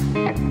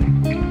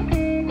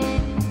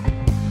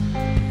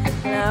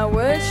 And I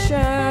was sure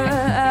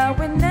I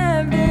would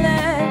never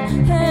let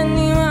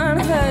anyone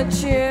hurt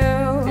you.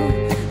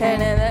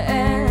 And in the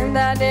end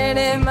I did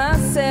it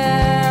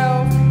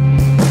myself.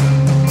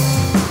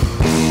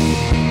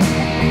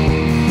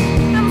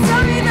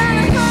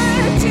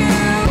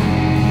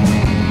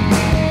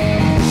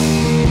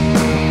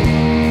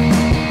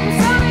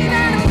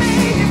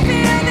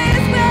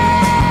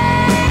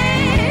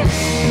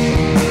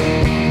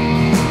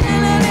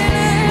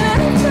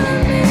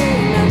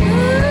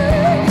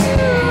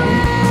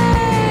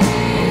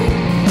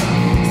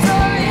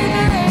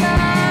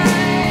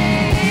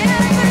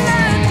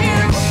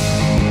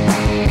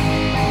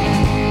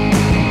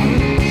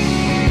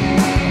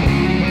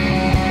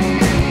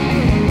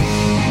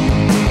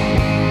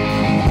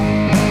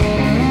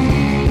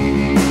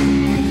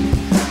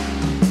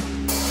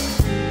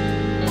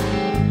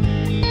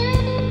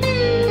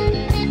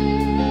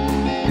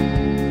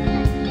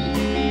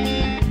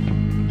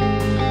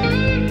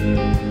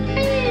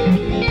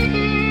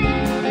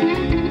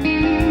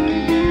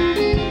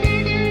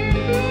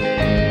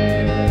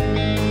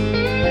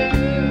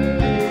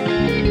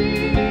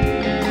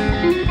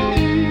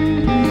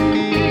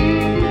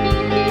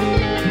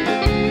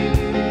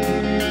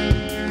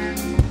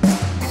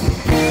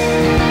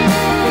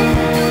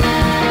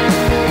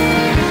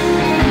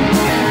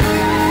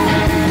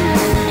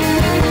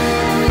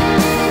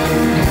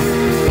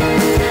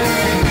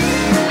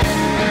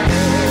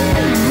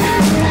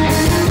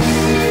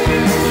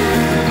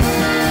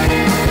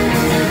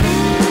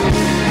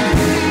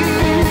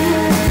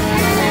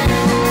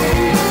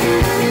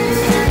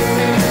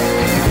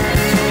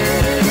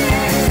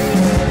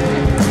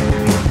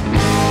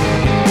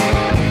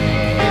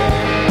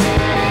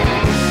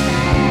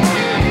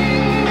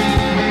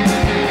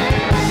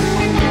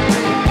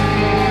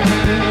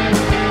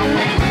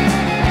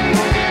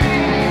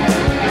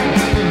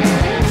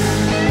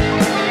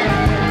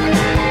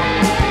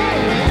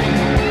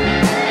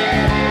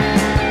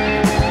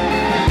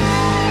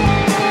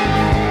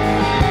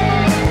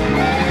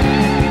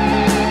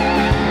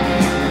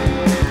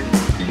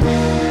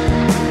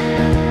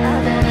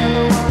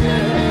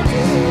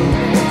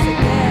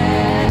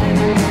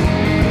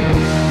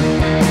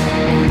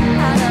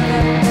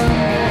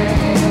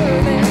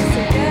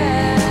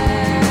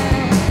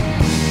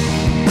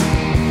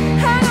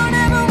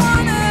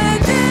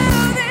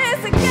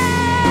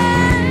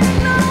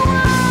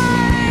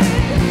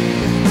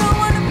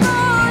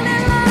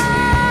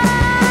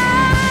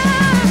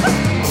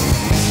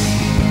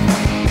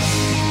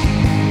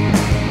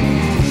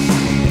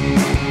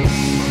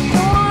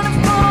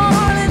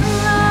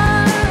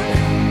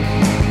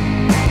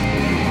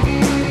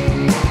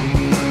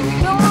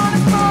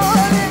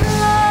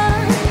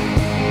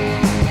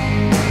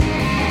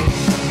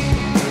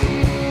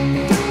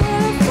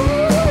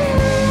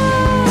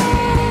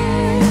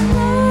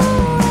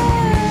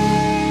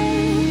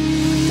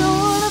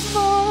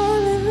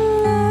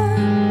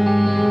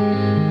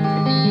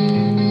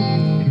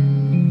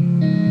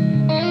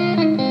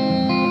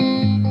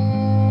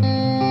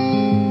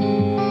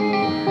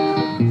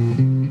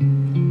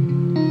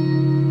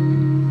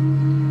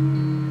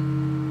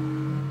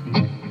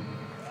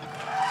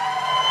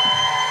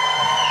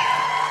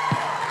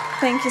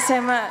 Thank you so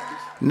much.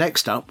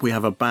 Next up, we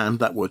have a band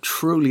that were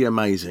truly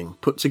amazing,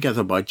 put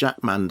together by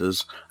Jack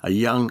Manders, a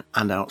young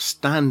and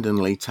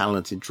outstandingly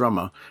talented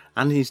drummer,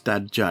 and his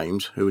dad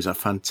James, who is a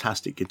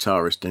fantastic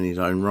guitarist in his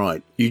own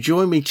right. You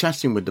join me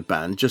chatting with the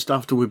band just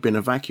after we've been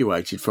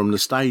evacuated from the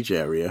stage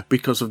area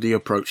because of the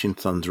approaching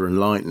thunder and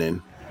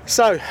lightning.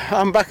 So,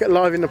 I'm back at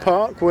Live in the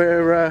Park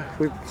where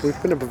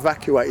we've been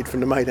evacuated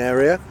from the main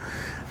area,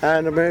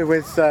 and I'm here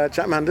with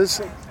Jack Manders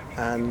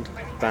and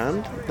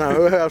band. Now,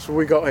 who else have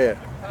we got here?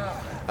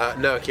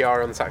 Noah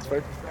Chiara on the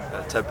saxophone.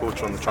 Ted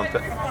Porter on the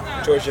trumpet.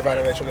 George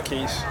Jovanovic on the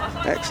keys.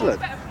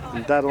 Excellent.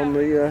 And Dad on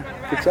the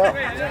guitar.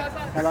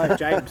 Hello,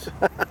 James.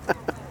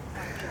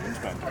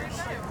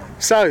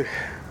 So,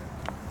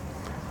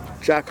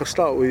 Jack, I'll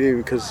start with you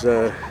because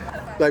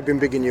they've been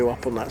bigging you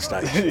up on that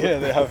stage. Yeah,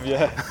 they have,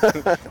 yeah.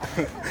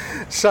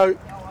 So,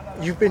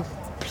 you've been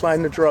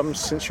playing the drums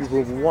since you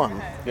were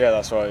 1? Yeah,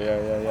 that's right,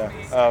 yeah.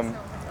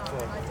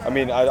 I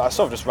mean, I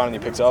sort of just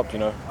randomly picked it up, you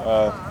know.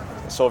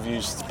 I sort of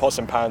used pots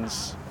and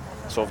pans,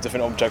 sort of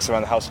different objects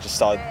around the house, and just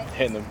started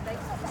hitting them.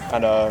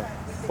 And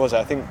what was it?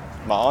 I think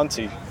my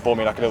auntie bought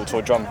me like a little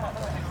toy drum.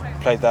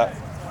 Played that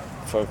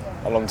for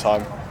a long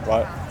time,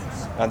 right?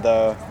 And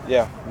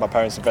yeah, my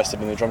parents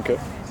invested in the drum kit.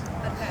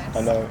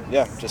 And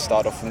yeah, just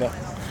started off from there.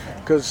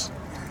 Because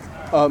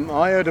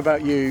I heard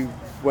about you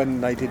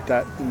when they did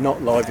that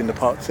Not Live in the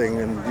Park thing,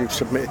 and you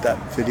submitted that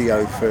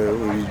video for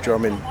you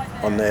drumming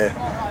on there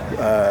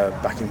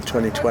back in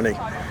 2020.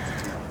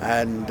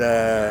 And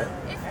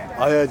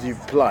I heard you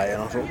play,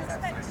 and I thought,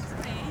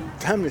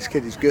 damn, this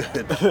kid is good.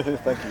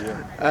 Thank you.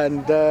 Yeah.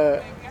 And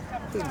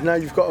now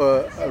you've got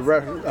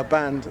a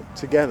band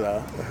together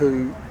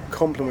who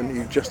complement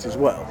you just as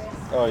well.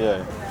 Oh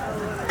yeah.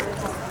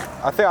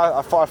 I think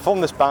I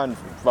formed this band,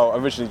 well,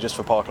 originally just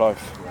for Park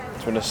Life.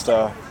 To be honest,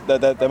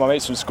 they're my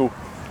mates from school,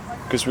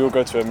 because we all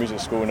go to a music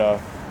school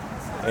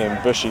in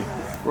Bushy.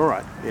 All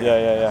right.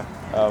 Yeah.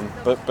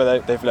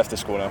 But they've left the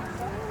school now.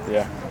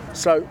 Yeah.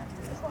 So,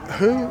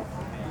 who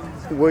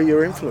were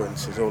your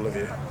influences, all of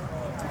you?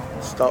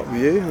 Start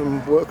with you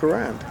and work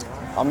around.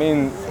 I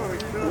mean,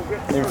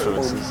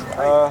 influences.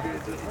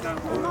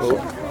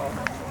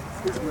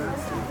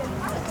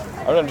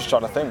 I'm just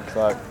trying to think.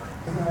 Like,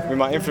 I mean,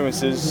 my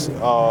influences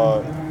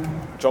are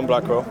John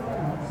Blackwell.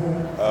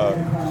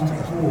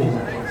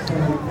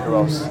 Who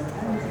else?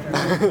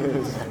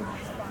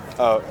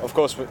 Of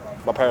course,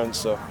 my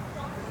parents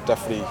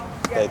definitely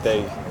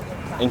they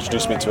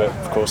introduced me to it,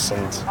 of course,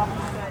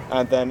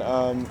 and then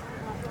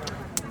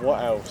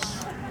what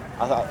else?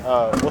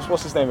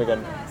 What's his name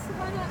again?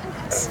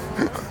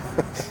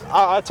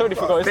 I totally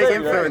forgot his Big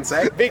name. influence,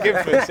 eh? Big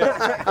influence,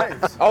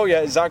 yeah. Oh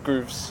yeah, Zach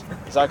Grooves.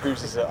 Zach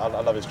Grooves is I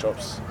love his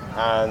drops.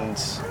 And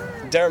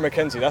Darren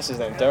McKenzie, that's his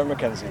name. Darren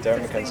McKenzie.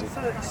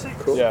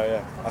 Cool.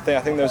 Yeah. I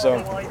think those are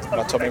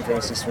my top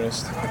influences, to be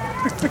honest.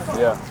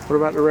 Yeah. What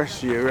about the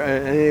rest of you?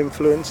 Any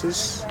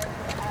influences?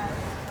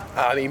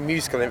 I mean,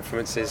 musical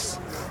influences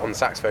on the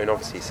saxophone,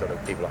 obviously, sort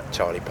of people like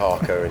Charlie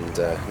Parker and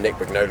Nick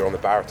Brignola on the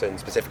baritone,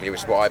 specifically,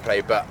 which is what I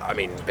play. But I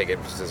mean, big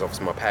influences,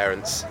 obviously, my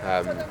parents.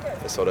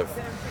 They're sort of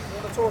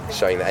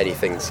showing that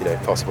anything's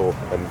possible,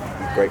 and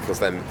I'm grateful to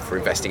them for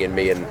investing in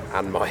me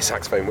and my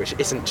saxophone, which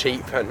isn't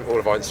cheap, and all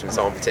of our instruments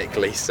aren't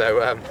particularly.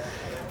 So,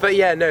 but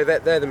yeah, no,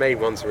 they're the main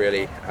ones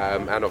really,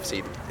 and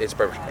obviously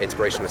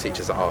inspirational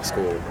teachers at our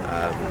school.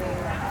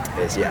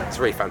 It's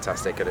really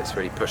fantastic, and it's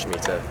really pushed me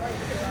to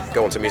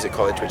go on to music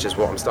college, which is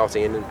what I'm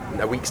starting in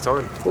a week's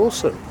time.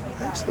 Awesome,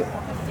 excellent.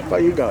 What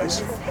about you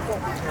guys?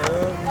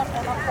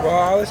 Well,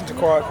 I listen to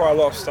quite a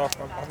lot of stuff.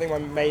 I think my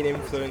main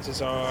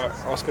influences are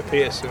Oscar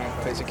Peterson,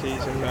 plays the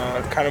keys, and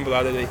Cannonball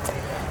Adderley.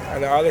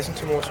 And I listen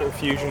to more sort of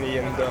fusion-y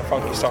and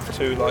funky stuff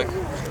too. Like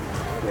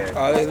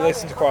I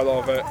listen to quite a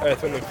lot of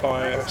Earth, Wind and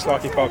Fire,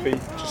 Snarky Puppy.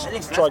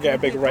 Just try to get a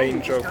big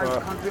range of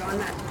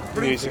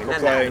music or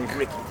playing.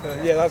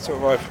 Yeah, that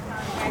sort of vibe.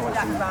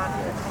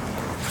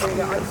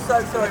 I'm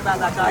so sorry about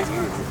that, guys.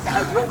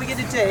 What we're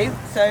going to do,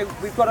 so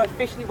we've got to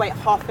officially wait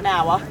half an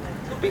hour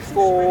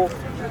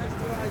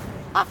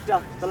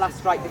after the last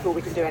strike before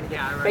we can do anything.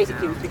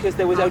 Basically, it was because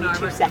there was only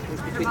 2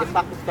 seconds between the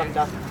clap of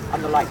thunder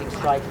and the lightning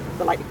strike,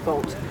 the lightning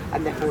bolt,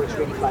 and therefore it's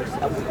really close.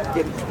 And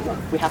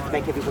we have to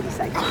make everybody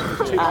safe.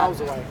 2 miles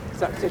away.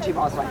 So 2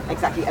 miles away,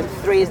 exactly. And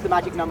 3 is the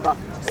magic number.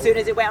 As soon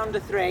as it went under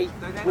 3,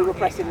 we were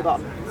pressing the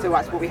button. So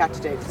that's what we had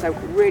to do. So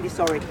really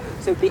sorry.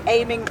 So the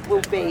aiming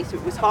will be, so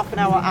it was half an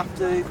hour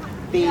after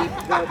the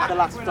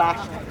last flash.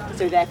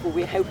 So therefore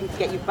we're hoping to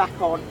get you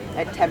back on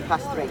at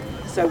 3:10.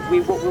 So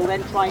what we'll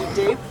then try and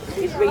do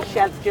is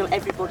reschedule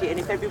everybody, and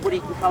if everybody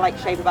can kind of like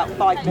shave about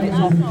 5 minutes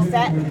off the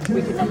set,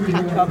 we can then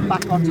catch up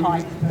back on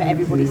time, but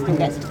everybody still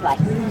gets to play.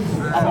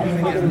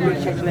 We're going to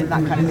reschedule it,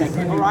 that kind of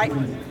thing. All right?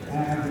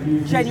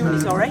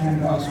 Genuinely sorry,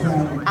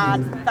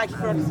 and thank you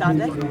for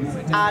understanding,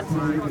 and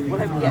we'll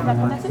hope you get back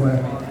on that soon.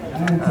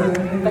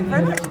 Thank you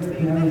very much.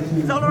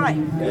 Is that all right?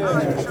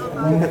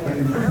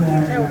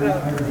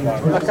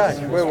 Okay,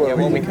 where were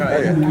we?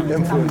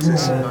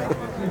 Influences.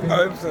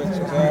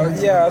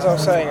 Influences. Yeah, as I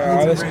was saying,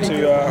 I listen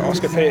to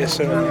Oscar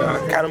Peterson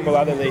and Cannonball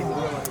Adderley.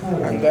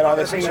 And then I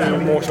listen to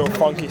more sort of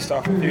funky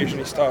stuff,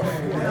 fusiony stuff,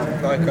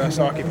 like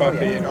Snarky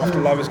Puppy and After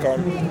Love Is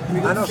Gone.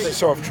 And also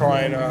sort of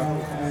try and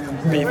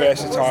be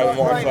versatile in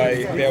what I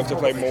play, be able to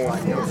play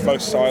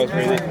most styles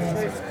really.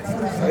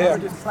 So, yeah.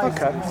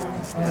 Okay.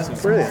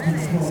 Brilliant.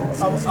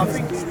 I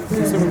think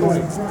it's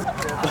recording.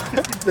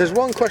 There's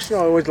one question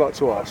I always like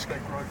to ask,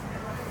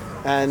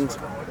 and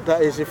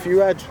that is if you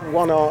had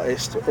one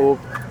artist or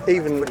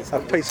even a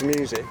piece of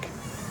music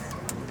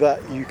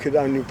that you could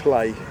only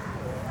play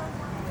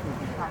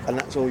and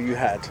that's all you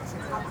had,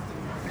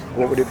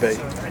 what would it be?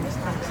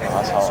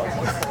 That's hard.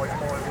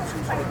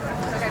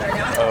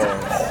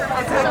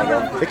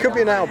 It could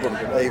be an album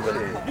even.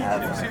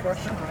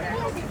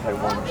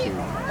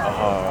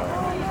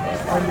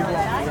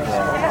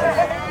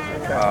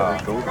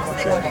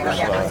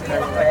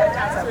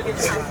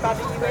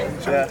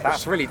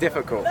 That's really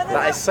difficult.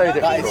 That is so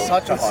difficult. That is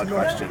such a hard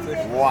question.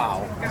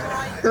 Wow.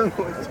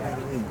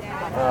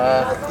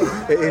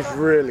 It is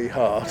really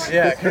hard.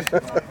 Yeah,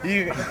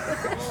 you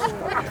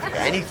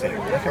anything.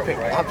 I can pick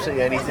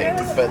absolutely anything,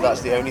 but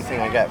that's the only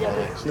thing I get from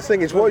it. The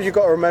thing is, what you've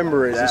got to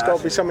remember is it's got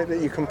to be something that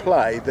you can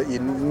play that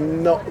you're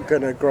not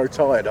going to grow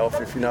tired of,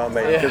 if you know what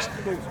I mean. Because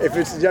if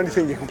it's the only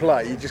thing you can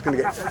play, you're just going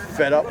to get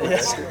fed up with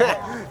it.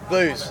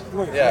 Blues.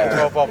 Yeah,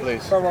 12 bar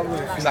blues.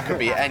 Because that could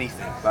be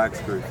anything.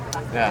 Bags group.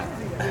 Yeah,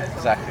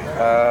 exactly.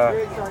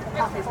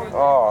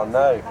 Oh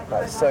no,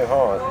 that's so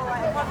hard.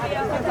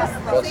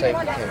 God save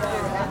the king.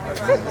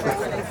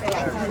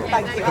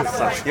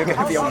 You're going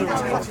to be on the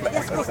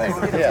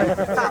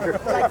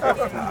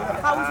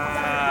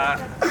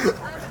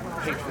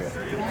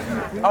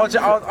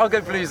I'll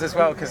go blues as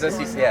well because you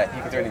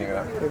can do anything with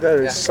that.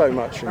 There is so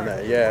much in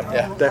there,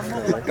 yeah.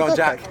 Definitely. Go on,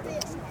 Jack.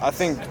 I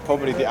think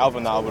probably the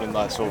album that I wouldn't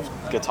like sort of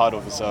get tired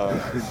of is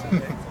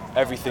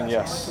Everything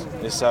Yes.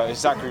 It's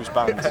Zach Groof's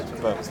band,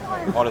 but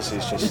honestly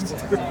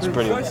it's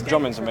brilliant.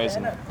 Drumming's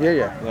amazing.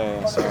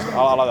 Yeah. So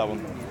I like that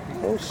one.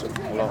 Awesome.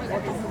 A lot.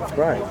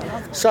 Great.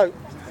 So,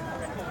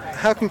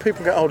 how can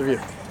people get hold of you?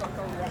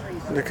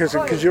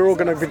 Because you're all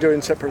going to be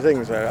doing separate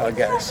things, I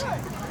guess.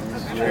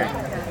 That's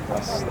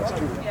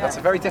true. That's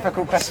a very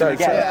difficult question to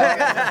get.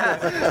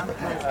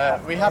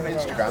 We have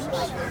Instagrams.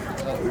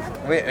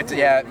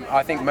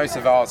 I think most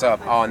of ours are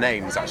our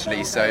names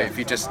actually. So if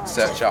you just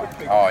search up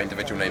our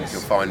individual names,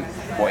 you'll find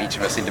what each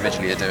of us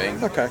individually are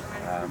doing. Okay.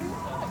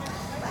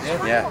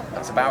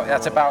 That's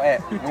about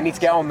it. We need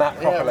to get on that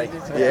properly.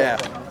 Yeah.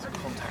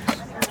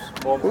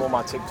 Or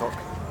my TikTok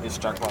is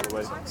Jack, by the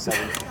way.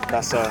 7.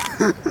 That's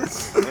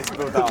let's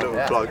build that little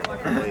plug.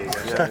 There you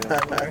go.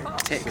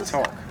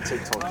 TikTok,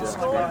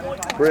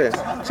 yeah.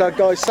 Brilliant. So,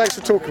 guys, thanks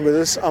for talking with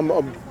us. I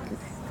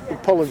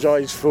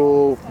apologise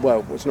for,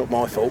 well, it's not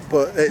my fault,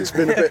 but it's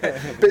been a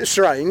bit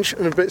strange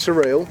and a bit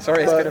surreal.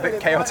 Sorry, it's been a bit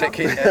chaotic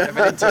of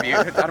an interview.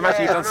 I'd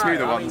imagine you've done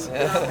smoother ones.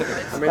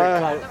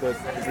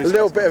 A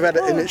little bit of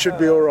editing, it should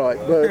be all right.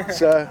 But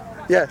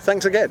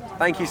thanks again.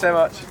 Thank you so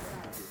much.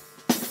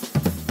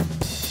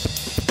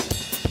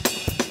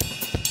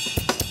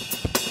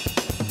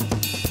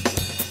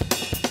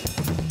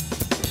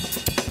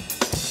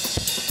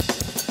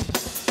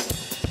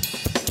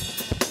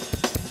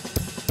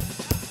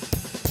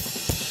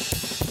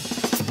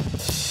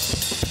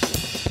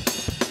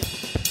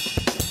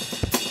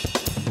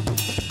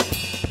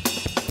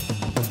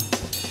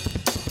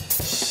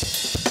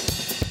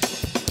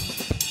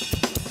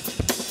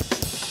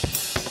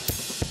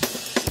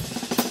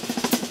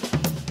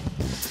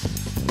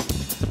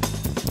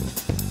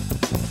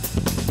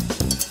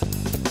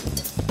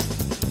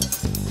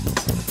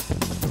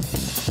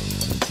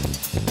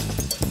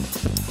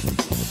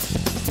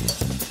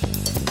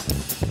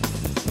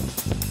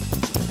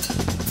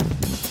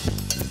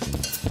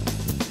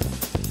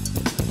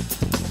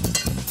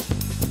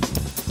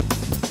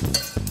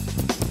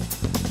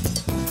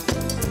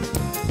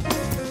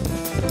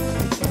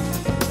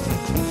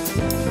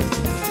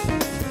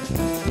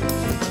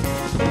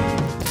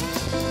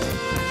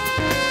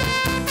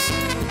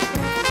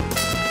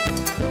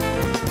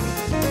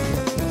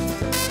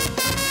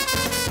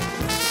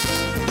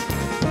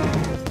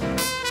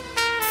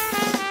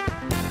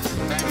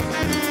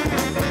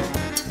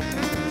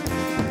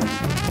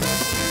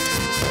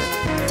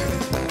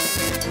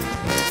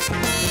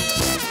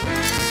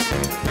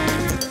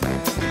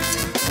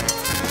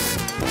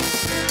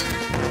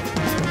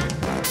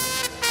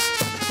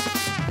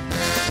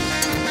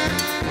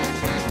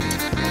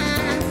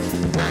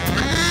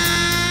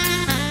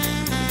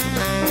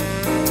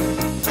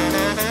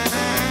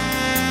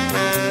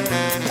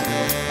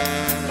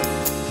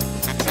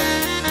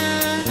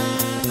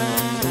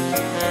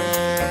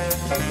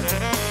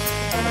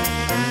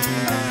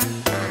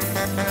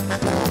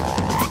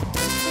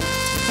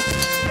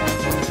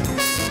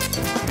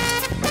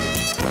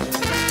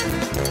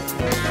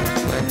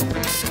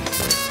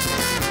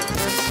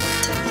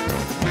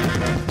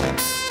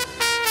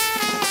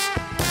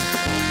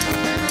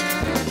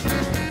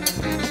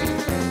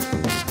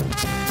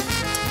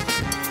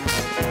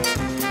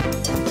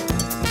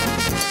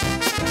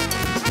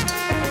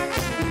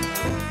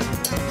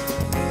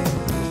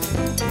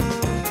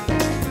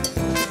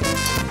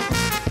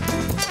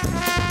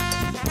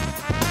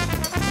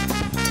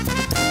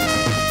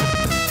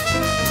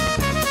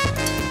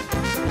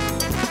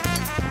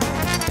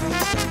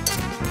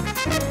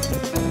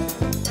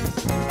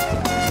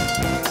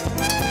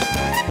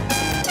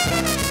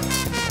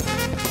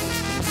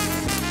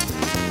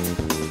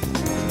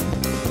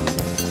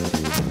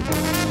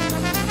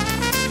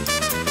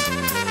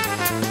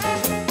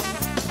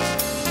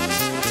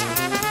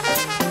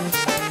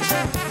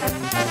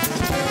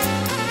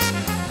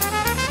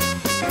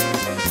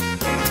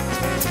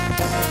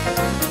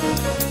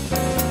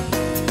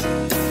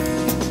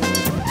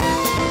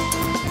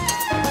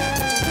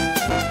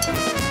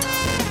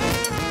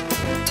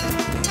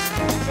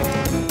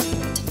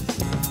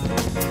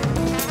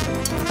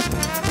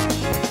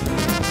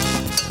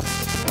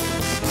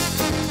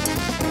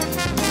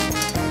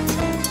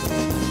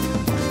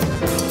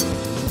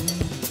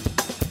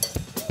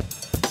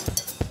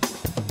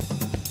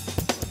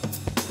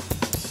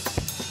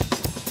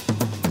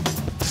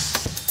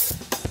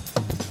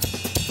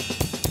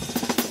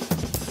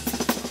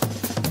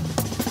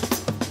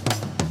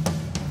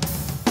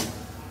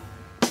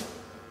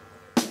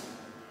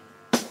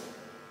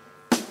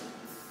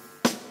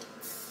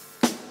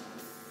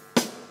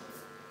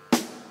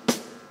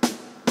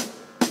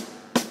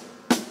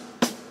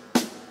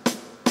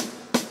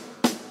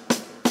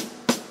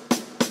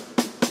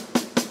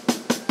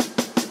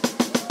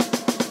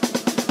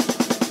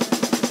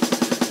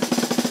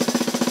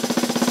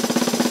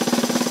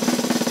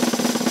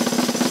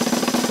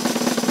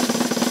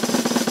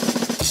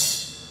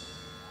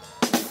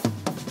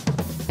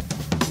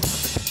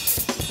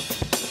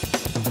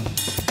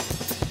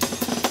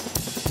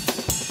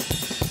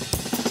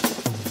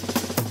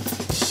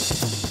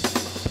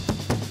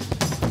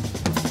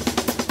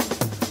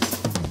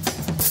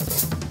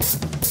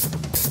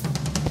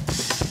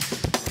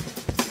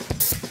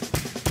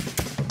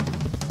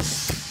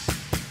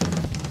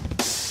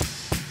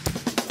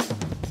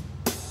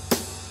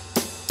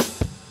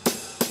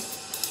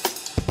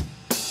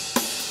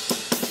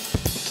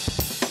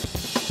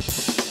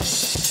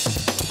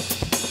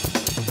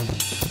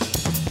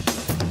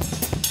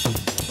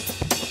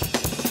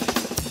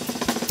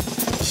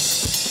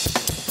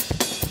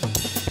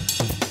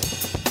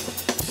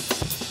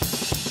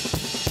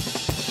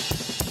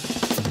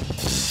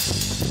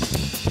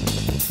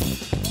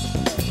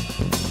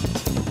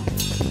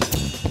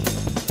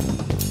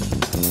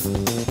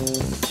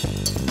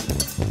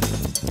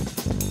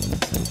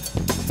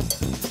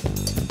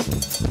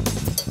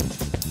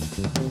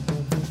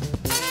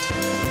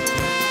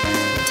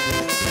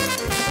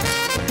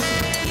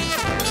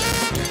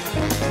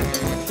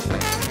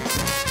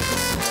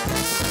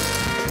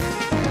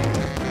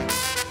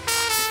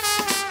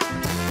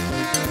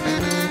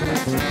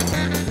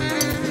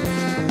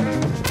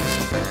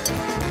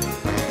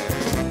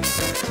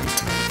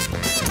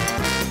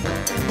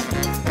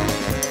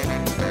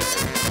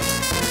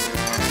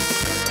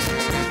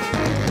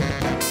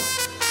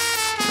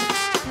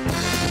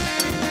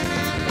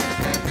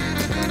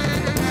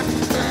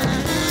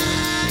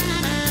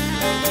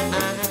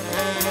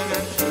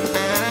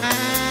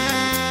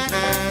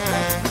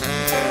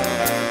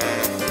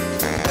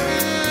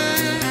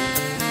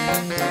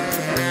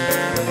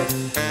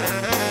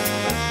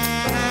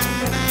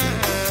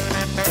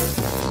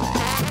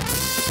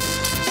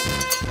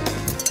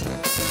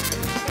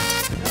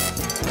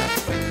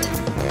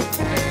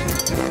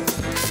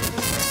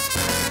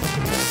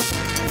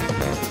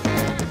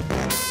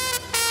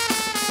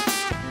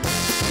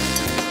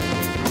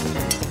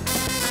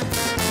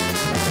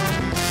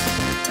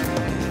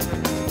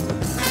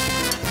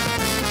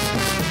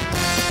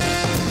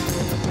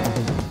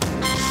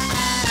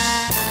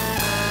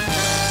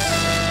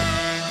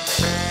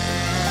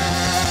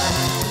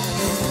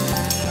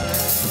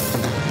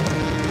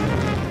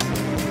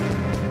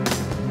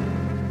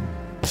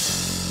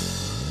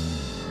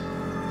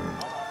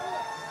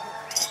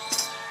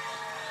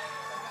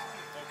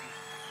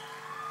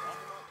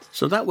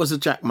 So that was the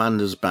Jack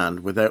Manders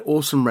Band with their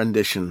awesome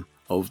rendition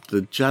of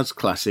the jazz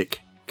classic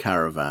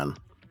Caravan.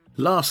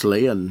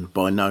 Lastly, and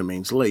by no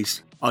means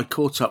least, I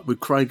caught up with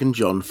Craig and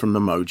John from the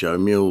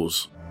Mojo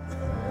Mules.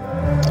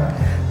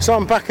 So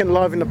I'm back in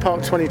Live in the Park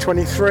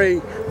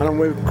 2023 and I'm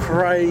with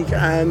Craig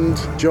and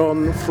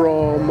John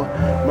from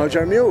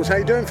Mojo Mules. How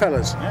you doing,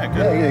 fellas? Yeah,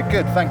 good. Yeah,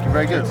 good. Thank you.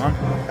 Very good, man.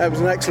 That was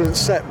an excellent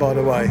set, by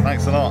the way.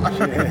 Thanks a lot.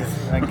 Cheers.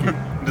 Thank you.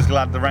 I'm just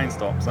glad the rain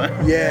stopped. So.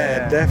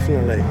 Yeah,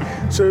 definitely.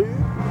 So,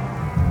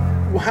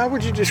 how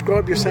would you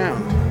describe your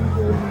sound?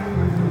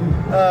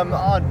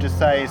 I'd just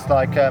say it's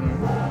like kind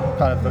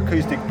of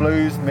acoustic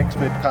blues mixed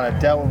with kind of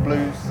Delta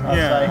blues, I'd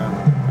say.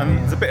 And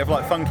it's a bit of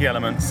like funky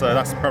elements, so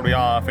that's probably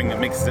our thing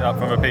that mixes it up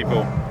from other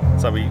people.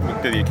 So we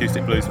do the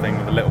acoustic blues thing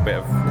with a little bit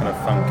of kind of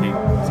funky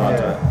side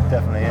to it.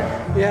 Definitely,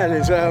 yeah. Yeah, and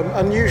it's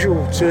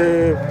unusual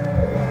to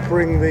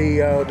bring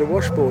the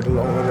washboard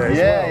along with it as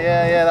well.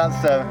 Yeah,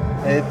 that's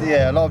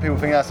a lot of people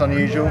think that's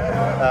unusual.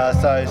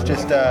 So it's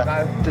just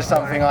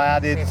something I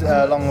added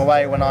along the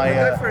way when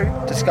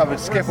I discovered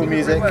skiffle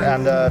music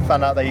and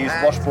found out they used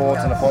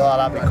washboards, and I thought,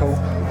 that'd be cool.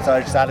 So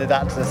I just added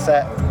that to the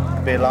set.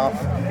 Could be a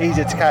laugh.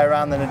 Easier to carry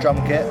around than a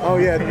drum kit. Oh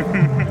yeah,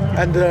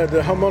 and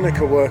the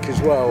harmonica work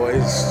as well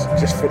is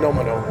just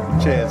phenomenal.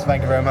 Cheers,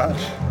 thank you very much.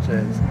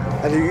 Cheers.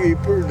 And you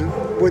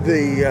with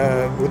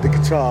the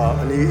guitar,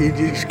 and you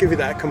just give it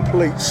that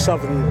complete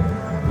southern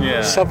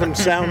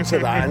sound to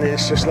that, and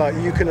it's just like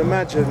you can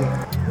imagine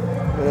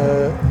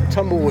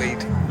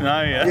tumbleweed.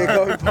 No, yeah. You're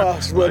going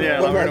past when,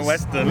 like we're in a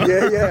western.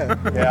 Yeah.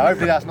 Yeah,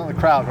 hopefully that's not the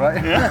crowd,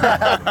 right?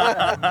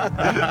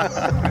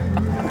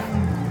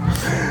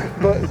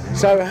 But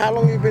so, how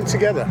long have you been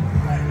together?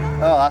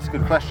 Oh, that's a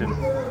good question.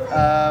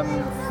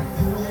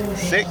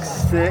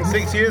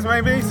 6 years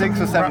maybe?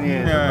 6 or 7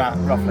 years,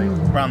 roughly.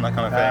 Around that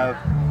kind of thing.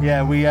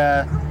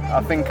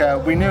 I think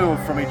we knew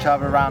from each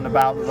other around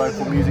about the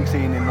local music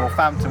scene in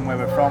Northampton where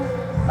we're from.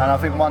 And I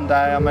think one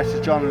day I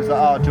messaged John and was like,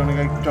 oh, do you want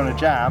to go join a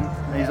jam?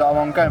 And he's like, oh,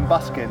 I'm going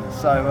busking.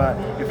 So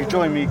if you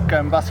join me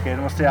going busking,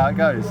 we'll see how it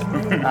goes.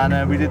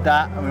 And we did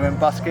that, and we went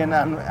busking,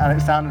 and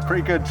it sounded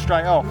pretty good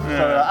straight off. So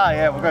we're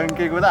like, we'll go and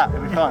gig with that,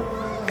 it'll be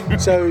fine.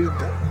 So,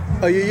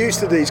 are you used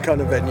to these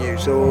kind of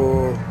venues,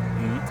 or...?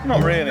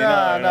 Not really,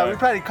 no. We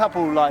played a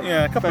couple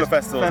of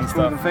festivals and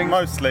stuff.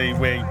 Mostly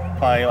we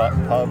play like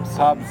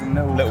pubs and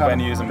little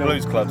venues and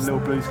blues clubs. Little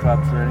blues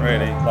clubs,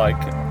 really. Like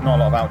not a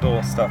lot of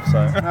outdoor stuff.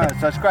 So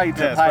so it's great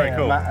to play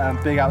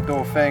a big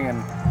outdoor thing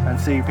and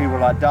see people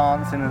like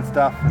dancing and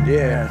stuff. And,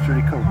 it's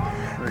really cool.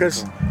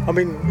 Because I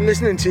mean,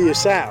 listening to your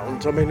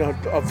sound, I mean,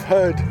 I've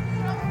heard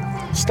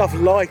stuff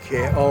like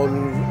it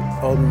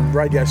on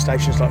radio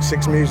stations like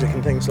Six Music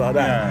and things like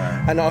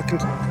that, and I can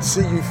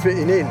see you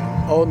fitting in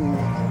on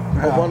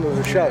one of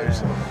the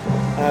shows.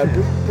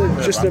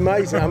 Just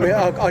amazing. I mean,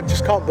 I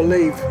just can't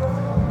believe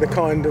the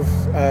kind of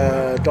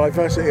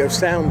diversity of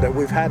sound that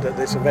we've had at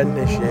this event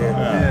this year.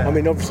 I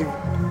mean, obviously,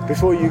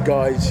 before you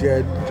guys,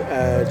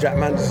 Jack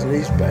Manders and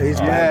his band.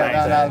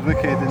 That was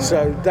wicked.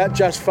 So that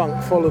jazz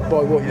funk followed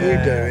by what you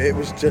do, it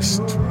was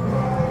just...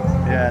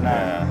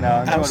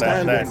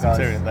 outstanding.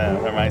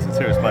 They're amazing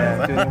tourist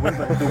players.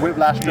 The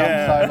whiplash drum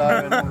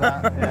solo and all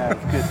that. Yeah,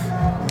 it's good.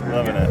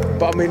 Loving it.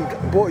 But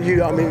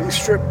I mean,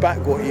 strip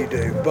back what you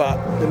do, but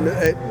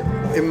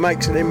it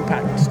makes an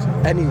impact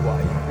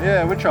anyway.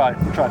 Yeah, we try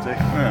to.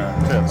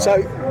 Yeah,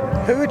 so,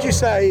 who would you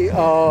say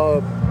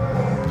are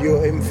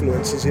your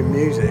influences in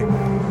music?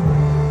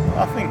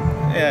 I think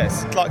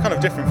it's like kind of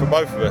different for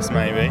both of us,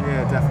 maybe.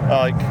 Yeah, definitely.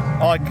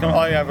 Like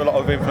I have a lot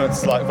of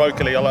influence. Like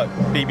vocally, I like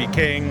B.B.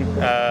 King.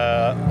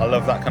 I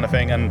love that kind of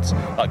thing. And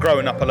like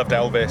growing up, I loved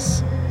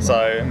Elvis. So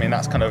I mean,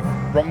 that's kind of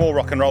more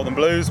rock and roll than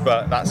blues,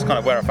 but that's kind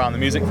of where I found the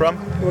music from.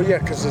 Well, yeah,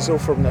 because it's all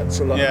from that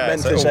sort of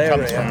Memphis so it all area.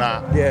 comes from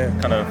that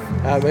kind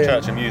of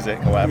church of music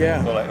or whatever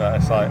you call it.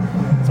 It's like,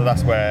 so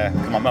that's where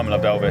my mum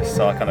loved Elvis,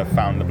 so I kind of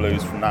found the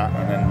blues from that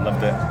and then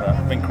loved it. But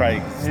I think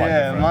Craig's slightly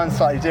different. Mine's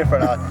slightly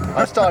different.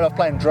 I started off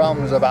playing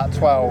drums about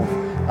 12,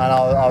 and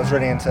I was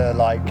really into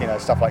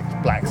stuff like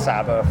Black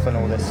Sabbath and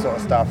all this sort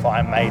of stuff,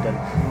 Iron Maiden,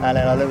 and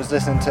then I was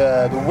listening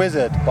to The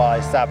Wizard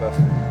by Sabbath,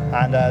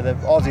 and the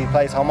Aussie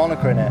plays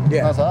harmonica in it. And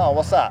I was like, oh,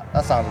 what's that?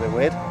 That sounds a bit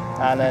weird.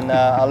 And then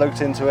I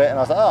looked into it and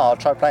I was like, oh, I'll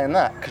try playing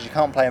that, because you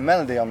can't play a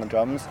melody on the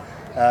drums.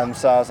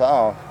 So I was like,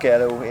 oh, get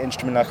a little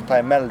instrument I can play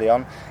a melody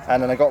on.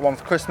 And then I got one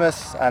for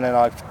Christmas, and then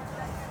I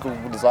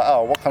was like,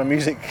 oh, what kind of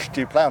music do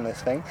you play on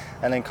this thing?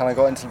 And then kind of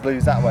got into the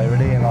blues that way,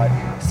 really, and like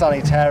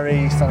Sonny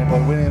Terry, Sonny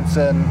Boy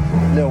Williamson,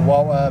 Little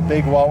Walter,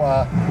 Big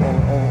Walter,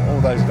 all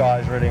those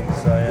guys, really.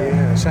 So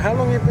yeah. So how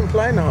long have you been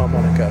playing the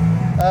harmonica?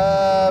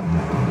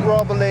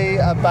 Probably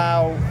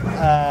about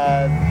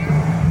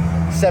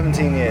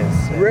 17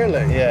 years.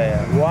 Really?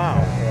 Yeah. Wow.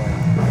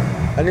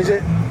 Yeah. And is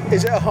it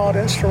a hard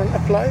instrument to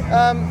play?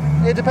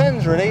 It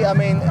depends, really. I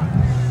mean,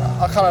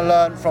 I kind of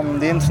learned from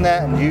the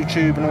internet and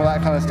YouTube and all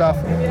that kind of stuff.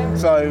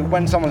 So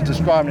when someone's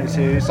describing it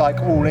to you, it's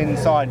like all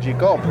inside your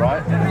gob,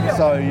 right?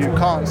 So you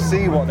can't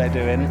see what they're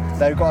doing.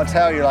 They've got to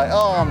tell you, like,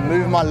 oh, I'm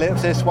moving my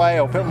lips this way,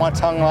 or put my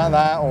tongue like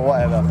that, or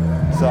whatever.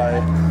 So,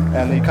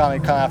 and you kind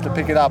of have to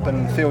pick it up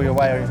and feel your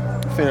way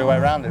feel your way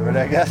around it, really,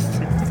 I guess.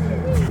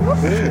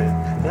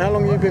 And how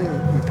long have you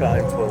been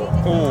playing for?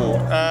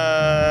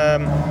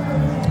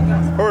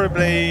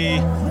 Probably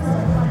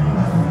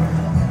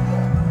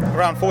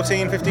around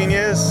 14, 15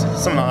 years,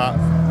 something like that.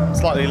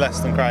 Slightly less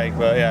than Craig,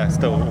 but yeah,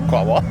 still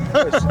quite a while.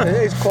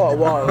 It is quite a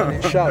while, and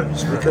it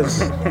shows, because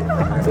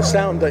the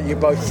sound that you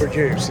both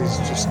produce is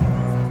just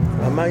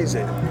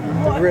amazing.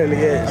 It really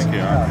is. Thank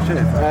you.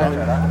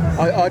 And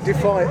I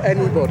defy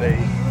anybody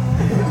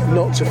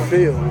not to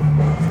feel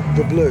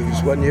the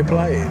blues when you're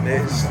playing.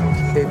 It's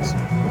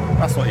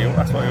That's what you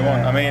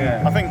want. I mean,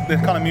 I think the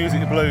kind of music,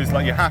 the blues,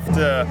 like you have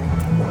to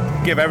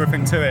give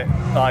everything to it.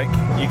 Like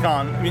you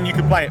can't. I mean, you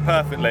could play it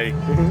perfectly,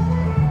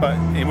 but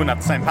it wouldn't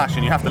have the same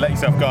passion. You have to let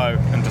yourself go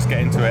and just get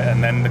into it,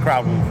 and then the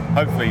crowd will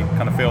hopefully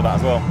kind of feel that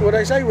as well. Well,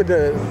 they say with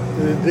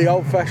the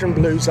old-fashioned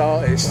blues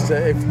artists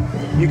that if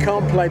you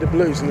can't play the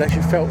blues unless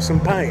you felt some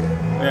pain.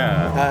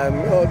 Yeah.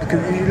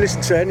 Because you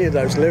listen to any of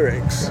those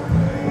lyrics,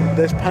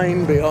 there's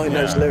pain behind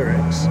those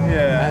lyrics.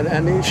 Yeah.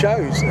 And it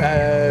shows.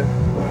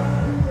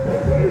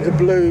 The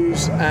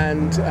blues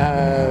and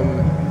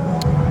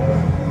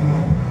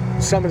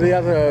some of the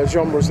other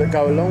genres that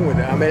go along with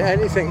it. I mean,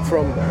 anything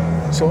from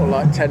sort of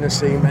like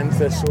Tennessee,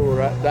 Memphis, or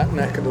that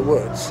neck of the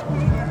woods,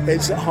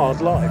 it's a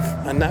hard life,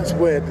 and that's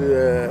where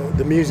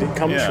the music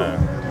comes from.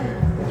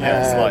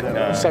 Yeah, it's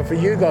like, so for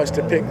you guys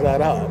to pick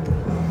that up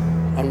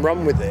and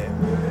run with it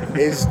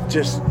is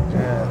just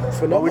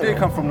phenomenal. Well, we do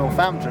come from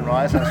Northampton,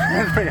 right? So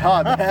it's pretty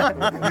hard. I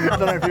don't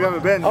know if you've ever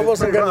been. I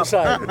wasn't going to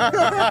say.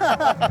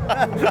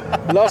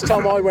 Last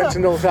time I went to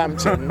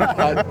Northampton,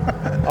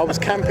 I was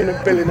camping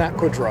at Billing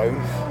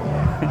Aquadrome,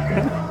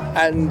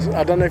 and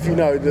I don't know if you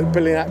know that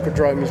Billing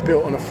Aquadrome is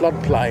built on a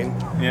floodplain.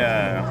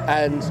 Yeah.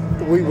 And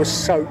we were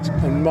soaked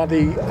and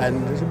muddy,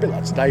 and it's a bit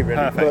like today, really.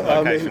 Perfect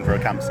location for a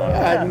campsite.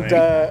 And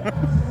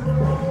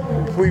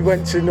we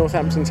went to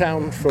Northampton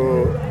town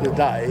for the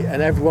day,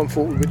 and everyone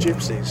thought we were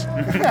gypsies.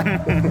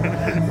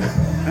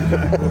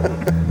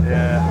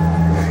 Yeah,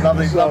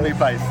 lovely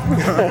place.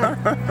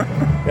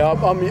 Yeah,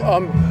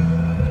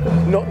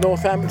 I'm not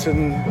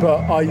Northampton,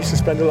 but I used to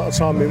spend a lot of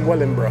time in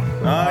Wellingborough.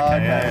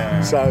 Okay.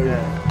 Yeah. So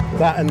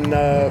that and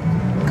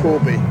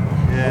Corby,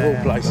 of all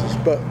places.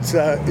 But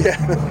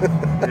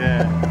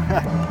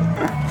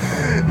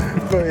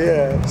But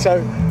yeah,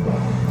 so.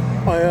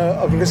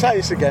 I'm going to say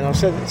this again. I've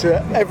said it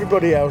to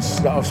everybody else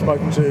that I've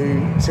spoken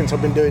to since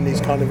I've been doing these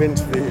kind of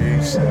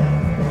interviews.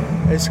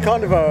 It's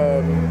kind of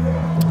a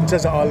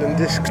desert island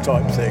disc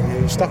type thing.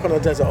 You're stuck on a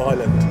desert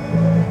island.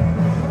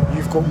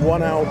 You've got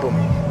one album.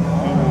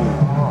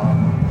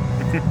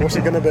 What's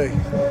it going to be?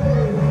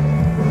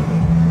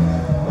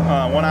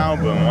 One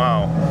album.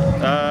 Wow.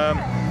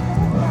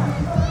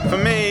 For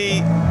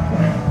me,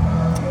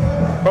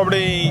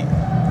 probably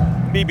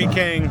B.B.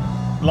 King,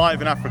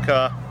 Live in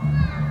Africa.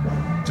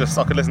 Just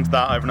I could listen to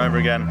that over and over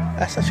again.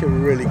 That's actually a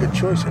really good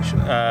choice,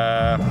 actually.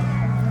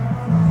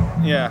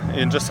 Yeah,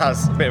 it just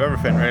has a bit of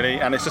everything really,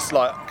 and it's just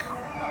like,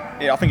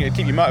 I think it'd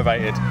keep you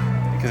motivated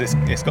because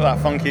it's got that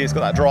funky, it's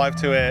got that drive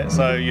to it.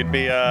 So you'd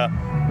be,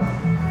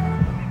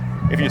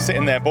 if you're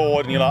sitting there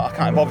bored and you're like, I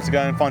can't bother to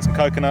go and find some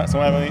coconuts or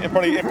whatever, it'd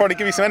probably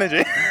give you some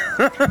energy.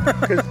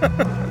 Because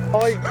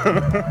I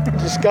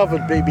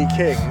discovered B.B.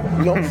 King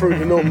not through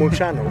the normal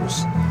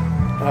channels.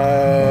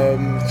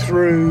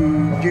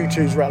 Through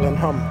U2's Rattle and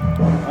Hum.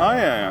 Oh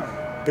yeah.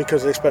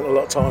 Because they spent a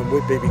lot of time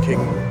with B.B.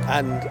 King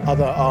and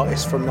other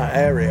artists from that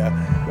area,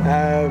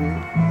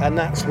 and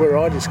that's where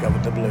I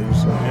discovered the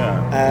blues.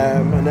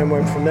 Yeah. And then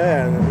went from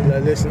there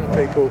and listened to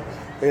people.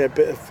 A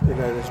bit of,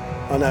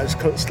 I know it's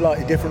a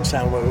slightly different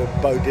sound with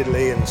Bo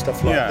Diddley and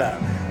stuff like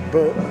that,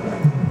 but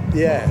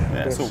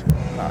it's all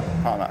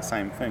part of that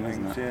same thing,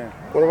 isn't it? Yeah.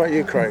 What about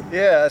you, Craig?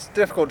 Yeah, it's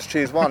difficult to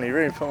choose one. You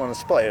really put me on the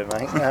spot here,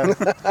 mate.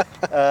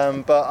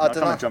 But I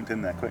don't know. I jumped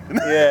in there quick.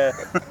 Yeah,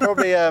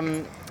 probably.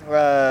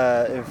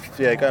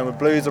 Going with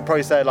blues, I'd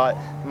probably say like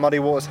Muddy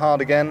Waters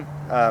Hard Again.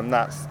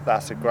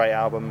 That's a great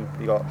album.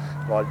 You got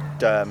like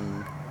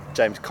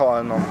James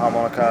Cotton on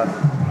harmonica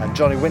and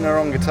Johnny Winter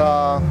on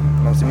guitar,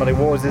 and obviously Muddy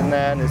Waters in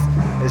there, and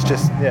it's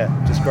just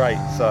great.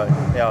 So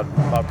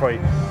I'd probably.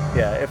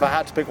 Yeah, if I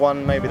had to pick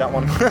one, maybe that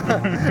one.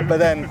 But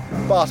then,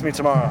 ask me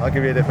tomorrow, I'll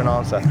give you a different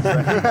answer.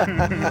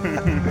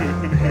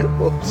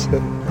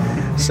 Awesome.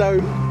 So,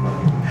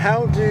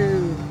 how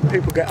do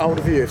people get hold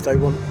of you if they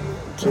want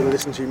to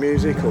listen to your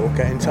music or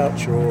get in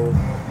touch or?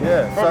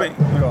 Yeah, probably.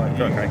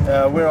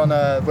 We're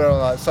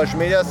on social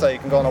media, so you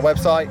can go on our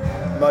website,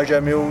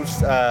 Mojo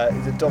Mules.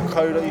 Is it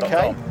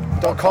 .co.uk?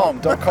 .com,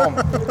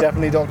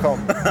 definitely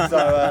 .com.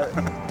 So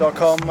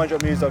 .com,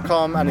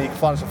 mojomuse.com, and you can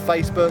find us on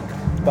Facebook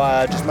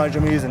by just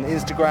Mojo Muse and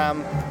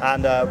Instagram,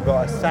 and we've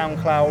got a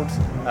SoundCloud,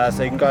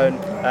 so you can go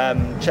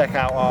and check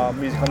out our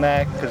music on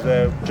there because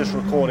we're just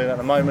recording at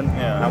the moment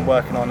and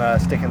working on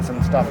sticking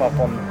some stuff up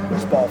on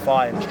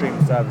Spotify and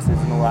streaming services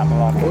and all that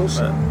malarkey.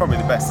 Awesome. Probably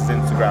the best is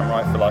Instagram,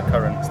 right, for like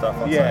current stuff.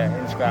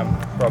 Instagram,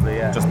 probably,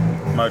 Just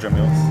Mojo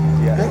Mules.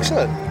 Yeah.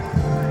 Excellent.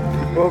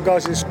 Well,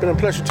 guys, it's been a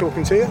pleasure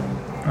talking to you.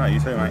 Oh, you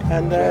too, mate.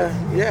 And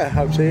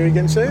hope to see you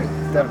again soon.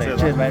 Definitely.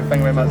 Cheers, mate.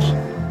 Thank you very much.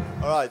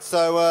 All right,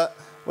 so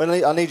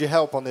I need your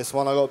help on this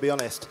one, I've got to be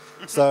honest.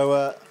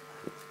 So,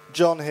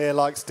 John here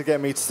likes to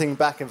get me to sing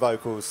backing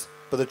vocals,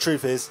 but the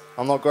truth is,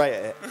 I'm not great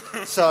at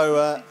it.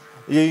 So,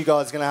 you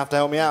guys are going to have to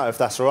help me out if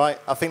that's all right.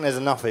 I think there's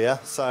enough here,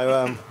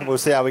 so we'll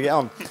see how we get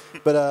on.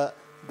 But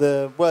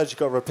the words you've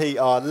got to repeat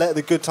are, let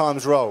the good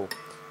times roll.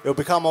 It'll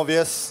become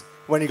obvious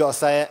when you've got to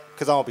say it,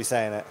 because I'll be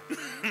saying it.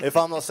 If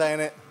I'm not saying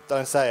it,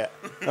 don't say it.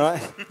 All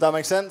right? Does that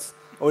make sense?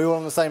 Are we all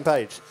on the same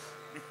page?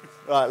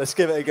 Right, let's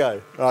give it a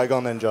go. All right, go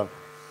on then, John.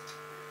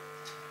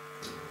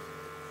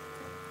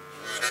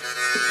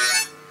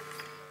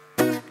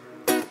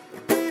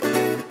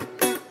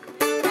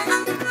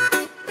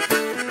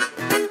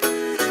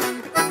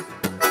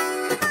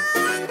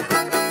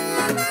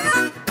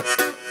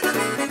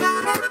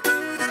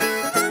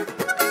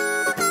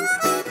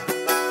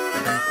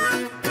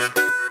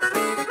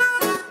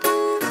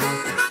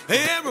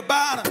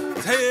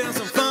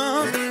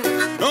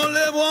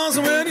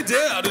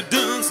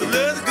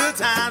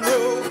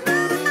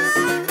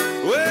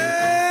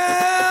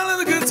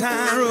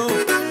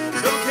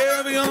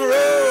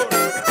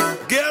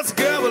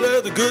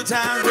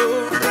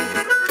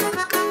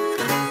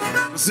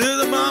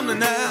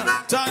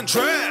 Now, talking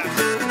trash.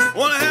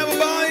 Wanna have a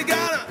ball, you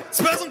gotta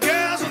spend some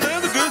cash and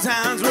let the good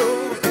times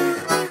roll.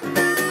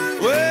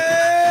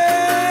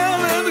 Well,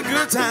 let the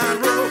good times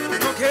roll.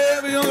 Don't care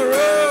if you're on the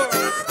road.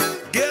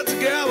 Get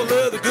together,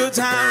 let the good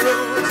times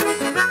roll.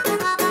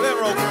 Let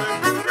it roll,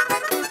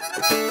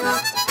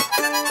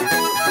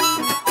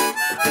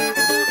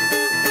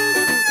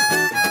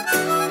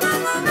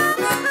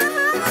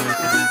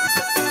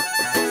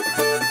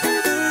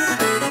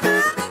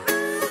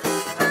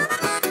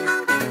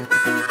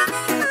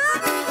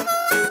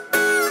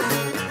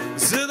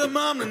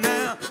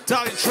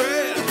 talking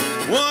trash.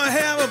 Wanna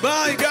have a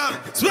ball, you gotta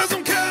spend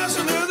some cash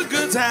and let the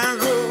good times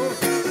roll.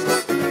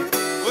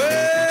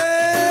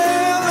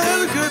 Well, let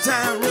the good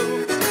times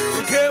roll.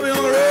 Don't care we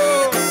on the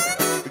road.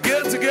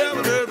 Get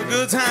together, let the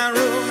good times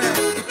roll now.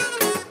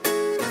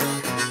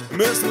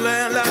 Mr.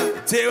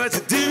 Landlord, tell you what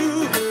to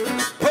do.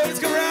 Police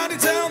come around in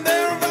town,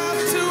 they're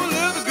invited to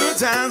let the good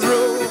times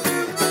roll.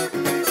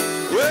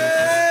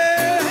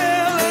 Well,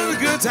 let the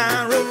good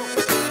times roll.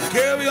 Don't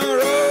care we on the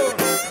road.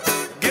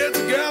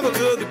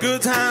 Let the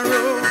good time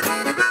roll.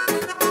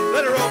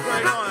 Let it roll,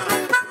 Frank.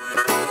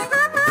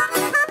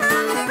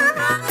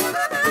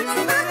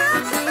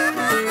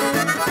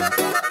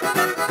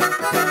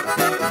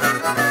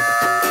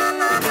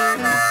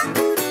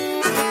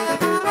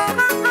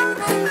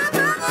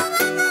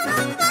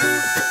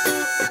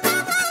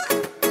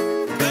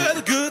 Let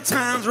the good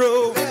times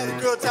roll. Let the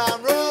good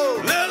time roll.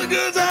 Let the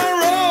good time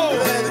roll.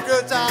 Let the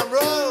good time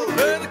roll.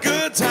 Let the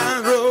good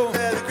time roll.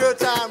 Let the good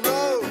time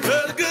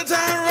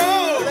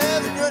roll.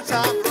 Let the good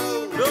time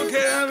roll. Don't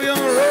care if you're on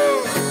the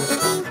road.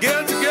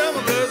 Get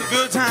together, let the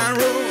good time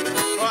roll.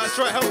 All right,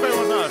 straight, help me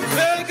one time.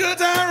 Let the good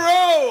time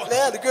roll.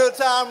 Let the good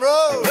time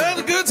roll. Let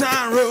the good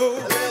time roll.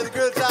 Let the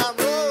good time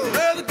roll.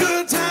 Let the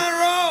good time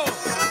roll.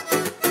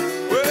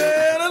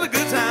 Well, let the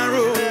good time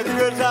roll. Let the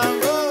good time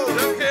roll.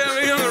 Don't care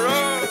if you're on the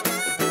road.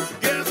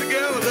 Get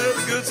together, let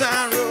the good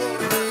time roll.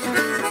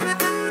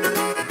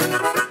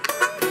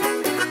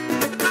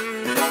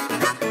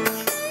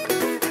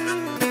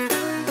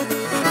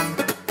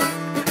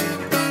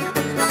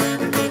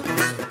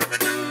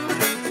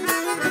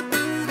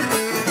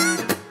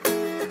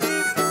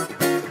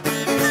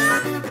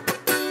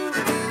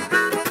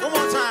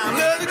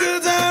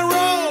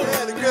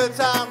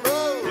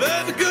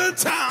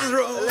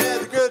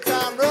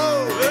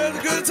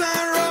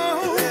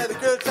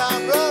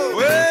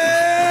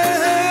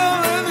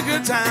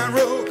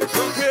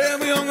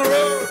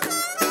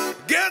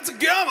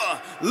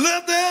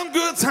 Let them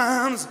good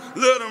times,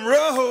 let them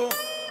roll.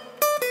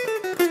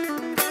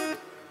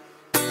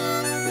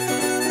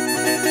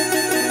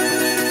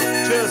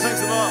 Cheers,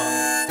 thanks a lot.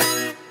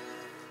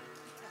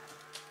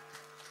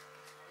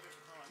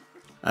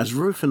 As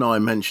Ruth and I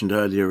mentioned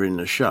earlier in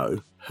the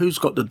show, Who's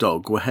Got the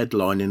Dog were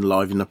headlining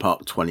Live in the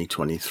Park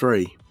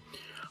 2023.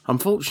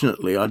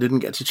 Unfortunately, I didn't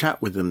get to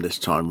chat with them this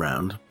time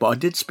round, but I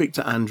did speak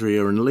to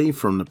Andrea and Lee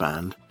from the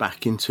band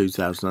back in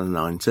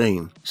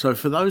 2019. So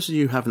for those of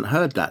you who haven't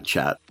heard that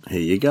chat, here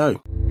you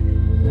go.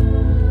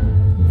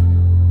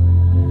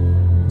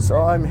 So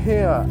I'm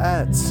here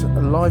at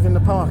Live in the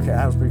Park at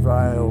Aylesbury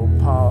Vale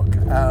Park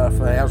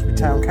for the Aylesbury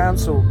Town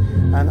Council,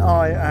 and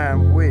I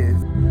am with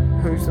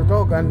Who's the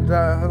Dog, and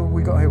who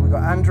we got here? We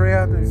got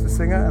Andrea, who's the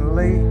singer, and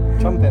Lee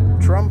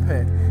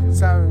trumpet.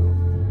 So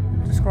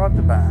describe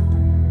the band.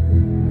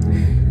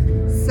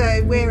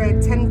 So we're a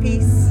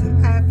 10-piece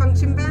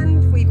function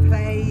band. We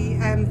play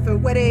for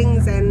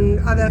weddings and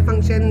other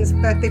functions,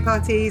 birthday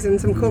parties and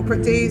some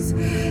corporate dues.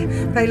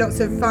 Play lots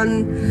of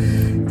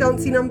fun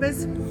dancey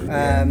numbers.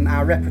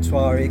 Our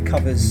repertoire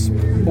covers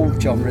all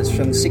genres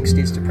from the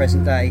 60s to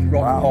present day,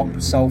 rock,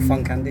 pop, soul,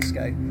 funk and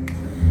disco.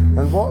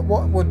 And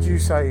what would you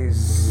say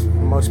is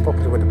most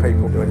popular with the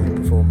people when you're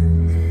performing?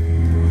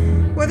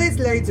 Well, there's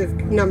loads of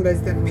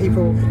numbers that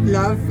people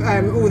love.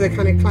 All the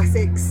kind of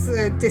classics,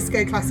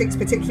 disco classics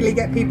particularly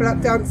get people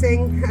up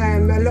dancing.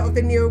 A lot of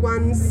the newer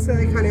ones,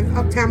 kind of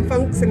uptown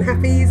funks and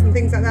happies and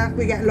things like that,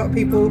 we get a lot of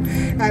people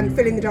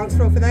filling the dance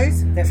floor for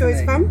those. Definitely, so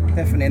it's fun.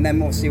 Definitely, and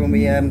then obviously when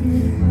we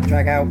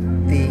drag out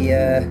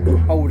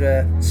the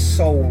older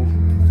soul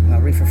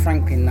Aretha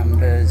Franklin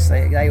numbers,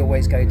 they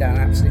always go down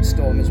absolute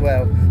storm as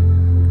well.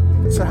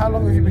 So how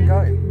long have you been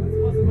going?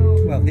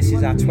 Well, this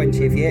is our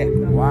 20th year.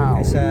 Wow.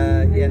 It's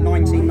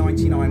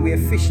 1999. We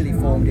officially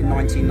formed in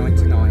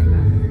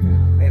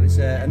 1999. It was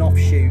an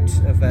offshoot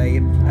of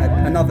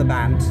another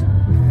band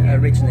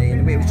originally,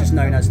 and it was just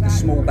known as the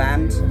Small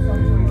Band.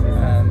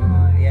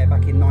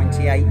 Back in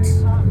 '98,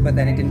 but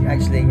then it didn't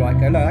actually go.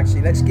 No,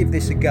 actually, let's give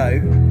this a go.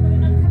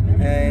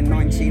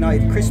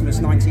 Christmas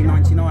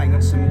 1999,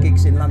 got some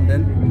gigs in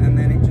London, and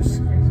then it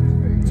just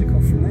took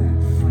off from there.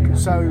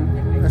 So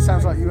it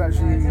sounds like you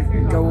actually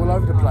go all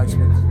over the place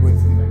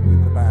with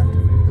the band.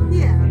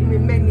 Yeah, I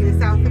mean, mainly the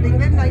south of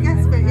England, I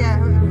guess, but yeah,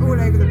 all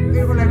over the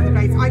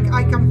place.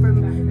 I come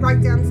from right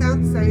down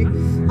south, so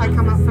I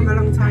come up from a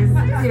long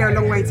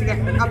way to get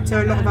up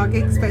to a lot of our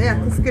gigs. But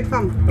yeah, it's good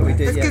fun. But we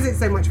do, it's because it's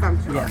so much fun.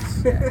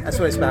 Yes, that's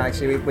what it's about.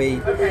 Actually,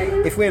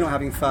 if we're not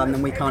having fun,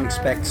 then we can't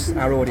expect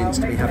our audience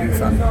to be having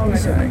fun.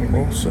 So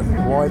awesome.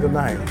 Why the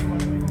name?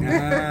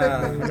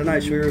 I don't know.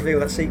 Should we reveal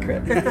that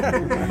secret?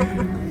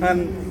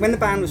 When the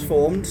band was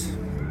formed,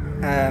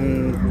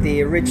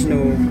 the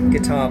original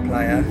guitar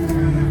player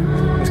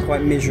was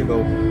quite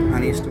miserable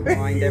and he used to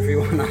wind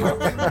everyone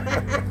up.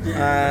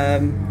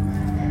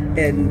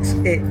 And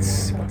it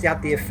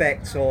had the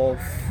effect of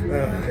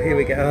here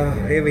we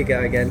go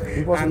again.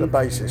 He wasn't the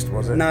bassist,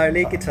 was it? No,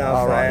 lead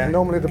guitar player. Right.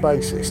 Normally the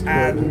bassist.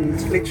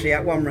 And literally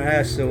at one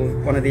rehearsal,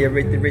 one of the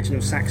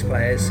original sax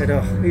players said,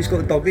 "Oh, who's got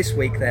the dog this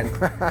week then?"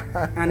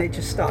 And it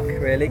just stuck,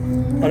 really.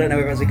 I don't know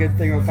if that's a good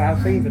thing or a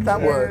bad thing, but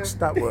that works.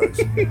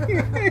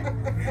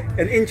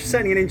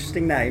 Certainly an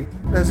interesting name.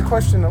 There's a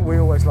question that we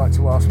always like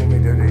to ask when we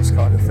do these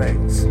kind of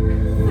things,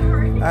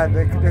 and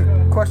the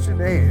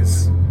question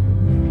is,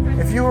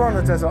 if you were on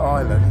a desert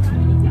island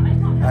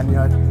and you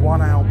had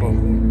one album,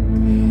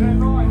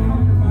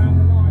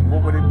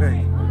 what would it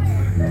be?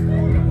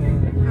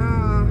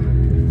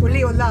 Well,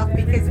 Lee will laugh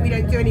because we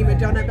don't do any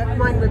Madonna, but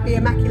mine would be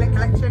Immaculate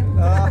Collection.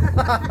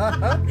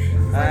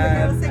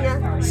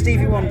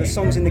 Stevie Wonder,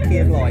 Songs in the Key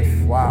of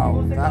Life.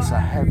 Wow, that's a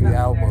heavy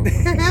album.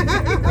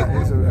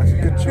 That's a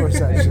good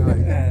choice,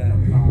 actually.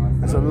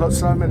 There's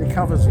so many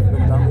covers have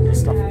been done and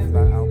stuff for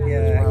that album.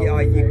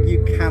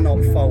 You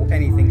cannot fault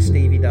anything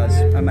Stevie does.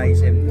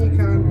 Amazing. You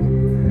can't.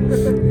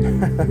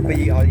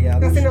 But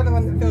that's another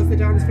one that fills the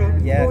dance floor.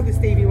 Yeah. All the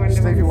Stevie Wonder.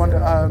 Stevie Wonder.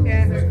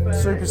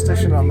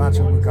 Superstition, I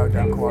imagine, would go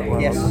down quite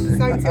well. Yes.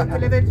 Signed, Sealed,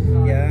 Delivered.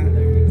 Yeah.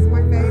 It's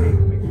my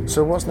favourite.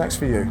 So what's next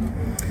for you?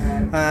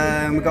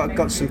 We've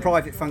got some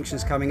private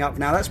functions coming up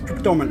now. That's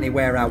predominantly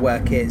where our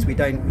work is. We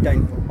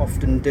don't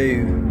often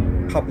do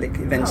public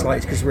events like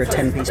this because we're a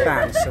 10-piece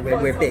band, so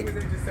we're big.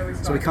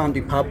 So we can't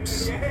do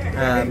pubs.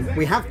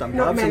 We have done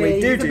pubs, and we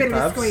do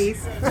pubs.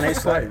 And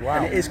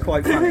it is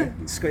quite funny.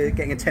 It's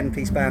getting a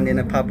 10-piece band in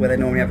a pub where they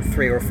normally have a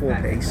 3 or a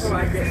 4-piece.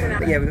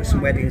 But yeah, we've got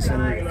some weddings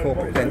and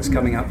corporate events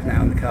coming up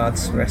now on the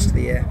cards for the rest of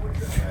the year.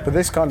 But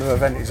this kind of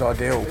event is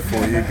ideal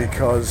for you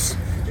because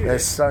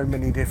there's so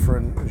many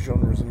different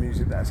genres of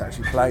music that's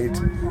actually played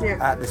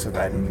at this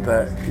event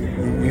that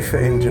you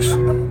fit in just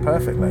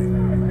perfectly.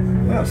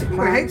 Well,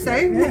 I hope so.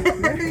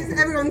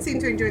 Everyone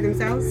seemed to enjoy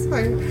themselves. So.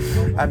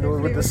 And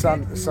with the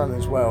sun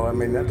as well, I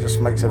mean, that just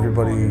makes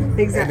everybody in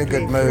a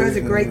good mood. It was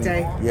a great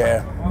day.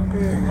 Yeah.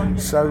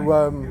 So,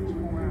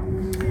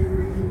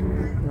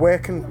 where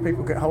can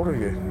people get hold of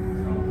you?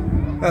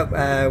 We've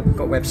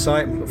got a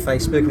website, we've got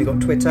Facebook, we've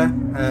got Twitter.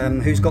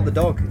 Who's Got the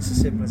Dog? It's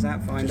as simple as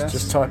that. Find us.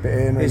 Just type it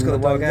in. Who's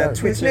Got the Dog?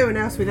 Twitter. There's no one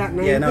else with that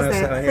name.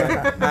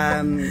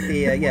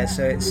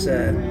 So it's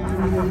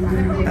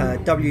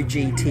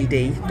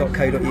wgtd.co.uk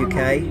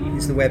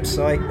is the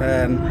website.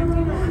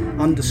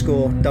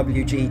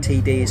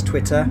 _WGTD is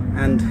Twitter,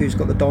 and Who's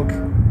Got the Dog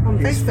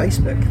is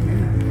Facebook.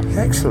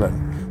 Excellent.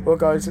 Well,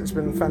 guys, it's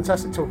been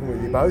fantastic talking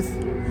with you both,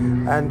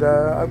 and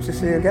I hope to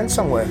see you again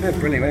somewhere. Yeah,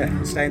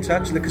 brilliant. Stay in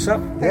touch, look us up.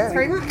 Thanks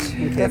very much.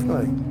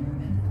 Definitely.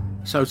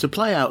 So to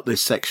play out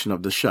this section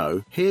of the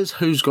show, here's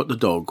Who's Got the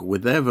Dog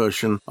with their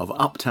version of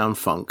Uptown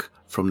Funk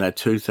from their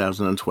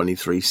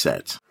 2023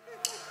 set.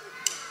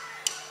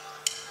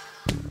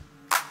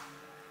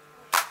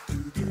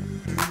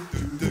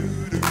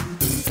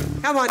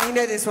 Come on, you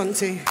know this one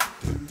too.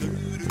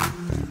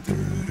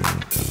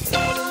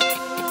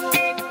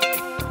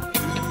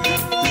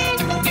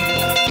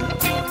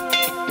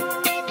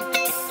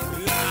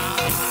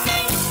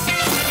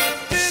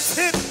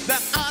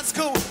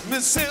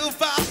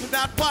 Myself out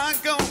without one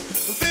go.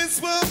 This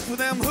one for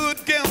them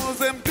hood girls,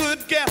 them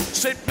good girls,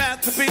 straight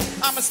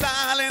masterpiece. I'm a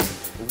styling,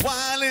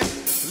 wildin',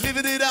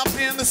 living it up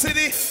in the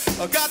city.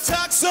 I got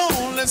tucks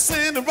on, let's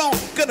sing the wrong.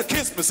 Gonna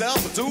kiss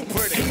myself, but too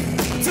pretty.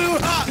 Too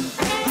hot,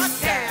 hot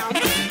damn.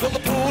 Call the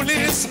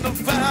police and the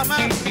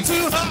fireman.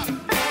 Too hot,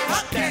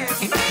 hot damn.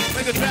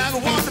 Make a drag a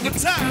wonderful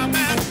time,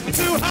 man.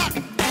 Too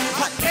hot.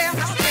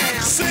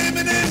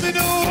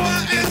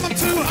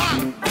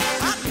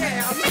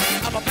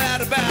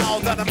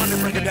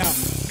 down.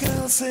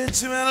 Girl said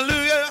to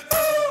hallelujah.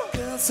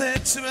 Girl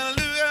said to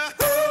hallelujah.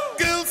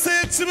 Girl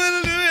said to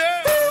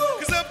hallelujah.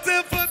 'Cause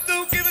uptown funk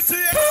don't give it to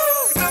you.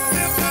 'Cause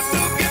uptown funk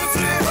don't give it to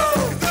you.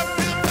 'Cause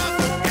uptown funk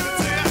don't give it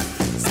to you.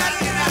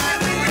 Saturday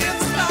night in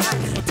the spot.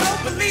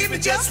 Don't believe me,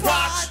 just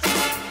watch.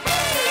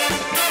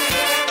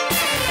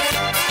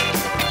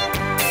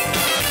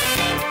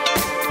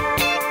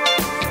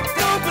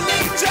 Don't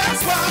believe me,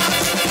 just watch.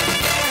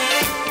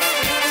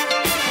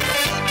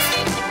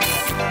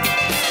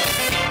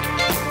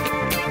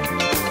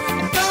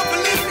 Don't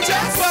believe me,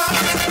 just watch.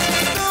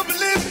 Don't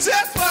believe me,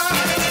 just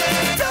watch.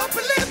 Don't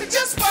believe me,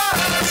 just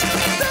watch.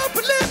 Don't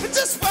believe me,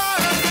 just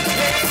watch.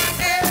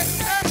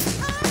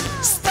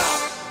 Stop.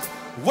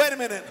 Wait a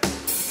minute.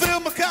 Fill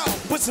my cup,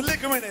 put some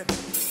liquor in it.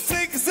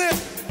 Take a sip,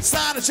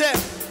 sign a check.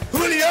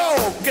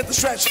 Julio, get the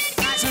stretch.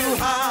 To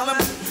Harlem,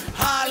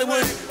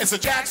 Hollywood, it's a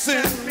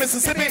Jackson,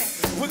 Mississippi.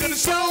 We're gonna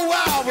show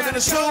out, we're gonna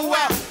show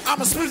out.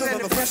 I'm a smoother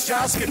than the fresh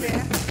child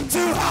skipping.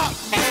 Too hot,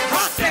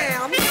 hot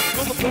damn.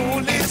 For the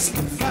police,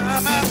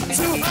 fireman, I'm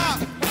too hot,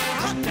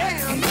 hot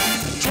damn.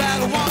 Try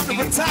to wonder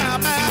what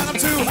time, man, I'm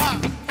too hot,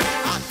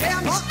 hot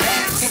damn, hot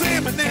damn. Say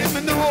my name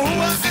and know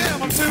who I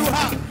am, I'm too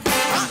hot,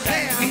 hot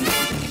damn.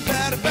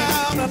 Bad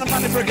about on the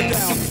money, break it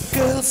down.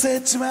 Girl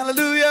said to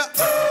hallelujah.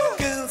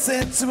 Girl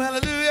said to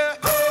hallelujah.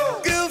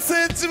 Girl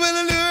said to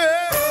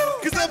hallelujah.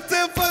 'Cause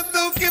uptown fun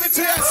don't give it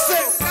to you. I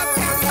say.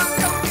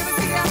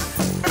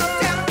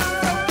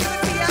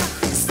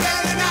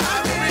 Standing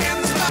out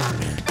in the spot.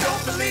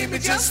 Don't believe me,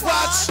 just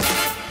watch.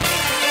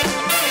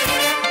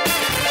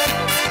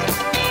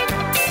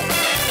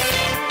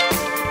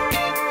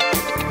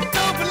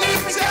 Don't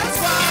believe me, just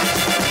watch.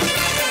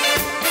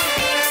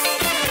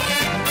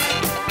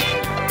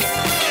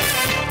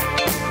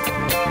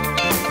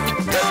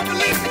 Don't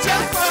believe me,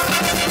 just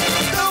watch.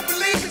 Don't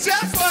believe me,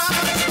 just watch.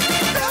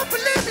 Don't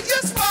believe me,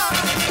 just watch.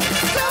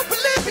 Don't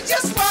believe me,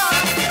 just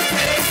watch.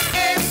 Hey,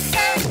 hey,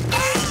 hey,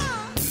 hey.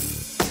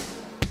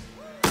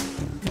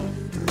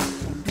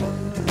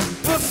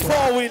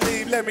 Before we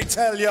leave, let me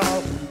tell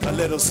y'all a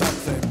little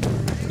something.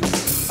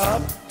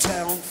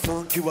 Uptown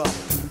funk you up.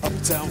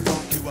 Uptown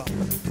funk you up.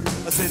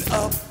 I said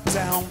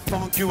uptown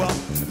funk you up.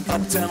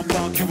 Uptown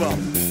funk you up.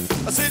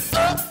 I said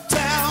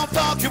uptown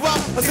funk you up.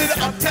 I said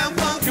uptown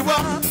funk you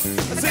up.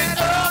 I said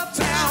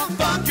uptown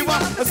funk you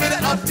up. I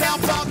said uptown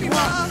funk you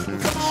up.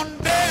 Come on,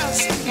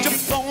 dance,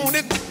 jump on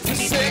it. You're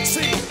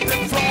sexy,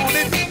 then flaunt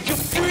it. You're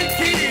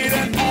freaky,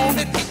 then own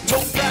it.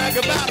 Don't brag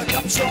about it,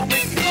 come show me.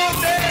 Come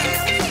on,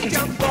 dance,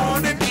 jump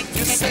on it.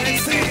 You're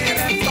sexy,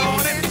 then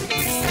flaunt it.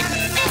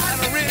 Stand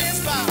out a red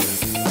spot.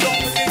 Don't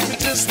believe me,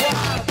 just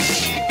watch.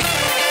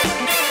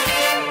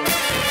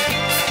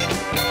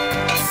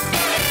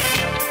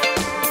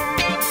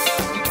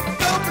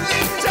 Don't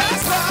believe me,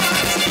 just watch.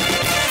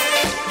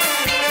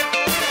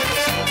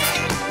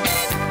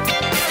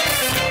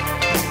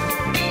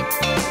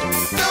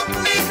 Don't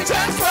believe me,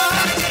 just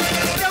watch.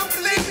 Don't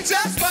believe me,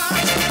 just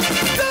watch.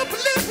 Don't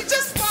believe me,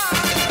 just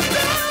watch.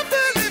 Don't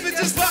believe me,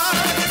 just watch.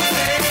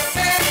 Hey,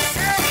 hey,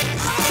 hey.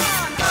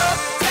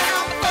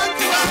 Uptown funk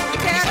you up.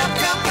 Get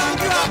uptown funk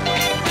you up.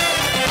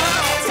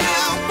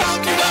 Uptown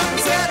funk you up.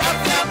 Said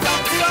uptown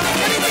funk you up.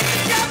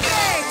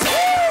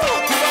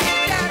 Funk you up.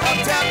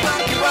 Uptown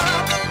funk you up.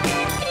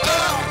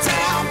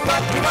 Uptown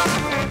funk you up.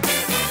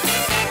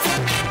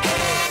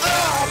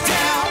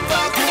 Uptown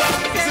funk you up.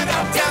 Said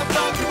uptown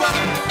funk you up.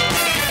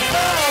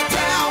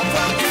 Uptown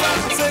funk you up.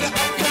 Said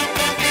uptown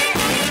funk you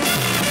up.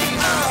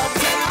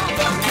 Uptown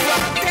funk you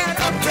up.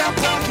 Uptown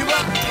funk you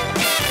up.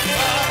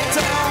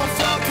 Uptown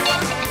funk you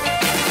up.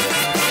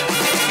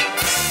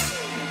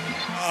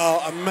 Oh,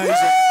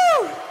 amazing.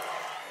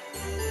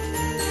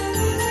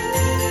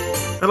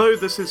 Hello,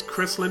 this is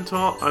Chris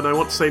Lintott, and I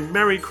want to say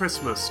Merry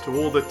Christmas to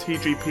all the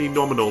TGP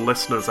Nominal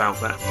listeners out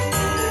there.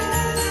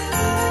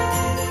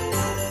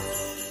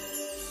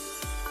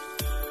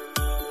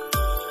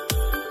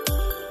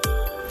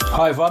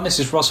 Hi everyone, this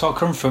is Ross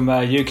Hockram from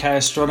UK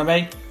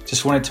Astronomy.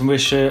 Just wanted to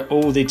wish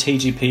all the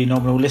TGP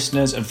Nominal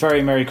listeners a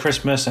very Merry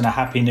Christmas and a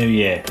Happy New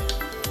Year.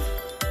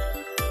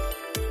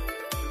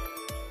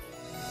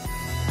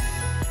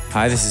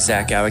 Hi, this is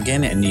Zach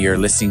Galligan, and you're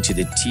listening to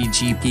the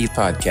TGP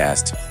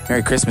podcast.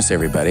 Merry Christmas,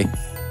 everybody.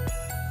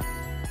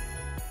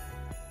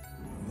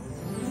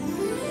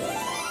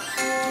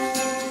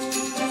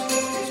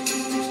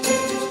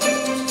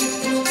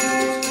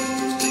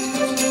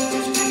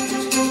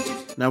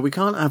 Now, we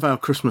can't have our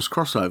Christmas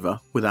crossover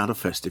without a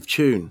festive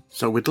tune,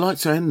 so we'd like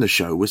to end the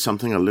show with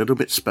something a little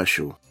bit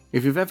special.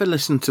 If you've ever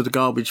listened to the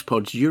Garbage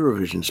Pod's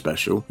Eurovision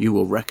special, you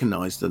will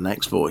recognise the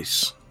next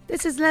voice.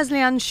 This is Leslie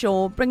Ann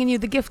Shaw bringing you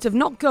the gift of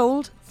not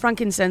gold,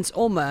 frankincense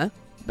or myrrh,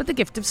 but the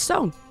gift of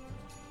song.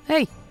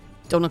 Hey,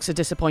 don't look so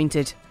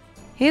disappointed.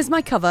 Here's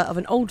my cover of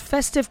an old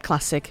festive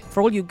classic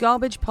for all you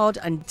Garbage Pod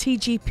and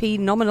TGP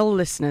Nominal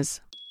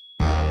listeners.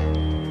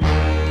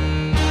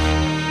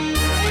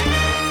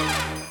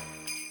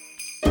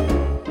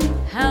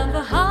 Have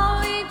a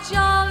holly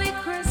jolly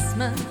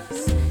Christmas.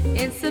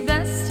 It's the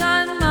best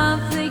time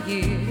of the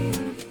year.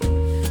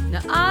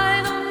 Now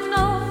I don't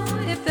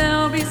know if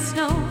there'll be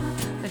snow,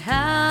 but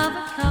have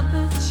a cup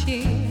of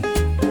cheer.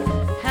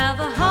 Have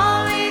a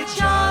holly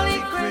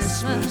jolly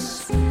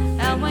Christmas.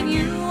 And when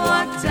you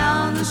walk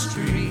down the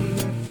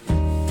street,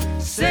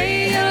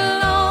 say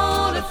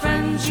hello to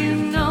friends you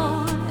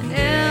know and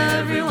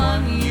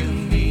everyone you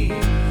meet.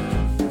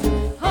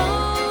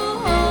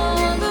 Oh,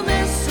 oh, the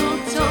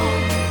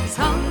mistletoe is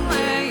hung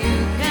where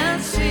you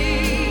can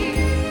see.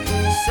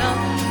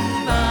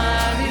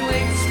 Somebody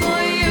waits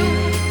for you,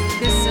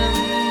 kiss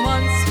him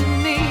once for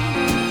me.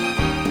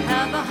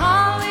 Have a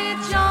holly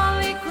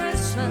jolly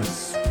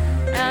Christmas,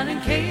 and in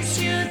case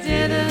you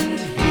didn't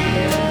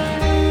hear,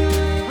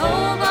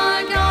 oh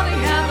my golly,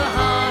 have a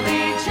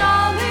holly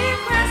jolly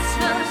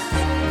Christmas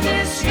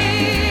this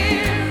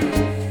year.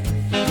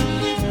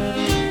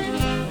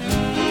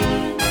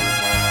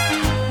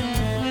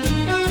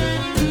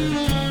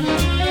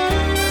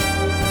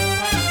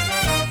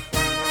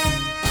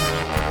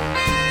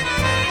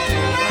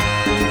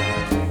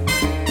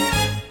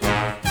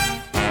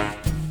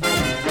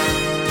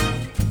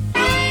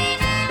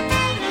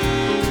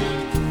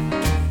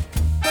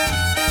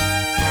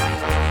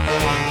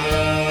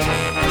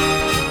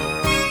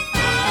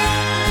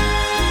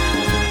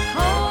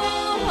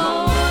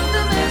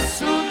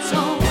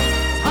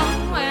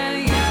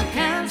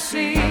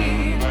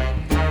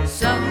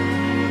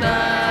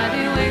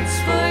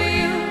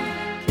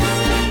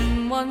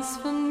 Once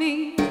for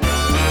me,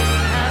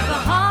 have a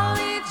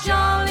holly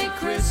jolly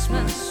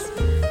Christmas,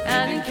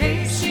 and in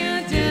case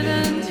you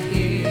didn't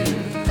hear,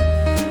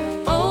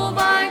 oh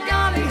by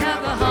golly,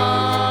 have a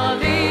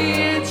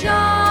holly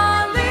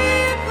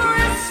jolly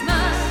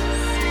Christmas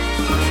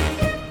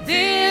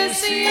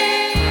this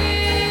year.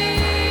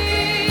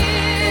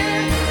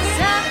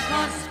 Santa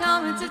Claus is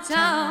coming to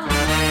town.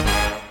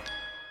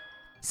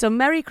 So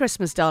Merry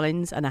Christmas,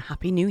 darlings, and a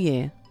Happy New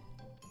Year.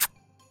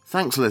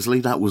 Thanks,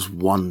 Leslie, that was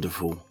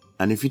wonderful.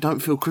 And if you don't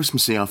feel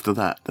Christmassy after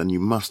that, then you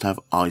must have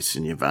ice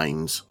in your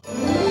veins.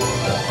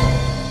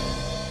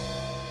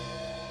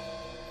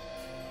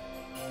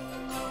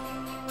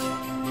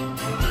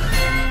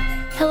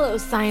 Hello,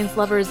 science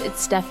lovers. It's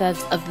Steph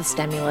Evs of The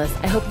Stimulus.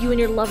 I hope you and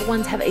your loved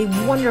ones have a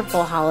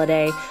wonderful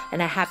holiday and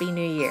a Happy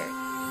New Year.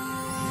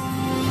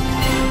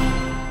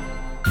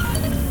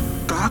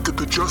 Back at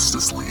the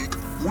Justice League,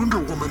 Wonder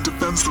Woman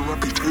defends the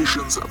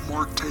reputations of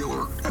Mark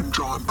Taylor and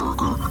John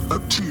Berger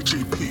of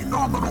TGP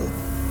Nominal.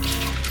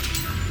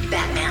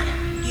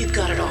 Batman, you've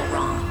got it all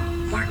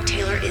wrong. Mark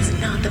Taylor is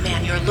not the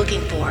man you're looking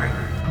for.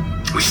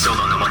 We still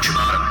don't know much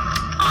about him.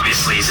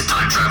 Obviously, he's a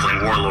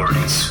time-traveling warlord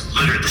who's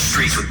littered the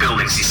streets with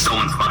buildings he's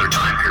stolen from other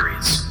time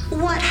periods.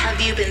 What have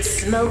you been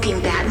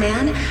smoking,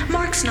 Batman?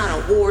 Mark's not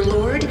a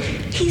warlord.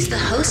 He's the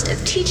host of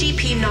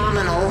TGP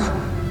Nominal.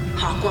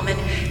 Hawkwoman,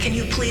 can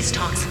you please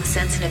talk some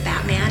sense into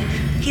Batman?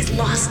 He's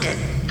lost it.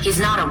 He's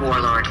not a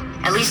warlord.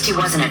 At least he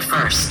wasn't at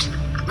first.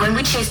 When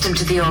we chased him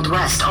to the Old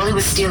West, all he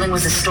was stealing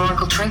was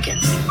historical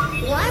trinkets.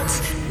 What?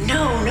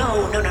 No.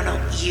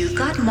 You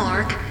got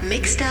Mark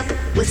mixed up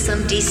with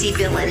some DC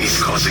villain.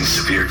 He's causing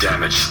severe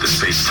damage to the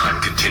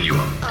space-time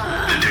continuum.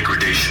 The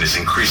degradation is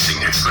increasing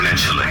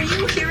exponentially. Are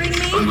you hearing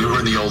me? When we were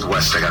in the Old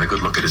West, I got a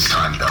good look at his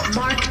time belt.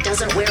 Mark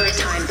doesn't wear a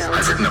time belt.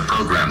 I've written a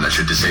program that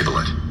should disable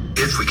it,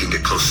 if we can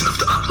get close enough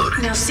to upload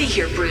it. Now see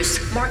here,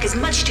 Bruce. Mark is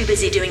much too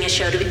busy doing a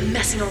show to be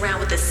messing around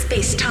with the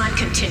space-time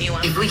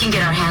continuum. If we can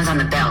get our hands on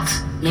the belt,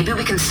 maybe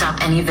we can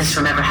stop any of this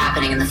from ever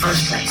happening in the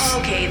first place.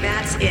 Okay,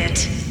 that's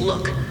it.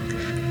 Look,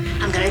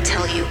 I'm gonna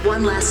tell you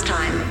one last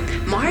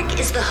time. Mark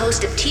is the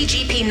host of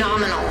TGP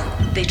Nominal.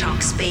 They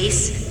talk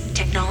space,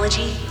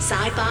 technology,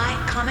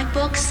 sci-fi, comic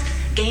books,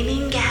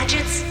 gaming,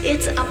 gadgets.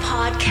 It's a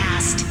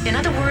podcast. In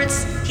other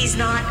words, he's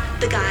not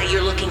the guy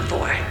you're looking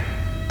for.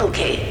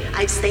 Okay,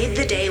 I've saved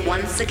the day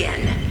once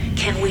again.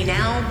 Can we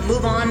now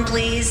move on,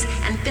 please,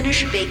 and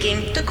finish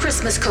baking the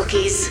Christmas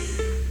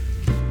cookies?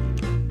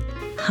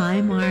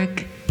 Hi,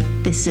 Mark.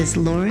 This is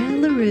Laura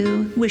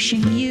LaRue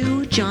wishing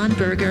you, John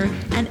Berger,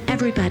 and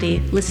everybody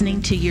listening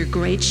to your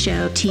great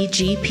show,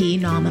 TGP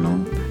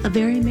Nominal, a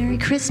very Merry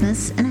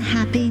Christmas and a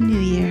Happy New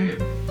Year.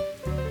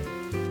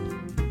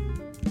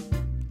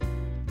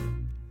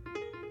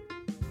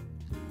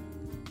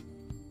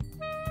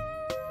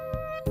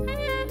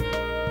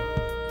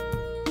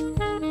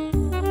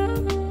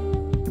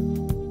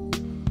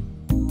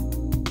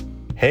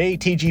 Hey,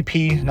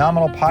 TGP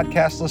Nominal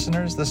podcast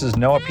listeners, this is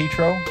Noah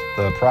Petro,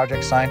 the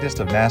project scientist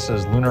of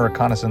NASA's Lunar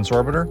Reconnaissance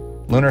Orbiter,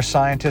 lunar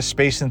scientist,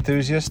 space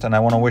enthusiast, and I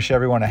want to wish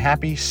everyone a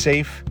happy,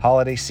 safe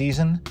holiday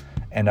season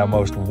and a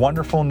most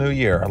wonderful new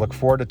year. I look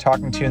forward to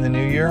talking to you in the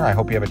new year. I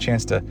hope you have a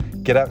chance to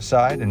get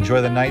outside, enjoy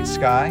the night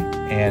sky,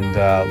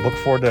 and look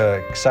forward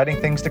to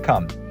exciting things to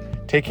come.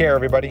 Take care,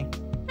 everybody.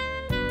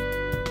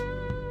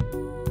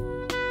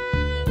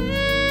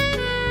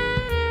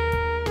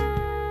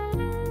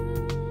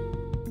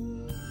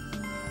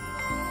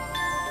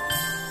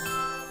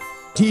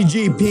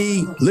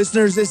 TGP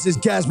listeners, this is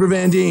Casper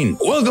Van Dien.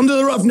 Welcome to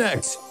the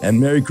Roughnecks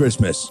and Merry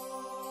Christmas.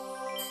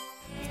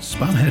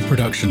 Spamhead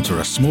Productions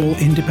are a small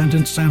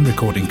independent sound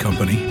recording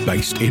company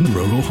based in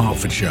rural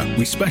Hertfordshire.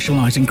 We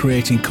specialise in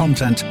creating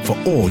content for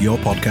all your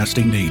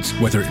podcasting needs,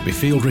 whether it be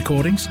field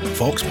recordings,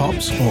 vox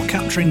pops, or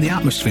capturing the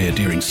atmosphere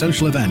during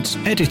social events.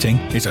 Editing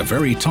is a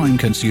very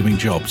time-consuming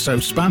job, so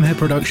Spamhead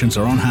Productions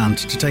are on hand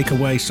to take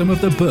away some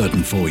of the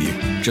burden for you.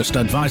 Just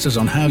advise us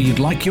on how you'd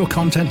like your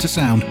content to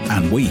sound,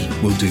 and we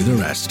will do the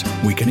rest.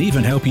 We can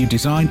even help you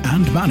design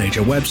and manage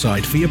a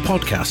website for your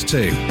podcast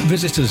too.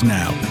 Visit us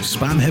now,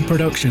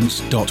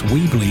 spamheadproductions.weebly.com.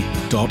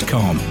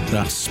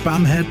 That's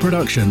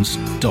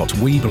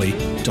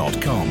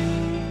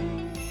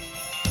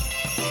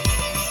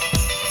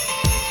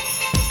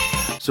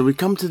spamheadproductions.weebly.com. So we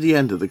come to the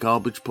end of the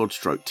Garbage Pod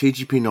Stroke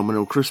TGP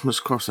Nominal Christmas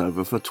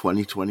crossover for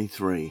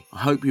 2023. I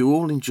hope you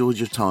all enjoyed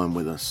your time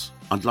with us.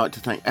 I'd like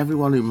to thank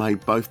everyone who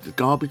made both the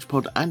Garbage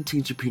Pod and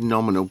TGP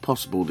Nominal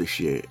possible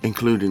this year,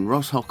 including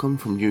Ross Hockham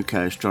from UK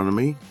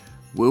Astronomy,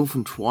 Will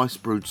from Twice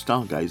Brewed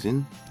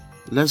Stargazing,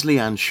 Leslie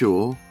Ann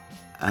Shaw,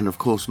 and of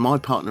course my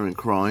partner in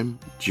crime,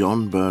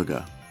 John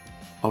Berger.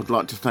 I would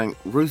like to thank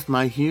Ruth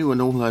Mayhew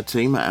and all her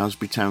team at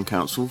Aylesbury Town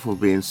Council for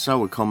being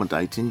so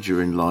accommodating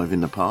during Live in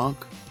the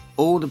Park,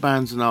 all the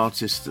bands and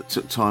artists that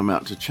took time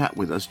out to chat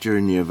with us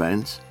during the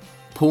event,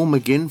 Paul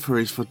McGinn for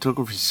his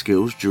photography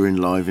skills during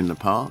Live in the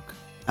Park,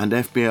 and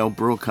FBL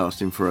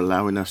Broadcasting for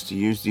allowing us to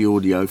use the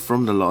audio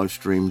from the live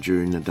stream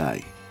during the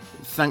day.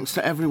 Thanks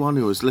to everyone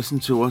who has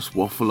listened to us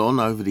waffle on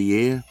over the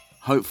year.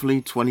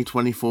 Hopefully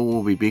 2024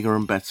 will be bigger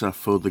and better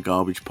for the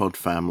Garbage Pod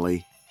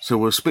family. So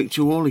we'll speak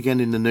to you all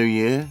again in the new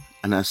year,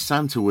 and as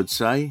Santa would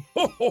say,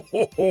 ho, ho,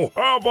 ho, ho,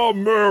 have a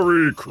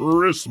Merry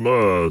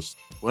Christmas!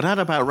 Well, that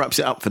about wraps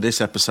it up for this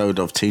episode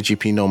of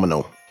TGP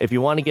Nominal. If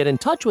you want to get in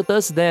touch with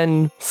us,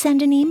 then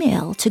send an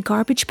email to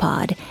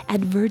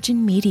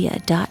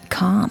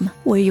garbagepod@virginmedia.com,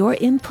 where your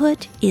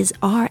input is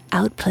our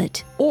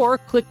output. Or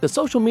click the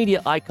social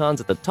media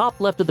icons at the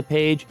top left of the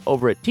page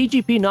over at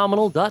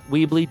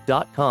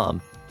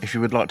tgpnominal.weebly.com. If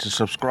you would like to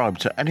subscribe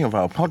to any of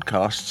our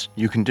podcasts,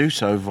 you can do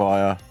so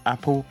via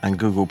Apple and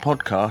Google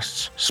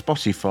Podcasts,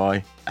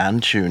 Spotify,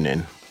 and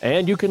TuneIn.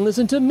 And you can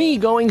listen to me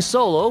going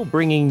solo,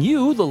 bringing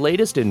you the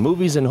latest in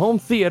movies and home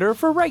theater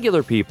for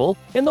regular people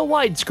in the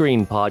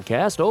Widescreen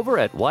podcast over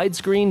at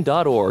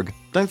widescreen.org.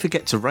 Don't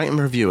forget to rate and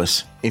review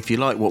us. If you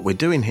like what we're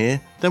doing here,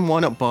 then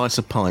why not buy us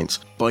a pint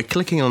by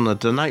clicking on the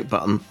donate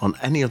button on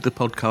any of the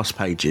podcast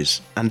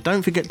pages. And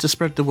don't forget to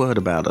spread the word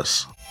about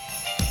us.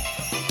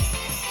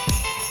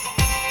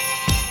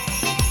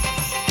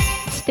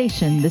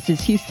 Station, this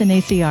is Houston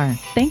ACR.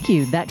 Thank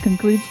you. That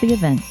concludes the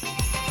event.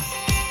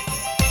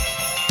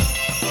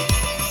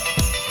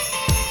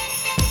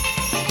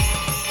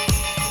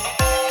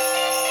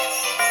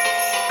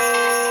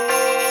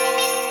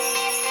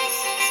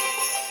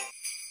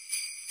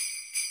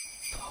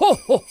 Ho,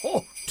 ho,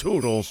 ho,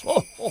 Toodles.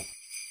 Ho, ho,